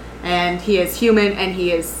room, and he is human, and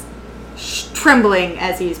he is trembling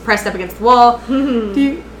as he's pressed up against the wall.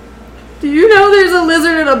 Do you know there's a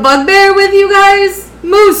lizard and a bugbear with you guys?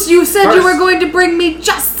 Moose, you said you were going to bring me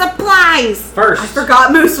just supplies. First, I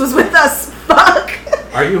forgot Moose was with us. Fuck.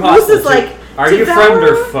 Are you Moose hostile? is like, Are you friend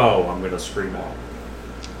or foe? I'm gonna scream out.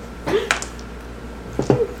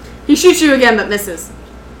 He shoots you again, but misses.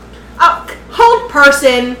 Oh, hold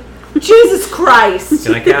person. Jesus Christ.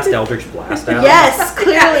 Can I cast Eldritch Blast out? Yes,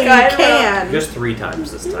 clearly you can. Just 3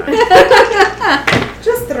 times this time.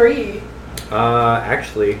 Just 3.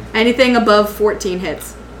 Actually. Anything above 14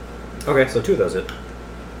 hits. Okay, so 2 of those hit.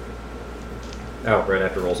 Oh, right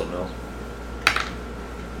after roll something else.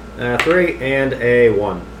 3 and a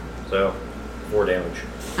 1. So, 4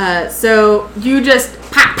 damage. So you just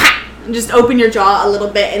pop, pop, and just open your jaw a little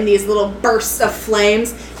bit, and these little bursts of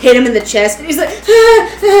flames hit him in the chest, and he's like,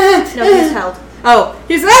 No, he's held. Oh,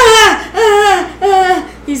 he's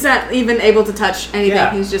not even able to touch anything.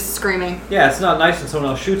 Yeah. He's just screaming. Yeah, it's not nice when someone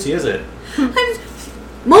else shoots you, is it?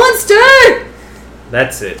 Monster!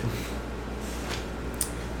 That's it.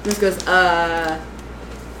 This goes,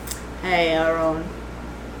 hey, Aaron.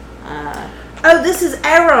 Oh, this is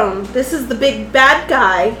Aaron. This is the big bad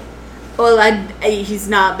guy. Well, he's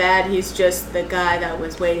not bad. He's just the guy that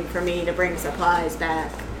was waiting for me to bring supplies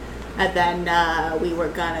back. And then we were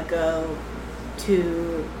gonna go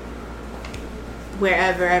to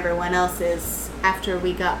wherever everyone else is after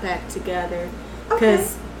we got back together.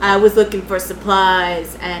 Because I was looking for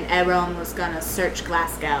supplies, and Aaron was gonna search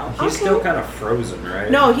Glasgow. He's still kind of frozen, right?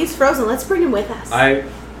 No, he's frozen. Let's bring him with us. I'm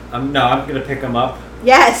gonna pick him up.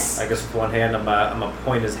 Yes. I guess with one hand, I'm gonna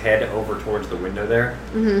point his head over towards the window there.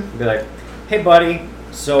 Mm-hmm. Be like, "Hey, buddy.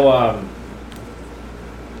 So,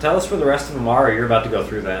 tell us where the rest of them are. Or you're about to go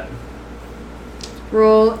through that."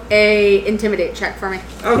 Roll a intimidate check for me.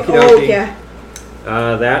 Okie Oh, dokie. yeah.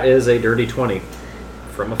 That is a dirty 20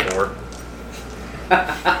 from a 4.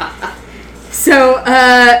 So, oh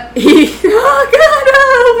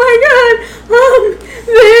my god,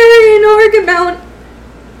 they're in Oregon Mountain.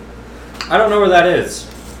 I don't know where that is.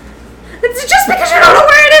 It's just because you don't know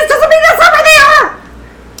where it is doesn't mean that's not where they are.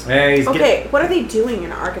 Hey, Okay, what are they doing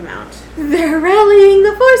in Argamount? They're rallying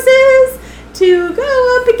the forces to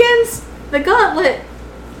go up against the Gauntlet.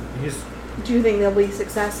 Do you think they'll be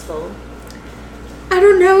successful? I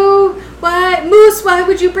don't know. Why, Moose, why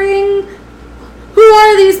would you bring... Who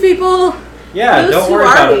are these people? Yeah, Moose, don't who worry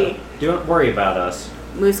are about we? it. Don't worry about us.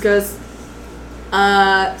 Moose goes,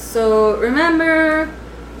 so remember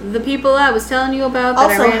the people I was telling you about that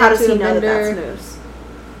I Also, ran how does into he a know that vendor? that's Moose?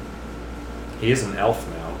 He is an elf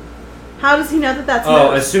now. How does he know that that's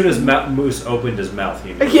Oh, Moose? as soon as Moose opened his mouth,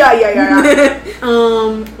 he knew. Yeah.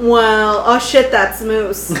 Well, oh shit, that's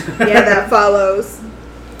Moose. Yeah, that follows.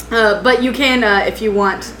 But you can, if you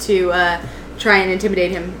want to try and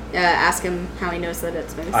intimidate him, ask him how he knows that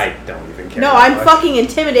it's Moose. I don't even care. No, that I'm much. fucking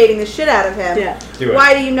intimidating the shit out of him. Yeah. Do it.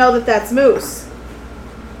 Why do you know that that's Moose?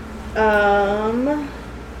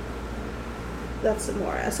 That's some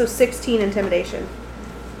more. So 16 intimidation.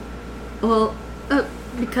 Well,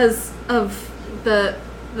 because of the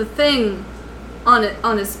thing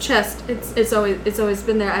on his chest, it's always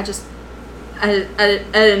been there. I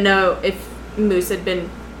didn't know if Moose had been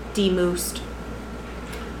demoosed.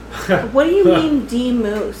 What do you mean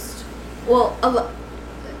demoosed? Well,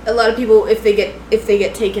 a lot of people, if they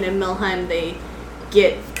get taken in Milheim, they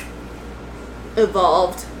get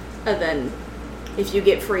evolved, and then if you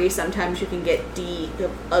get free, sometimes you can get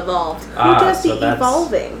de-evolved. Who does so the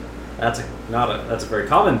evolving? That's a very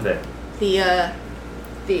common thing. The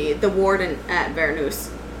warden at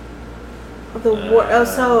Vernus.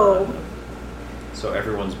 So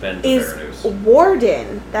everyone's been to Is Vernus.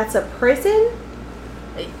 warden? That's a prison?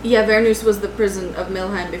 Yeah, Vernus was the prison of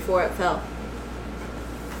Milheim before it fell.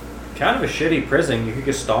 Kind of a shitty prison. You could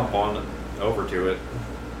just stomp on over to it.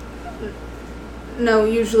 No,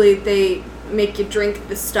 usually they make you drink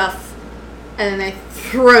the stuff and then they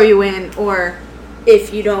throw you in, or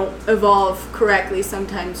if you don't evolve correctly,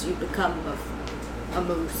 sometimes you become a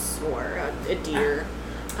moose or a deer.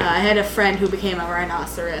 I had a friend who became a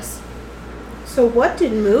rhinoceros. So what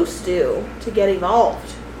did Moose do to get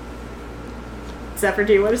evolved? Zephyr,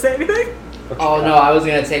 do you want to say anything? Oh no, I was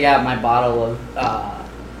gonna take out my bottle of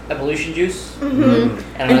evolution juice, Mm-hmm.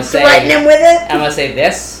 and I'm gonna say, Threaten him with it? I'm gonna say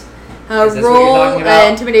this. Is this what you're Roll talking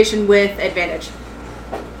about? intimidation with advantage.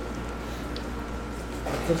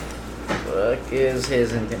 What is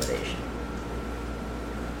his intimidation?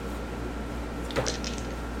 Okay.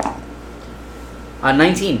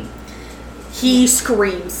 19. He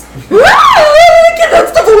screams. Get that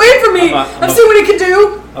stuff away from me! I've seen what it can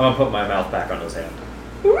do! I'm gonna put my mouth back on his hand.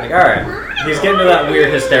 Like, alright. He's getting to that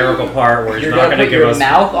weird hysterical part where he's You're not gonna gonna put give your us...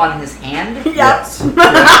 mouth on his hand? Yes.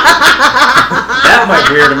 That might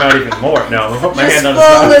weird him out even more. No, I'm gonna put my hand on his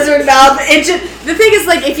Full mouth. lizard mouth. The thing is,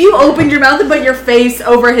 like, if you opened your mouth and put your face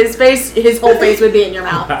over his whole face would be in your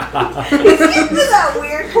mouth. It's getting to that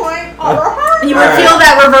weird point. You would feel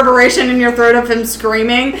that reverberation in your throat of him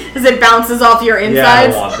screaming as it bounces off your Yeah, I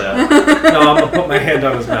insides. don't want that. No, I'm gonna put my hand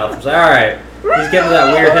on his mouth. I'm like, alright. He's getting to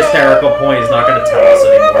that weird hysterical point. He's not gonna tell us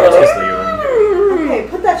anymore. Let's just leave him. Okay,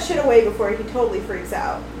 put that shit away before he totally freaks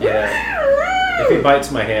out. Yeah. If he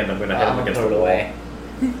bites my hand, I'm gonna hit him against the wall. away.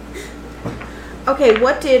 Okay,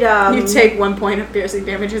 what did You take 1 point of piercing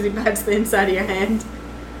damage as he bites the inside of your hand.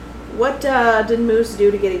 What did Moose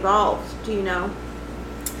do to get evolved? Do you know?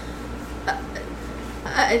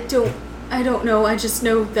 I don't know. I just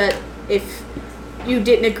know that if you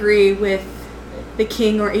didn't agree with the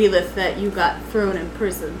king or Elith, that you got thrown in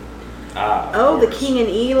prison. Ah. Oh, of the course. king and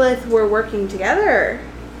Elith were working together.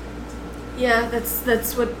 Yeah,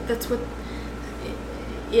 that's what.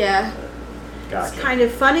 Yeah. Gotcha. It's kind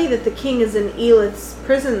of funny that the king is in Elith's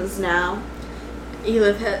prisons now.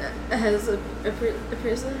 Elith has a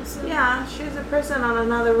prison. So. Yeah, she's a prison on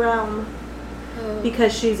another realm Oh.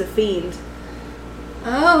 because she's a fiend.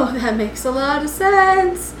 Oh, that makes a lot of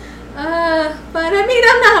sense. But I mean,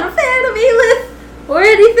 I'm not a fan of Elith or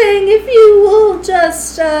anything. If you will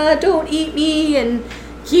just don't eat me and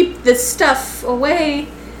keep this stuff away.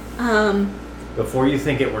 Before you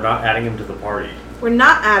think it, we're not adding him to the party. We're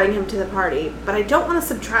not adding him to the party, but I don't want to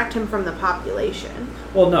subtract him from the population.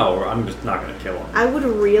 Well, no, I'm just not gonna kill him. I would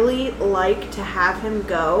really like to have him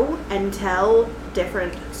go and tell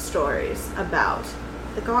different stories about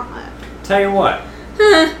the Gauntlet. Tell you what,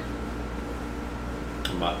 Huh.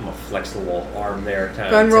 I'm gonna flex the little arm there.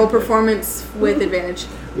 Gun roll performance with advantage.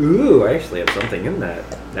 Ooh, I actually have something in that.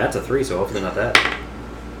 That's a 3, so hopefully not that.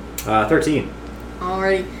 13.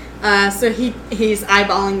 Alrighty. So he's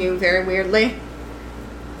eyeballing you very weirdly.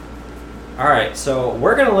 Alright, so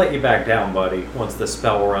we're gonna let you back down, buddy, once the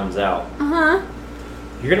spell runs out. Uh-huh.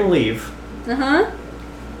 You're gonna leave. Uh-huh.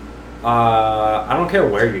 I don't care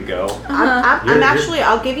where you go. I'm actually,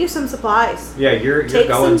 I'll give you some supplies. Yeah, you're Take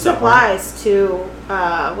going some somewhere. supplies to,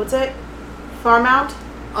 what's it? Farmount?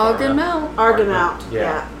 Argonmount. Argonmount. Yeah.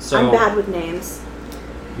 Yeah. So- I'm bad with names.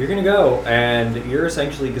 You're gonna go, and you're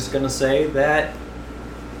essentially just gonna say that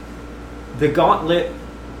the Gauntlet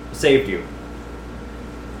saved you.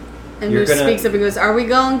 And You're Moose gonna- speaks up and goes, "Are we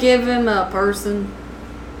gonna give him a person?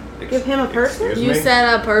 Give him a person? Excuse You me?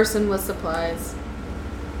 said a person with supplies."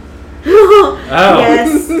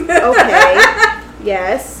 Yes. Okay.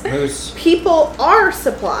 Yes. Moose, People are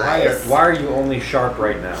supplies. why are you only sharp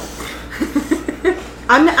right now?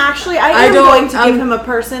 I'm actually, I am don't- going to give I'm- him a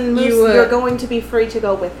person. Moose, you, you're going to be free to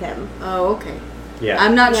go with him. Oh, okay. Yeah.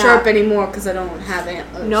 I'm not Yeah. sharp anymore because I don't have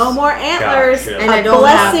antlers. No more antlers. Gotcha. And I A don't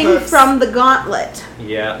have blessing hooves. from the Gauntlet.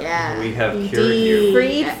 Yeah. Yeah, We have indeed. cured you.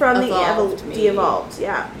 Freed from Evolved the me. de-evolved.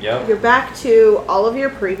 Yeah. Yep. You're back to all of your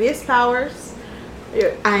previous powers.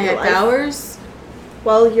 I had life- powers.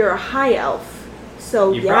 Well, you're a high elf.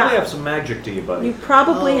 So You yeah. probably have some magic to you, buddy. You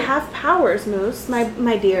probably Oh. have powers, Moose. My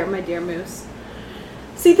dear Moose.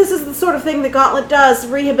 See, this is the sort of thing the Gauntlet does.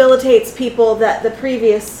 Rehabilitates people that the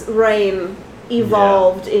previous reign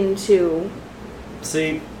evolved into.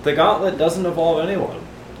 See, the Gauntlet doesn't evolve anyone.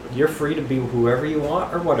 You're free to be whoever you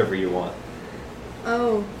want or whatever you want.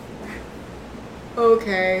 Oh.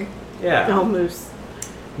 Okay. Yeah. Oh, Moose.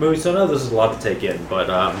 Moose, I know this is a lot to take in, but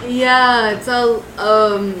Yeah, it's all,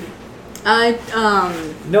 I,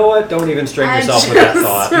 you know what? Don't even strain yourself with that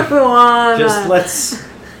thought. wanna, Just let's.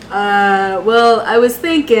 well, I was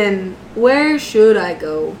thinking, where should I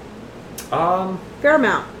go?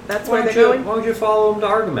 Fairmount. That's Why where don't they're you going. why don't you follow him to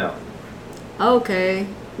Argamount? Okay,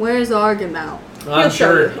 where's Argonmount? He'll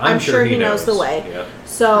show you. I'm sure he knows the way. Yeah.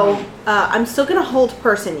 So, I'm still gonna hold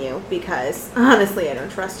person you because honestly I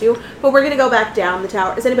don't trust you. But we're gonna go back down the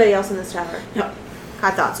tower. Is anybody else in this tower? No.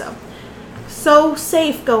 I thought so. So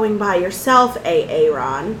safe going by yourself,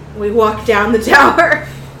 Aaron. We walk down the tower.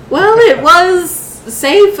 Well, it was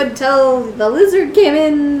safe until the lizard came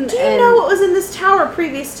in. Do you know what was in this tower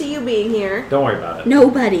previous to you being here? Don't worry about it.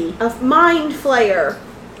 Nobody. A mind flayer.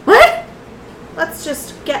 What? Let's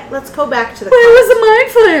go back to the Where was the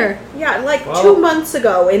mind flare? Yeah, like Well- 2 months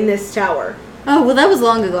ago in this tower. Oh, well, that was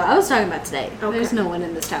long ago. I was talking about today. Okay. There's no one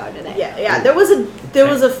in this tower today. Yeah, there was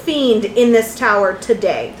a fiend in this tower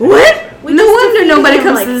today. What? We No just wonder defeated nobody him,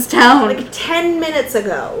 comes like- to this town. Like 10 minutes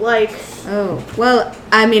ago. Like, Oh, well,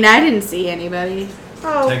 I mean, I didn't see anybody.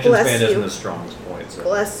 oh, Attention bless span you. isn't his strongest point. So.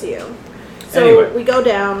 Bless you. So Anyway. we go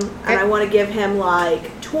down, and I want to give him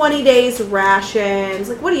like 20 days rations.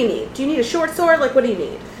 Like, what do you need? Do you need a short sword? Like, what do you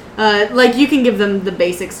need? Like you can give them the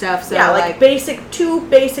basic stuff. So Yeah, like two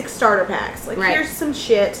basic starter packs. Like, Right. here's some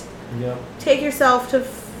shit. Yep. Take yourself to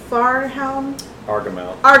Farnhelm.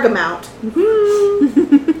 Argamount. Argamount.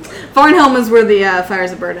 Farnhelm is where the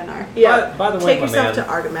Fires of Burden are. Yeah. By the way, Take my yourself man,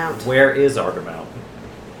 to Argamount. where is Argamount?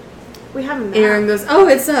 We have a map. Aaron goes, "Oh,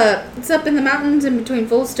 it's up in the mountains in between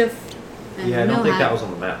Volstiff and Yeah, I don't think Millhat." that was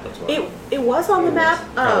on the map. That's why. It was on the map,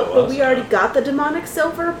 it but was? we already got the demonic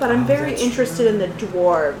silver. But I'm Oh, very that's interested in the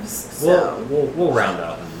dwarves. So We'll round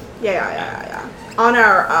out. yeah. On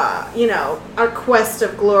our our quest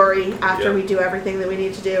of glory. After Yep. we do everything that we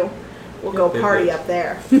need to do, we'll go Yep, party yep. up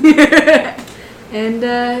there. And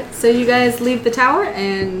so you guys leave the tower,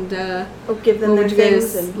 and We'll give them what their would you things.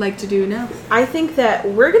 guys And like to do now? I think that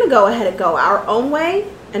we're gonna go ahead and go our own way.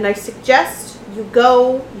 And I suggest you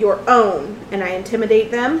go your own. And I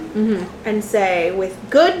intimidate them Mm-hmm. and say, with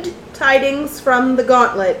good tidings from the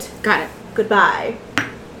Gauntlet, Got it. goodbye.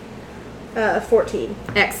 14.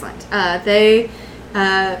 Excellent. They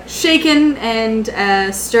shaken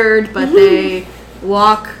and stirred, but they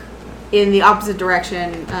walk in the opposite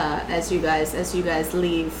direction as you guys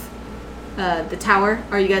leave the tower.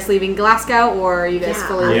 Are you guys leaving Glasgow, or are you guys Yeah,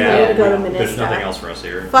 fully I'm Yeah, ready to go to there's Minista. nothing else for us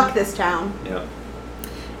here. Fuck this town. Yep.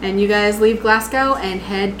 And you guys leave Glasgow and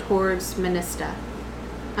head towards Minista.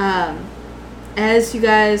 As you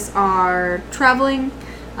guys are traveling,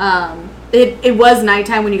 it was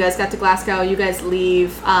nighttime when you guys got to Glasgow. You guys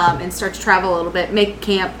leave and start to travel a little bit, make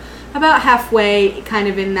camp about halfway, kind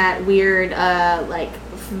of in that weird like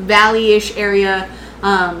valley-ish area.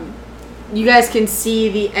 You guys can see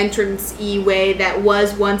the entrance way that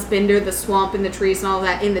was once Binder, the swamp and the trees and all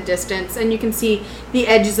that in the distance. And you can see the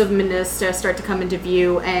edges of Minista start to come into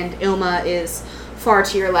view, and Ilma is far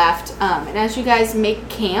to your left. And as you guys make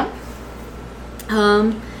camp,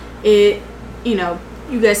 you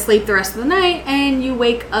guys sleep the rest of the night, and you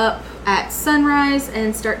wake up at sunrise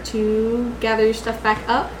and start to gather your stuff back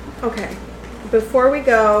up. Okay. Before we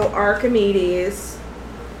go, Archimedes,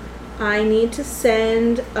 I need to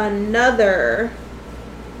send another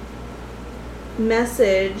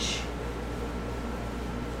message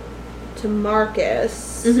to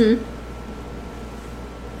Marcus. Mm-hmm.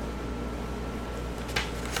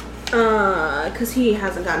 Because he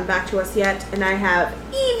hasn't gotten back to us yet, and I have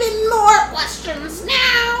even more questions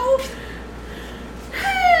now.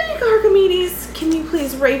 Hey, Archimedes, can you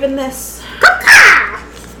please raven this?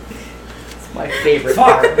 It's my favorite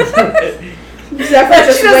part. Zephyr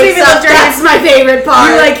just She doesn't wakes even up. look at That's my favorite part.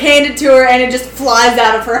 You hand it to her, and it just flies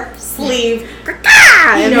out of her sleeve.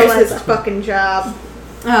 He knows his fucking job.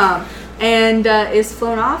 And is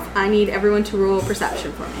flown off. I need everyone to roll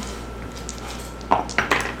perception for me.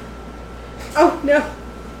 Oh no.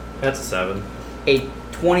 That's a 7. A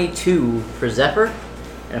 22 for Zephyr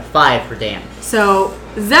and a 5 for Dan. So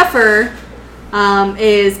Zephyr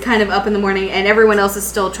is kind of up in the morning, and everyone else is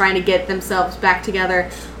still trying to get themselves back together.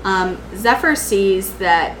 Zephyr sees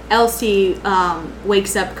that Elcyee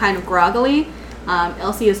wakes up kind of groggily.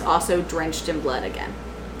 Elcyee is also drenched in blood again.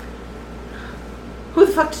 Who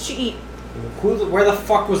the fuck did she eat? Where the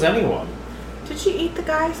fuck was anyone? Did she eat the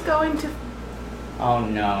guys going to... Oh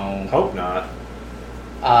no. Hope not.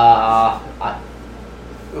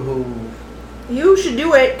 Who You should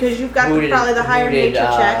do it, because you've got probably the higher nature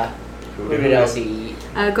check. Who did Elcyee eat?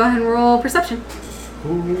 Go ahead and roll perception.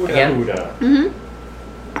 Again? Huda. Mm-hmm.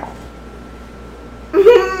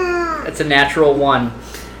 It's a natural 1.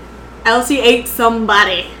 Elcyee ate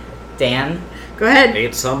somebody. Dan? Go ahead.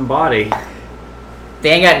 Ate somebody.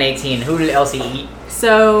 Dan got an 18. Who did Elcyee eat?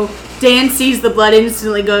 So Dan sees the blood,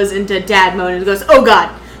 instantly goes into dad mode and goes, "Oh God,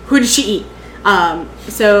 who did she eat?"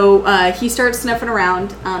 So he starts sniffing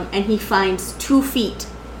around, and he finds 2 feet,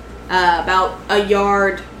 about a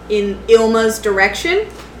yard in Ilma's direction,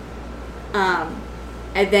 and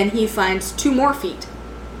then he finds 2 more feet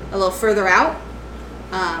a little further out,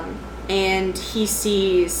 and he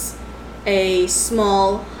sees a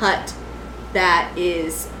small hut that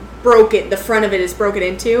is broken. The front of it is broken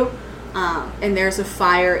into, and there's a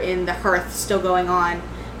fire in the hearth still going on.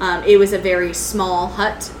 It was a very small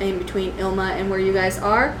hut in between Ilma and where you guys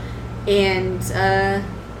are, and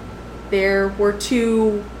there were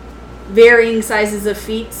 2 varying sizes of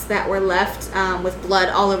feet that were left with blood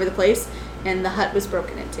all over the place, and the hut was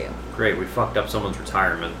broken into. Great, we fucked up someone's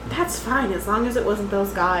retirement. That's fine, as long as it wasn't those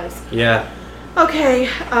guys. Yeah. Okay,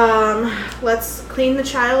 let's clean the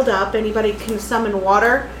child up. Anybody can summon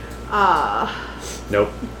water? Nope.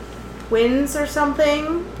 Winds or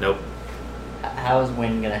something? Nope. How is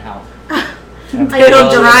wind gonna help? It'll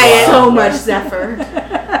dry it. so much, Zephyr.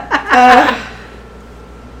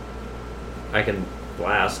 I can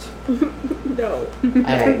blast. No.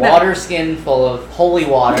 I have a water skin full of holy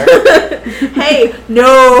water. Hey,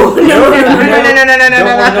 no. Don't want to know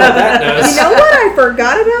what that does. You know what? I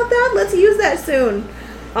forgot about that. Let's use that soon.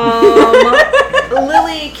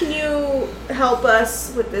 Lily, can you help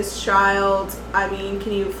us with this child? I mean,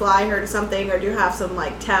 can you fly her to something, or do you have some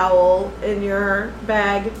like towel in your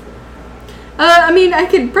bag? I mean, I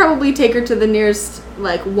could probably take her to the nearest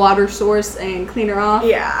like water source and clean her off.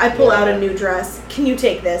 Yeah, I pull out a new dress. Can you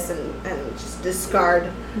take this and just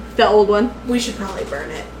discard? The old one. We should probably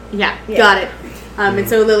burn it. Yeah, got it. And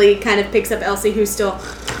so Lily kind of picks up Elcyee, who's still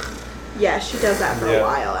Yeah, she does that for a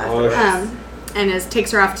while afterwards. and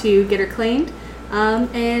takes her off to get her cleaned.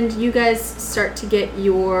 And you guys start to get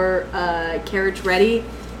your carriage ready.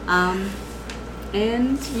 And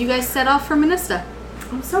you guys set off for Minista.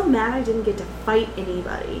 I'm so mad I didn't get to fight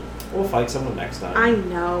anybody. We'll fight someone next time. I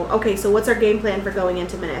know. Okay, so what's our game plan for going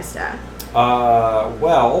into Minista?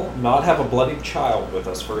 Well, not have a bloodied child with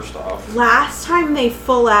us first off. Last time they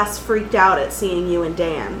full ass freaked out at seeing you and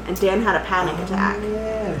Dan had a panic attack.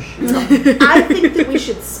 Yeah, sure. I think that we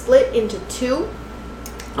should split into two.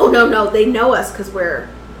 Oh no, they know us because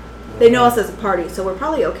they know us as a party, so we're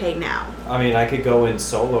probably okay now. I mean, I could go in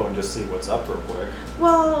solo and just see what's up real quick.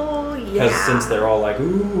 Well, yeah. Because since they're all like,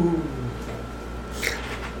 ooh.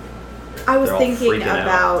 I was they're all thinking freaking out.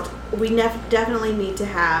 about we definitely need to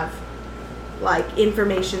have like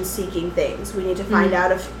information seeking things. We need to find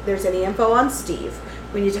out if there's any info on Steve.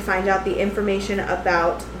 We need to find out the information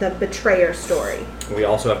about the betrayer story. We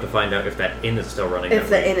also have to find out if that inn is still running. If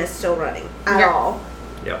the inn is still running at all.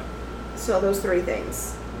 Yep. So those three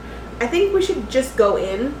things. I think we should just go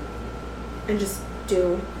in and just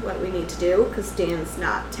do what we need to do because Dan's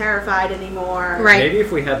not terrified anymore. Right. Maybe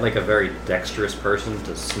if we had like a very dexterous person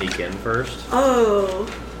to sneak in first. Oh.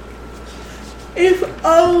 If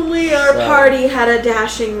only our party had a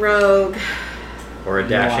dashing rogue. Or a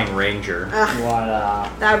dashing ranger.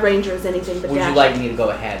 What, That ranger is anything but would dashing. you like me to go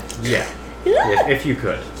ahead? Yeah. If you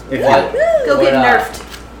could. If What? Go get what, nerfed.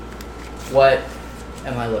 What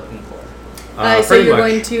am I looking for? So pretty you're much.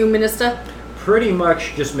 going to Minista? Pretty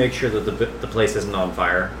much just make sure that the place isn't on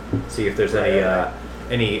fire. See if there's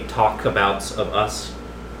any talkabouts of us.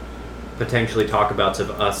 Potentially talkabouts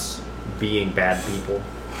of us being bad people.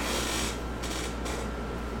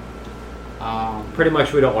 Pretty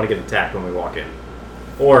much we don't want to get attacked when we walk in.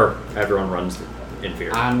 Or everyone runs in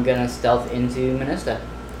fear. I'm gonna stealth into Minista.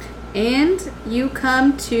 And you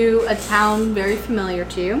come to a town very familiar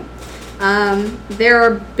to you. There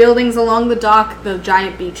are buildings along the dock, the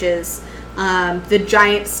giant beaches, the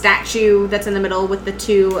giant statue that's in the middle with the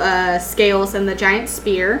two scales and the giant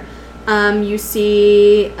spear. You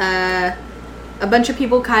see a bunch of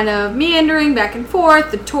people kind of meandering back and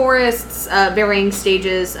forth, the tourists, varying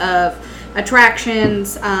stages of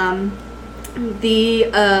attractions.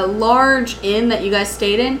 The large inn that you guys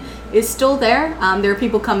stayed in is still there. There are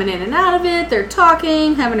people coming in and out of it. They're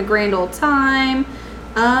talking, having a grand old time.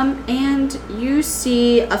 And you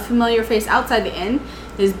see a familiar face outside the inn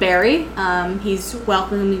is Barry. He's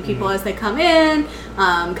welcoming people as they come in,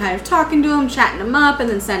 kind of talking to them, chatting them up, and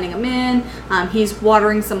then sending them in. He's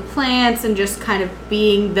watering some plants and just kind of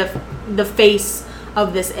being the face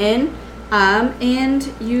of this inn. And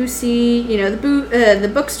you see,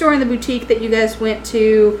 the bookstore and the boutique that you guys went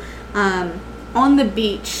to. On the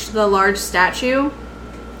beach, the large statue,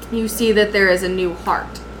 you see that there is a new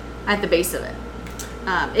heart at the base of it.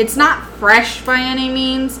 It's not fresh by any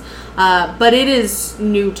means, but it is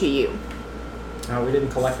new to you. Oh, we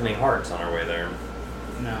didn't collect any hearts on our way there.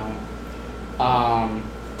 No. Well,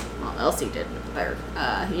 Elcyee did, but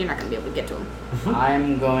you're not going to be able to get to him.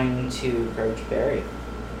 I'm going to approach Barry.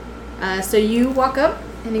 So you walk up,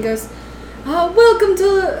 and he goes, welcome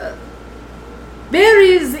to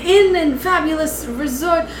Barry's Inn and Fabulous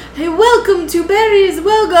Resort. Hey, welcome to Barry's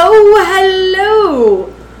Welgo.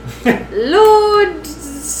 Oh, hello, Lord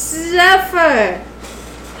Zephyr.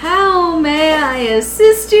 How may I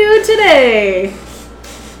assist you today?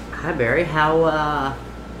 Hi, Barry. How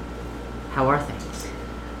are things?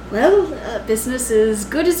 Well, business is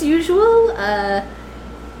good as usual.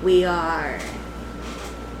 We are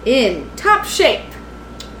in top shape.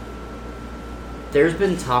 There's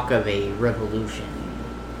been talk of a revolution.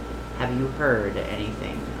 Have you heard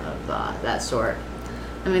anything of that sort?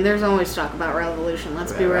 I mean, there's always talk about revolution.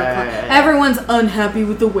 Let's be real. Right. Everyone's unhappy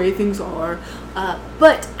with the way things are.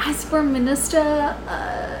 But as for Minista,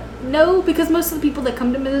 no, because most of the people that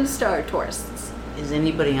come to Minista are tourists. Is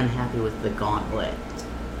anybody unhappy with the Gauntlet?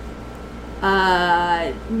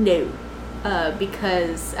 No.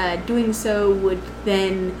 because doing so would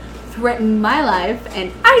then threaten my life,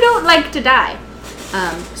 and I don't like to die.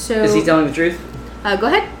 So Is he telling the truth? Go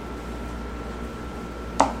ahead.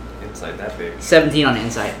 Inside that big. 17 on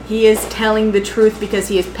insight. He is telling the truth because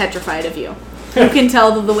he is petrified of you. You can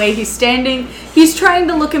tell the way he's standing. He's trying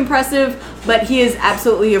to look impressive, but he is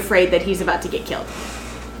absolutely afraid that he's about to get killed.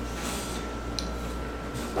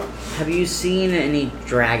 Have you seen any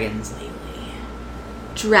dragons lately?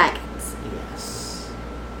 Dragons? Yes.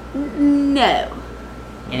 No.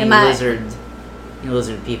 Any Am I-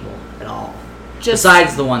 lizard people at all? Just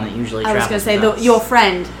Besides the one that usually I was travels gonna say with us. your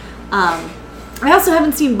friend. I also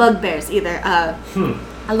haven't seen bugbears either.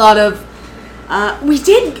 A lot of we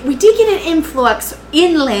did get an influx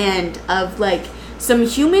inland of like some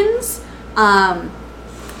humans.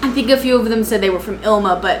 I think a few of them said they were from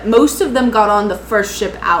Ilma, but most of them got on the first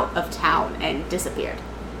ship out of town and disappeared.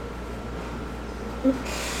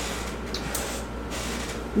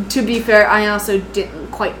 To be fair, I also didn't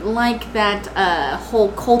quite like that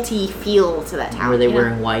whole culty feel to that town. Were they you know?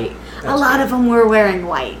 wearing white? A lot of them were wearing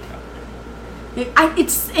white.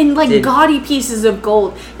 It's in like Did- gaudy pieces of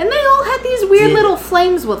gold, and they all had these weird Did- little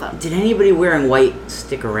flames with them. Did anybody wearing white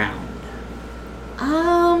stick around?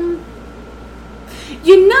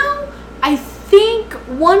 You know, I think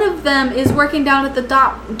one of them is working down at the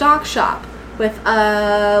dock shop with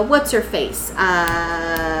what's her face?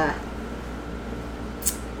 I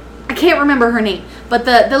can't remember her name, but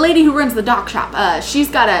the lady who runs the dock shop. She's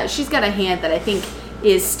got a hand that I think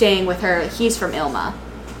is staying with her. He's from Ilma.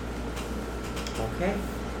 Okay.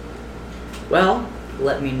 Well,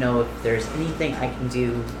 let me know if there's anything I can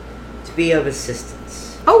do to be of assistance.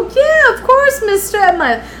 Oh yeah, of course, Mister,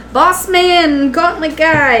 my boss man, Gauntlet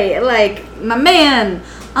guy, like my man.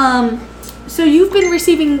 So you've been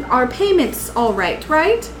receiving our payments, all right?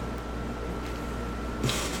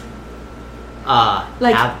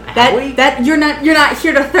 Like have we? that you're not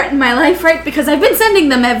here to threaten my life, right? Because I've been sending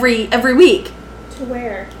them every week. To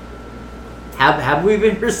where? Have we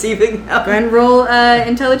been receiving them? Go and roll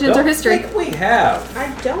intelligence or history. I think we have.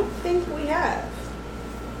 I don't think we have.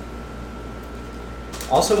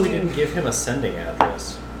 Also, we didn't give him a sending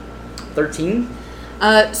address. 13?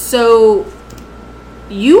 So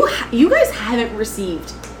you guys haven't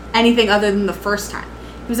received anything other than the first time.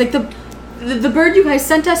 It was like the bird you guys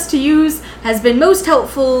sent us to use has been most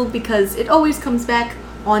helpful because it always comes back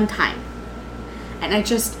on time. And I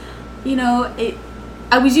just,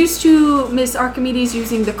 I was used to Miss Archimedes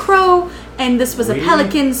using the crow, and this was a Really?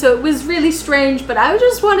 pelican, so it was really strange, but I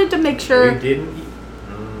just wanted to make sure. We didn't.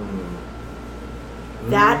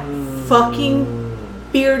 That fucking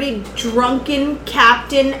bearded, drunken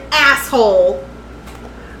captain asshole.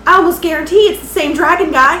 I almost guarantee it's the same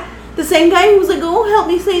dragon guy. The same guy who was like, oh, help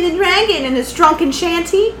me slay the dragon in his drunken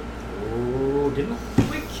shanty. Oh, didn't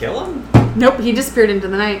we kill him? Nope, he disappeared into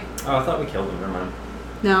the night. Oh, I thought we killed him. Never mind.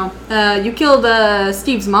 No. You killed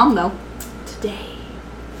Steve's mom, though. Today.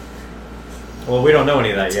 Well, we don't know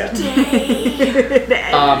any of that yet.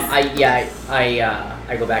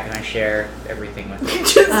 I go back and I share everything with you.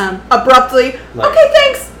 Just abruptly. Like- Okay,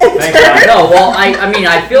 thanks. Thanks, guys. No, well, I mean,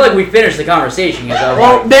 I feel like we finished the conversation. Because I was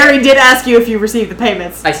Well, like, Barry did ask you if you received the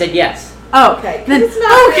payments. I said yes. Oh, Okay, 'cause then it's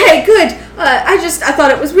not okay, good. I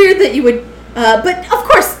thought it was weird that you would. But of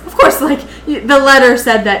course, like the letter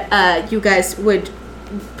said that you guys would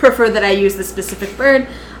prefer that I use the specific bird.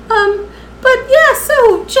 But yeah,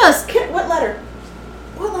 so just What letter?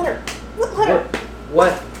 What letter? What letter?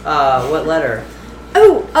 What letter?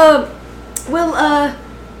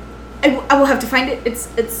 I will have to find it.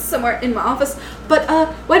 It's somewhere in my office. But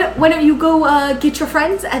why don't you go get your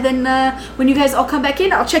friends, and then when you guys all come back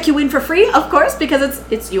in, I'll check you in for free, of course, because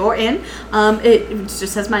it's your inn. It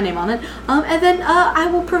just has my name on it. And then I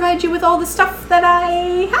will provide you with all the stuff that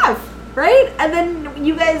I have, right? And then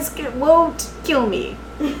you guys won't kill me.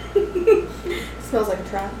 Smells like a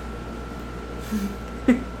trap.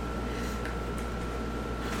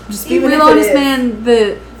 Just be Even real if it honest, is. man.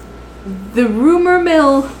 The rumor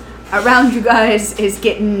mill around you guys is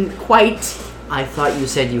getting quite. I thought you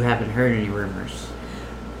said you haven't heard any rumors.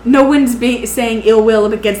 No one's saying ill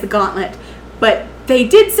will against the Gauntlet, but they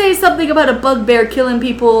did say something about a bugbear killing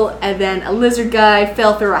people, and then a lizard guy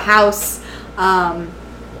fell through a house. Well,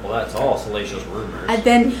 that's all salacious rumors. And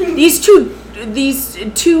then these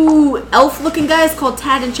two elf-looking guys called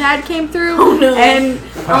Tad and Chad came through. Oh, no. And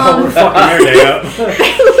Oh, we're fucking your day up.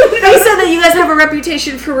 they said that you guys have a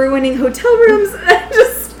reputation for ruining hotel rooms.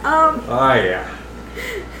 Oh, yeah.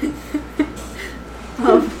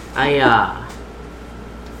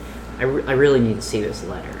 I really need to see this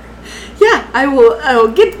letter. Yeah, I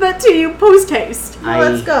will get that to you post haste. Well,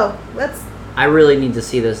 let's go. Let's I really need to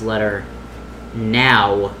see this letter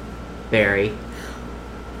now, Barry.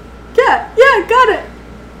 Yeah, got it.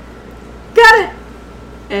 Got it.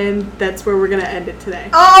 And that's where we're gonna end it today.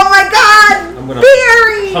 Oh my god! I'm gonna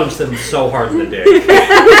Barry! punch them so hard in the dick.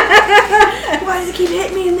 Why does it keep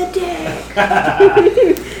hitting me in the dick?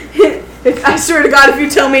 I swear to God, if you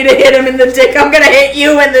tell me to hit him in the dick, I'm gonna hit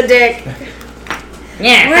you in the dick.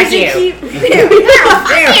 Yeah, Where's it keep?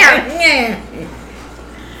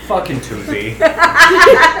 Fucking Toothy.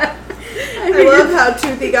 I love how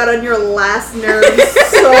Toothy got on your last nerve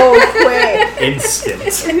so quick.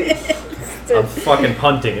 Instant. I'm fucking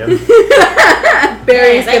punting him.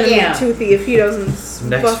 Barry's Thank gonna you. meet Toothy if he doesn't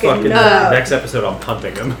Next episode, I'm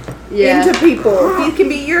punting him. into people. He can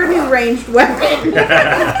be your new ranged weapon.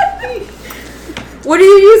 What do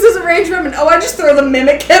you use as a ranged weapon? Oh, I just throw the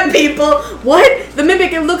mimic at people. What? The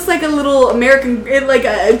mimic, it looks like a little American, like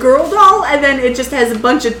a girl doll, and then it just has a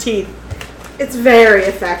bunch of teeth. It's very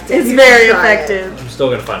effective. It's You very should try effective. I'm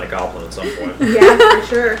still gonna find a goblin at some point. it. Yeah, for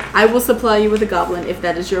sure. I will supply you with a goblin if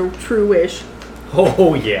that is your true wish.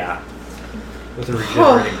 Oh yeah. With a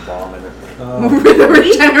regenerating bomb in it. With a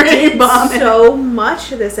regenerating bomb. So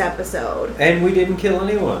much this episode. And we didn't kill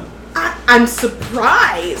anyone. I'm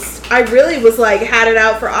surprised. I really was like, had it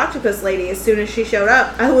out for Octopus Lady as soon as she showed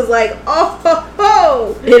up. I was like, oh ho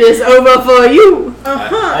ho! It is over for you.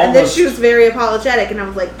 Uh-huh. And then she was very apologetic, and I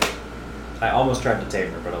was like, I almost tried to tame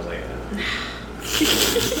her, but I was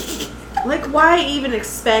like, why even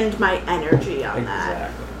expend my energy on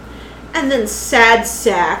that? exactly. And then sad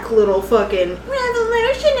sack little fucking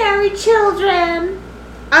revolutionary children.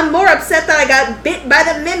 I'm more upset that I got bit by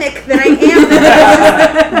the mimic than I am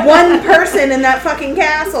that there was one person in that fucking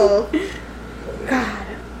castle. God.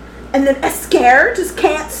 And then Escare just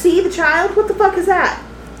can't see the child? What the fuck is that?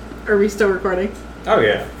 Are we still recording? Oh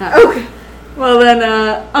yeah. Okay. Well then,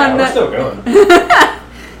 Yeah, on we're that, still going.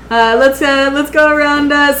 let's go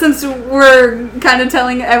around. Since we're kind of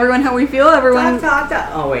telling everyone how we feel, everyone. Talk, talk.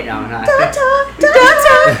 Oh wait, no, not. Talk, talk, Doc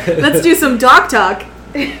talk. Let's do some doc talk.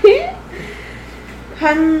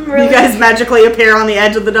 I'm really... You guys magically appear on the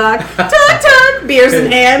edge of the dock. Talk talk. Beers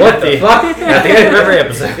in hand. What the fuck? At the end of every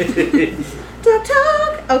episode. Talk,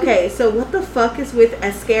 talk. Okay, so what the fuck is with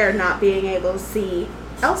Escare not being able to see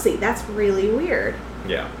Elcyee? That's really weird.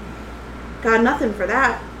 Yeah. Got nothing for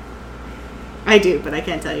that. I do, but I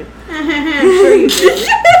can't tell you. I'm sure you do.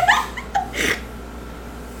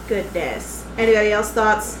 Goodness. Anybody else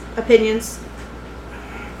thoughts, opinions?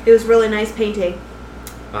 It was really nice painting.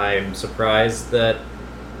 I'm surprised that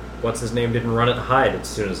what's his name didn't run at hide as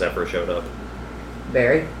soon as Zephyr showed up.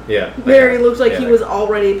 Barry? Yeah. Barry looked like he yeah. was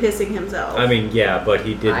already pissing himself. I mean, yeah, but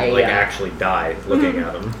he didn't actually die looking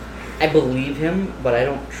at him. I believe him, but I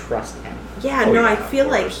don't trust him. yeah, Oh, no, yeah, I of feel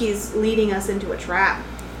like course. he's leading us into a trap.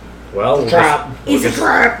 Well, we'll Trap. He's a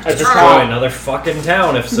trap. Let's just go to another fucking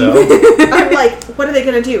town if so. I'm like, what are they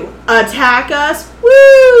gonna do? Attack us?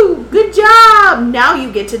 Woo! Good job! Now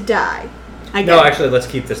you get to die. No, actually, let's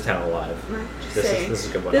keep this town alive. This Saying. is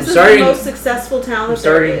a good one. This is starting- the most successive town I'm that there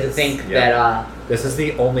starting is. to think Yeah. that This is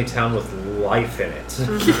the only town with life in it.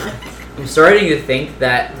 I'm starting to think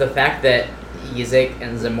that the fact that Isaac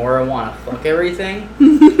and Zamora want to fuck everything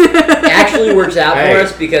actually works out Hey. for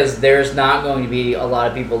us because there's not going to be a lot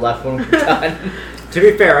of people left when we're done. To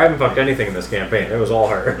be fair, I haven't fucked anything in this campaign. It was all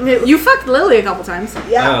her. You fucked Lily a couple times.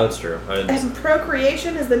 Yeah. Oh, that's true. And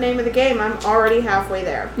procreation is the name of the game. I'm already halfway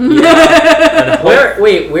there.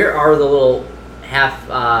 Where are the little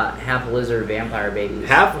half lizard vampire babies?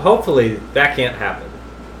 Hopefully, that can't happen.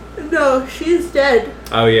 No, she's dead.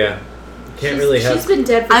 Oh, yeah. Can't really have... She's been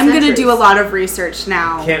dead for I'm centuries. gonna do a lot of research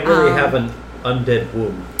now. Can't really have an undead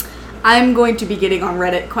womb. I'm going to be getting on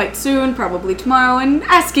Reddit quite soon, probably tomorrow, and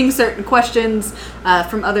asking certain questions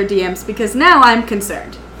from other DMs because now I'm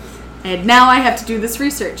concerned. And now I have to do this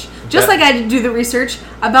research. Just like I had to do the research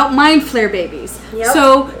about Mind Flare babies. Yep.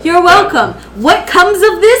 So, you're welcome. What comes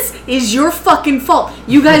of this is your fucking fault.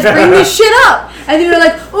 You guys bring this shit up. And then you're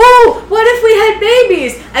like, oh, what if we had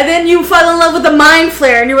babies? And then you fell in love with the Mind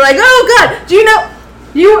Flare. And you were like, oh, God, do you know...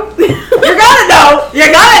 You're gonna know.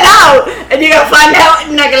 You're gonna know. And you're gonna find out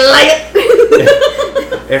and I'm gonna like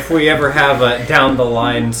it. If we ever have a down the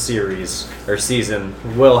line series or season,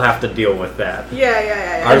 we'll have to deal with that.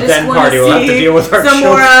 Yeah. Our I just then wanna party will have to see deal with our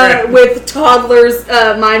Zamora children. with toddlers,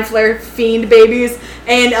 Mind Flare fiend babies,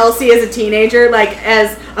 and Elcyee as a teenager, like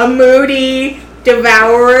as a moody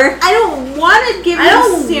devourer. I don't want to give I you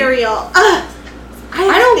don't- cereal.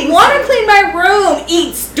 I don't want to clean my room.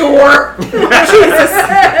 Eat store. Jesus.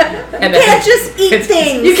 And You can't just eat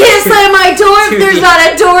things. You can't slam my door if there's not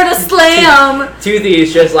a door to slam. Toothy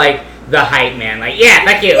is just like the hype man. Like, yeah,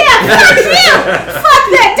 fuck you. Yeah, fuck you! Fuck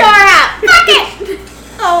that door out! Fuck it!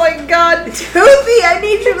 Oh my god, Toothy, I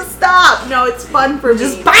need you to stop. No, it's fun for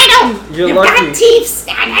Just me. bite him. You're You've lucky. got teeth.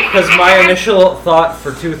 Because my initial thought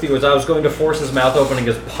for Toothy was I was going to force his mouth open and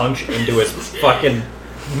just punch into his fucking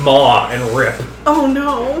maw and rip. Oh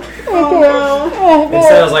no. Oh no.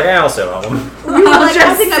 Instead, I was like, I'll sit on him. You were like, I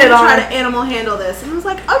Just think I'm sit gonna try on to animal handle this. And I was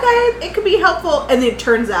like, okay, it could be helpful. And it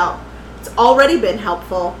turns out it's already been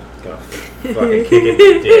helpful. Gonna fucking kick it in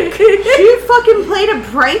the dick. She fucking played a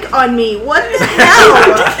prank on me. What the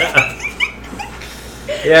hell?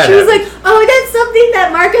 Yeah. She was like, oh, that's something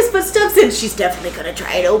that Marcus put stuff in. She's definitely gonna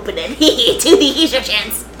try and open it. Toothy, here's your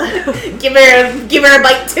chance. give her a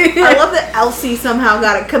bite too. I love that Elcyee somehow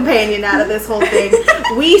got a companion out of this whole thing.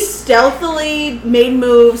 We stealthily made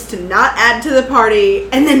moves to not add to the party,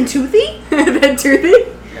 and then Toothy?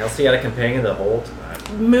 Elcyee had a companion the whole time.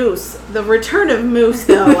 Moose. The return of Moose,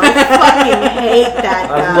 though. I fucking hate that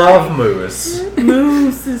guy. I love Moose.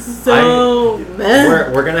 Moose is so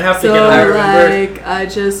meh. We're gonna have to So get him. like, I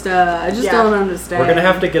just don't understand. We're gonna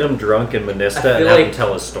have to get him drunk in Manista and have him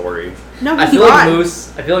tell his story. No, I he's feel not.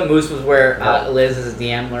 like Moose was where Liz as a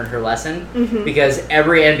DM learned her lesson because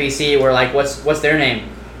every NPC were like, "What's their name?"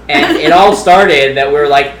 And it all started that we were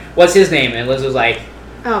like, "What's his name?" And Liz was like,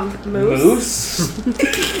 Moose.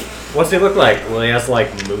 What's he look like? Well, he has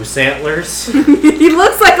like moose antlers. He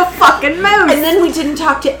looks like a fucking moose. And then we didn't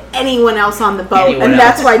talk to anyone else on the boat, Anyone and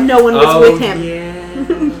that's else? why no one was with him.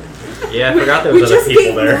 Yeah, I forgot there We was other just people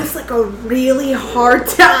gave there. Moose like a really hard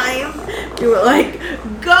time. We were like,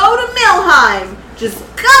 go to Milheim. Just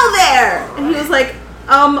go there. And he was like,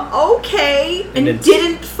 okay. And then-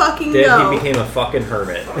 didn't fucking Then go. he became a fucking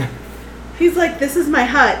hermit. He's like, this is my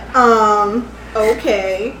hut.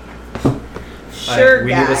 Okay. Sure, We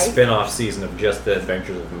guy. need a spin-off season of just the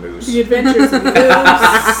adventures of Moose. The Adventures of Moose.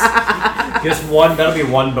 Just one. That'll be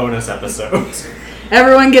one bonus episode.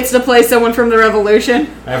 Everyone gets to play someone from the Revolution.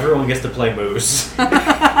 Everyone gets to play Moose. If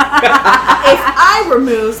I were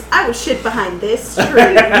Moose, I would shit behind this tree.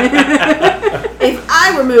 If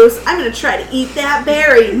I were Moose, I'm gonna try to eat that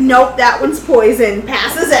berry. Nope, that one's poison.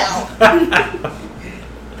 Passes out.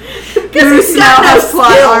 Moose now has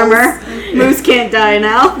plot armor. Moose can't die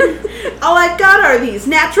now. All I've got are these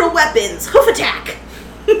natural weapons. Hoof attack.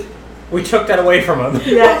 We took that away from him.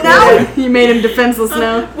 Yeah, now- you made him defenseless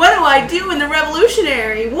now. What do I do in the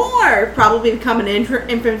Revolutionary War? Probably become an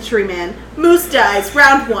infantryman. Moose dies.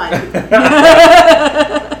 Round 1.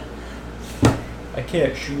 I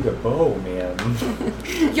can't shoot a bow, man.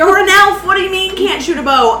 You're an elf. What do you mean can't shoot a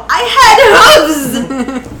bow? I had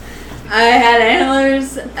hooves. I had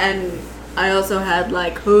antlers, and I also had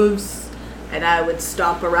like hooves, and I would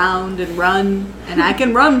stomp around and run, and I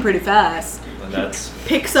can run pretty fast. And that's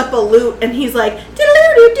Picks up a lute and he's like,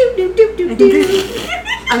 "Diddle-doo-doo-doo-doo-doo-doo."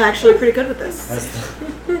 I'm actually pretty good with this.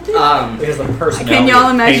 because the personality Can y'all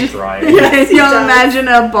of imagine? paint drying. Can He y'all does. imagine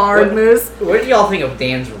a bard moose? "What do y'all think of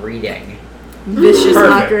Dan's reading?" Vicious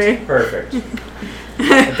mockery. Perfect.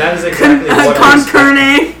 That is exactly what I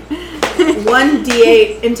Concurning.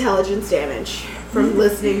 1d8 intelligence damage from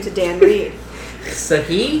listening to Dan read.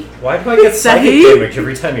 Sahi? Why do I get psychic Sahi? damage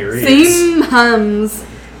every time he reads? Theme hums.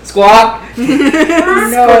 Squawk! No,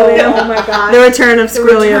 oh my god. The return of The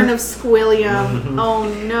return Squilliam. of Squilliam. Oh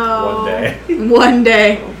no. One day. One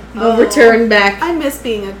day, we'll return back. I miss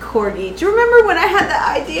being a corgi. Do you remember when I had the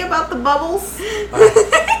idea about the bubbles?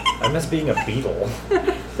 I miss being a beetle.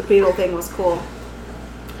 The beetle thing was cool.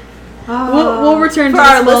 We'll return For to the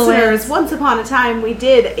our small listeners, lands. once upon a time we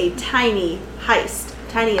did a tiny heist,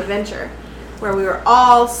 tiny adventure, where we were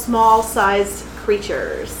all small-sized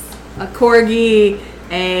creatures. A corgi,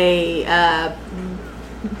 a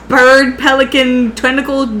bird, pelican,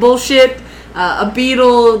 tentacle bullshit, a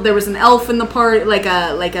beetle. There was an elf in the part, like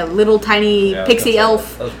a little tiny Yeah, pixie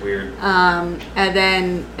elf. That was weird. And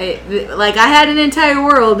then, I had an entire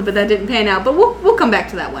world, but that didn't pan out. But we'll come back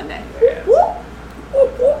to that one day.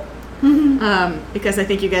 Because I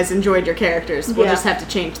think you guys enjoyed your characters. We'll Yeah. just have to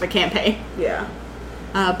change the campaign. Yeah.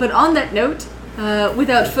 But on that note,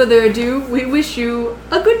 without further ado, we wish you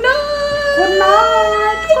a good night. Good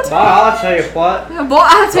night. I'll tell you what. Boy,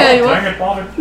 I'll tell you what. Dang it, Bobby.